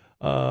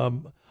 I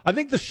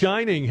think The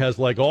Shining has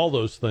like all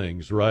those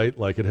things, right?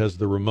 Like it has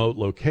the remote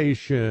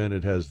location,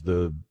 it has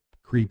the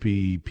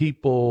creepy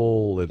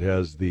people, it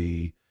has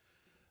the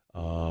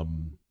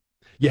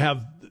you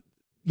have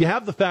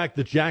the fact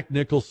that Jack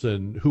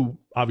Nicholson, who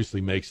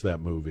obviously makes that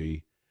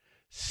movie,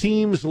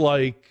 seems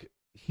like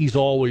he's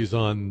always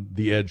on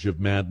the edge of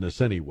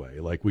madness anyway.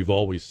 Like we've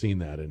always seen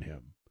that in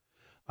him.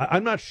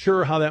 I'm not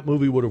sure how that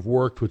movie would have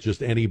worked with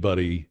just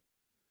anybody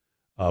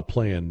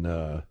playing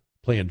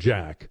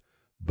Jack,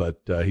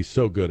 but he's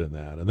so good in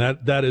that, and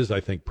that is, I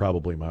think,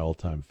 probably my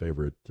all-time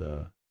favorite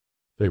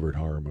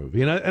horror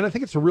movie, and I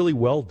think it's a really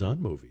well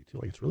done movie too.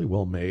 Like, it's really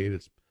well made.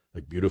 It's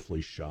like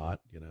beautifully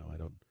shot. You know, I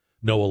don't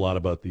know a lot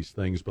about these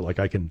things, but like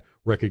I can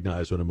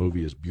recognize when a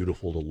movie is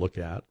beautiful to look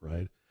at,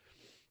 right?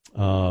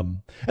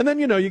 And then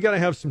you got to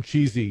have some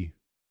cheesy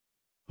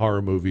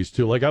horror movies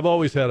too. Like I've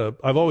always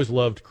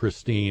loved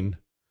Christine,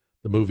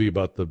 the movie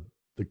about the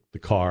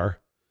car.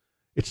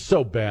 It's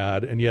so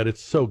bad, and yet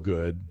it's so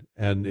good,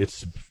 and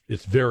it's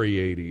very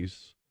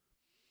 80s.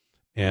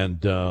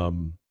 And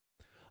I'm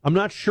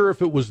not sure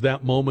if it was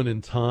that moment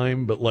in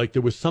time, but like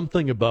there was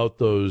something about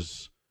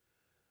those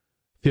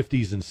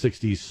 50s and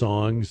 60s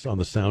songs on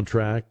the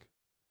soundtrack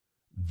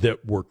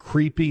that were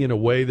creepy in a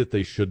way that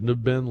they shouldn't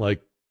have been.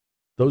 Like,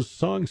 those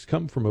songs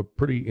come from a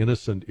pretty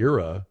innocent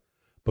era,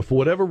 but for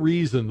whatever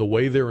reason, the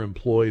way they're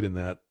employed in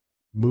that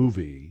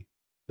movie,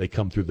 they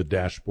come through the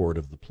dashboard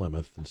of the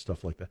Plymouth and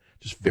stuff like that.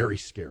 Just very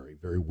scary,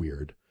 very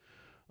weird.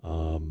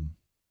 Speaking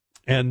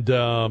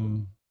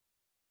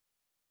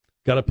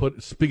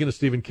of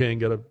Stephen King,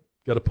 got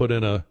to put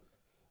in an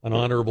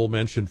honorable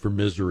mention for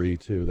Misery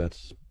too.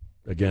 That's,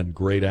 again,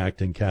 great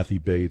acting. Kathy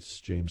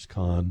Bates, James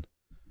Caan,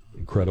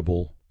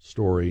 incredible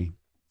story.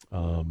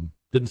 I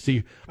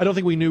don't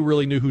think we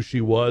really knew who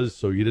she was,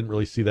 so you didn't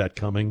really see that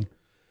coming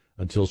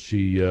until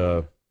she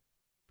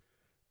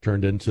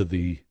turned into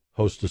the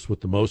hostess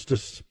with the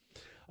mostest.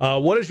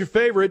 What is your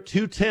favorite?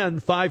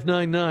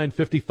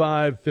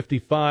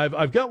 210-599-5555.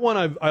 I've got one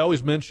I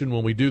always mention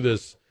when we do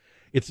this.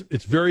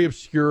 It's very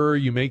obscure.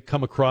 You may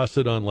come across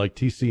it on like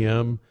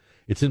TCM.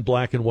 It's in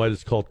black and white.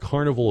 It's called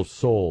Carnival of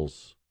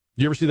Souls.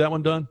 You ever see that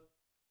one, Don?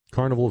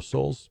 Carnival of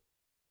Souls?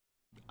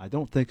 I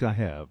don't think I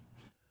have.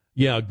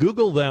 Yeah,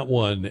 Google that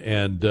one,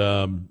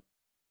 and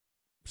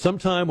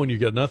sometime when you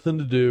got nothing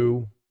to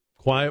do,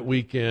 quiet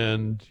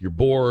weekend, you're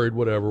bored,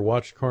 whatever,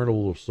 watch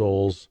Carnival of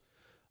Souls,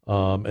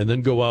 and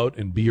then go out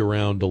and be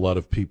around a lot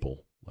of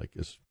people, like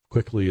as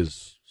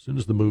soon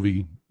as the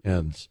movie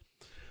ends.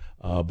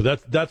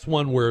 But that's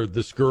one where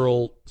this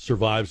girl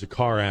survives a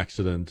car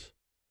accident,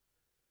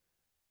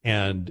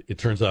 and it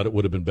turns out it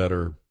would have been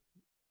better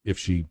if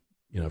she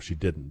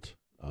didn't,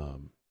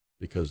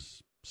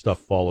 because stuff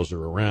follows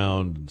her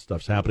around and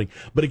stuff's happening.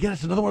 But again,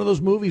 it's another one of those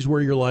movies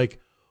where you're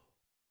like,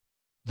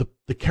 the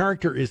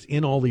character is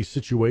in all these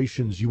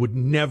situations you would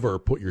never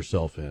put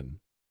yourself in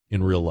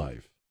real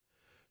life.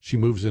 She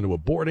moves into a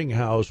boarding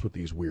house with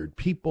these weird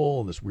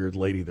people and this weird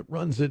lady that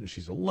runs it, and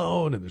she's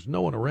alone, and there's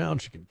no one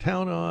around she can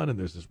count on, and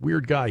there's this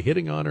weird guy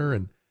hitting on her,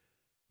 and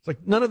it's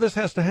like, none of this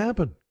has to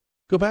happen.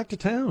 Go back to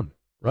town,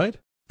 right?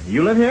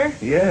 You live here?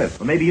 Yes.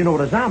 Well, maybe you know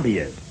what a zombie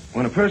is.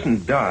 When a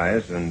person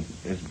dies and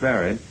is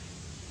buried,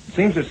 it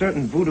seems there's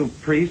certain voodoo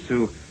priests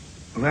who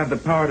have the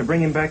power to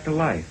bring him back to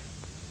life.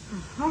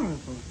 Oh,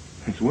 horrible.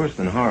 It's worse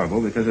than horrible,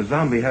 because a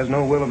zombie has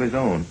no will of his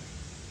own.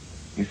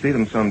 You see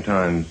them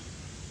sometimes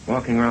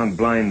walking around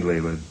blindly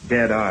with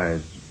dead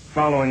eyes,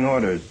 following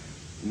orders,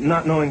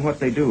 not knowing what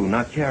they do,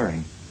 not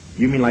caring.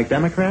 You mean like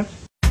Democrats?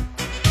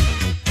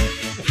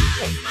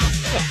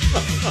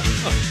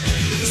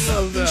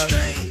 Something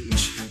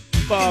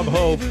strange. Bob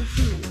Hope.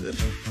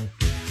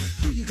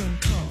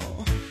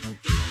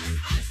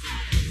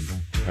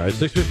 All right,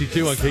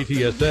 6:52 on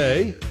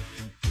KTSA.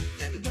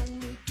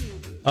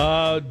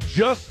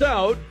 Just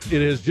out.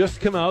 It has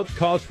just come out.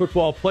 College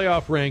football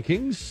playoff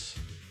rankings.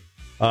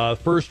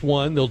 First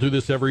one. They'll do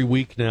this every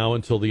week now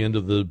until the end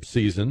of the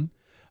season.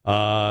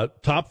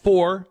 Top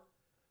four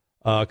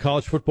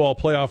college football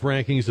playoff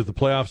rankings. If the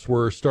playoffs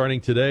were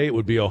starting today, it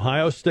would be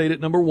Ohio State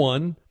at number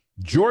 1,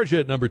 Georgia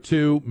at number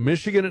 2,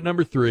 Michigan at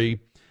number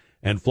 3,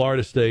 and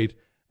Florida State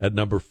at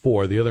number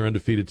 4. The other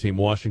undefeated team,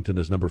 Washington,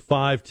 is number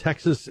 5.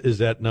 Texas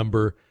is at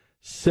number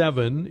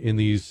 7 in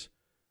these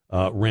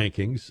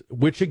rankings,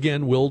 which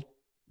again will,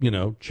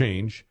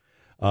 change.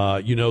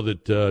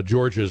 That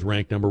Georgia is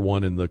ranked number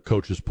 1 in the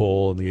coaches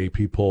poll and the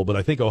AP poll, but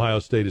I think Ohio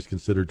State is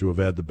considered to have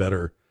had the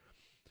better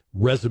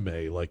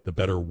resume, like the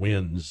better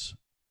wins.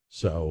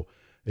 So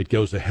it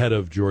goes ahead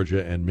of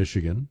Georgia and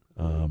Michigan,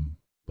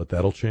 but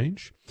that'll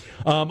change.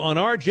 On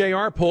our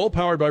JR poll,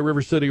 powered by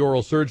River City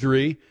Oral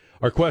Surgery,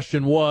 our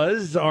question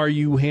was, are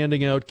you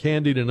handing out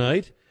candy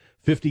tonight?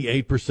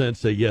 58%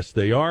 say yes,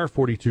 they are.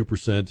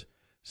 42%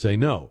 say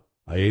no.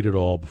 I ate it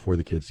all before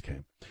the kids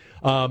came.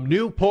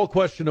 New poll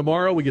question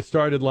tomorrow. We get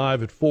started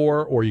live at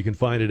 4, or you can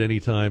find it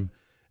anytime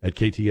at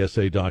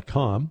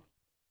ktsa.com.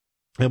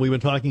 And we've been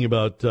talking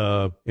about,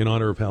 in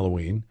honor of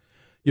Halloween,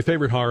 your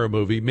favorite horror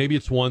movie. Maybe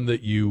it's one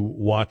that you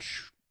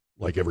watch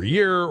like every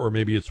year, or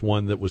maybe it's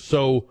one that was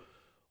so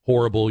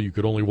horrible you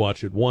could only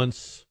watch it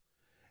once.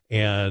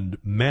 And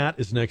Matt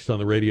is next on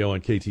the radio on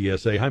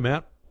KTSA. Hi,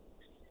 Matt.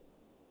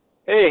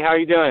 Hey, how are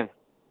you doing?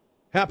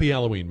 Happy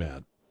Halloween,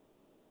 Matt.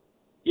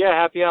 Yeah,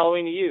 happy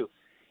Halloween to you.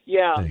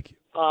 Yeah. Thank you.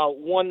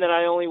 One that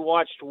I only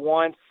watched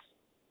once.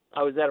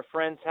 I was at a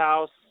friend's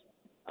house,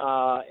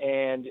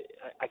 and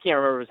I can't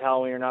remember if it was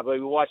Halloween or not, but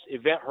we watched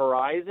Event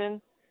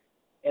Horizon.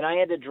 and I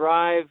had to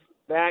drive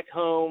back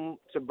home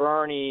to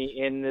Bernie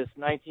in this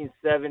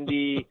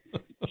 1970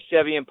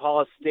 Chevy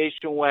Impala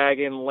station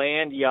wagon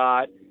land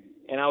yacht,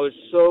 and I was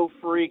so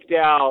freaked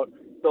out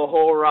the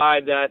whole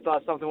ride that I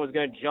thought something was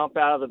going to jump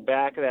out of the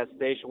back of that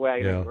station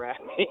wagon and grab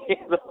me.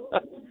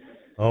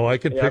 Oh, I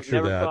can picture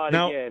never that. saw it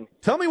Now, again.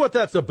 tell me what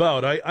that's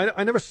about.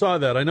 I never saw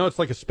that. I know it's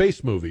like a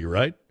space movie,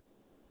 right?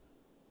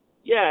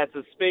 Yeah, it's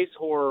a space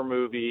horror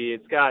movie.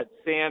 It's got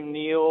Sam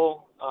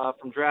Neill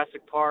from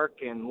Jurassic Park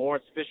and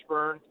Lawrence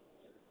Fishburne.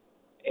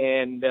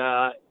 And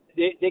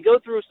they go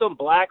through some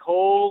black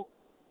hole,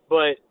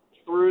 but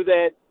through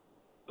that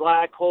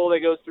black hole,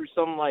 they go through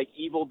some like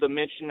evil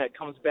dimension that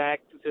comes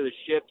back to the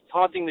ship,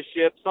 taunting the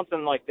ship,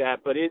 something like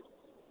that. But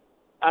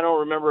I don't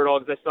remember it all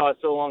because I saw it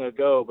so long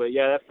ago. But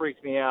yeah, that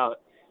freaks me out.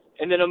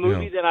 And then a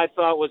movie that I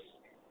thought was,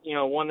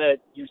 one that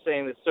you're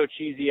saying that's so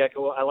cheesy,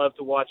 I love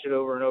to watch it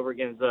over and over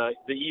again is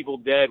The Evil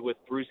Dead with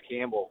Bruce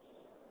Campbell.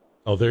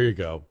 Oh, there you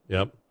go.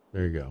 Yep,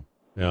 there you go.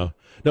 Yeah.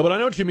 No, but I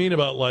know what you mean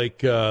about like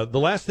the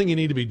last thing you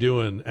need to be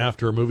doing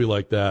after a movie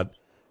like that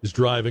is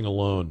driving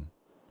alone.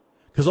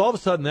 Because all of a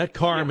sudden that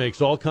car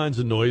makes all kinds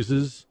of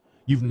noises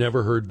you've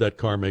never heard that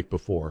car make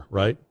before,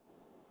 right?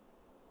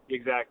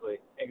 Exactly.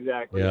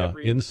 Yeah,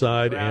 every,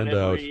 inside and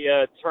out.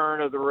 Every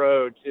turn of the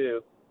road,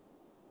 too.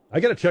 I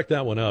got to check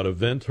that one out,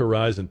 Event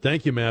Horizon.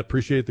 Thank you, Matt.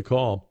 Appreciate the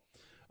call.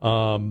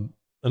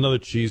 Another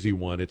cheesy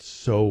one. It's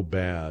so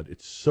bad.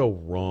 It's so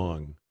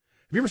wrong.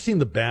 Have you ever seen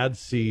The Bad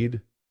Seed?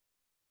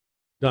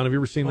 Don, have you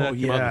ever seen that? Oh,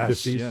 Came out in the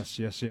 50s?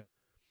 Yes.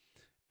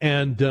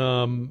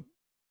 And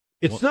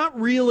it's not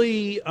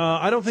really,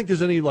 I don't think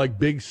there's any like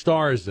big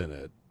stars in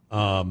it.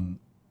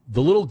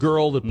 The little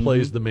girl that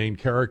plays the main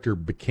character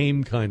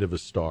became kind of a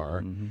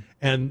star.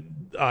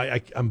 And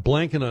I'm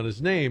blanking on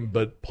his name,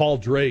 but Paul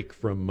Drake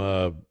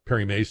from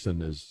Perry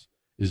Mason is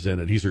in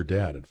it. He's her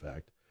dad, in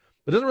fact.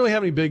 It doesn't really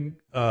have any big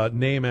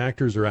name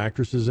actors or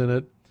actresses in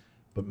it.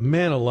 But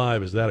man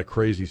alive, is that a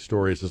crazy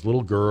story. It's this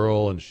little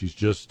girl, and she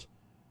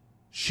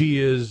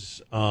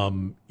is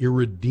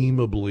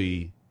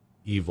irredeemably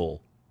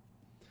evil.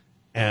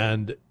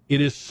 And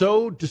it is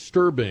so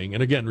disturbing.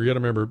 And again, you got to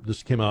remember,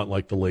 this came out in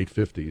like the late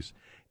 50s.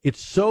 It's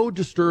so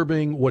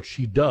disturbing what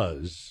she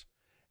does.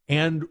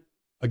 And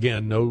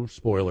again, no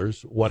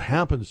spoilers, what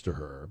happens to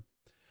her,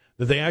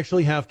 that they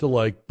actually have to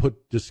like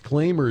put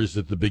disclaimers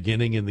at the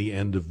beginning and the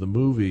end of the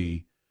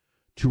movie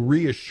to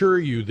reassure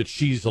you that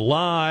she's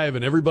alive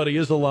and everybody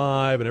is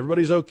alive and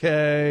everybody's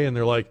okay. And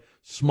they're like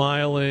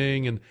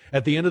smiling. And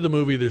at the end of the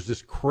movie, there's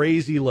this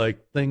crazy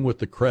like thing with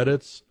the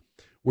credits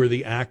where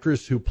the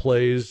actress who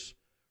plays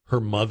her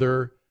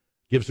mother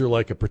gives her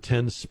like a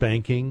pretend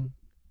spanking.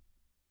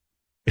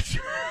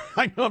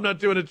 I know I'm not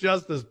doing it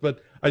justice,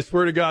 but I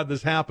swear to God,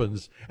 this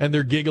happens. And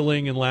they're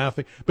giggling and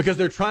laughing because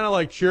they're trying to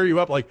like cheer you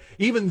up. Like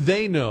even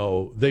they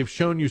know they've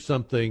shown you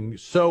something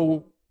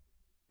so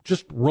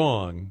just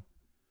wrong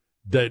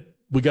that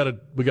we gotta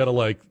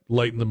like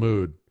lighten the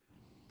mood.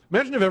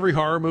 Imagine if every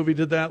horror movie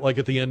did that, like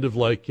at the end of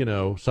like,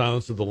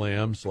 Silence of the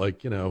Lambs,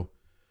 like,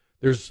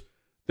 there's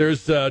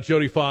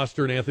Jodie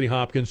Foster and Anthony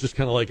Hopkins just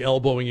kind of like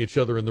elbowing each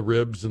other in the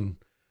ribs and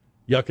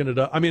yucking it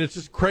up. I mean, it's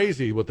just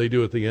crazy what they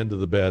do at the end of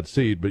The Bad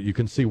Seed, but you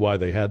can see why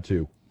they had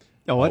to.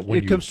 Oh,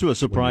 it comes to a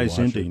surprise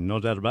ending, no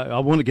doubt about it. I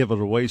want to give it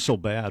away so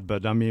bad,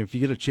 but I mean, if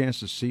you get a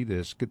chance to see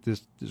this, get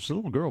this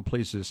little girl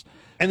plays this.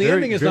 And the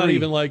ending is not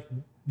even like,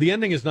 the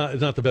ending is not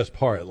the best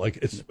part. Like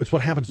it's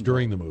what happens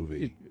during the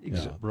movie.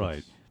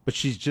 Right. But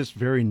she's just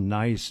very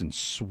nice and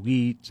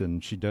sweet,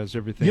 and she does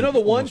everything. The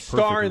one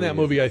star in that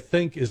movie, I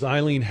think, is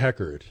Eileen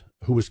Heckert,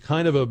 who was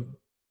kind of a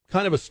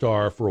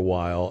star for a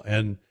while,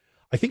 and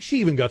I think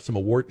she even got some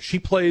award. She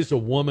plays a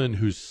woman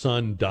whose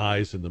son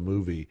dies in the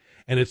movie,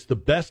 and it's the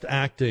best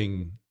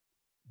acting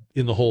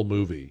in the whole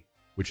movie,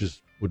 which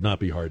would not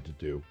be hard to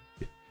do,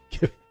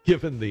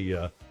 given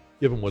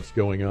what's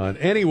going on.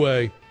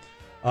 Anyway,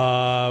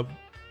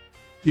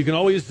 you can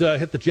always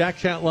hit the Jack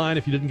Chat line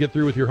if you didn't get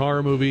through with your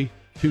horror movie.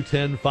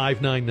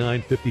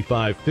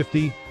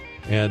 210-599-5550,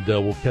 and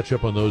we'll catch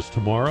up on those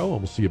tomorrow, and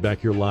we'll see you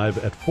back here live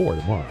at 4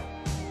 tomorrow.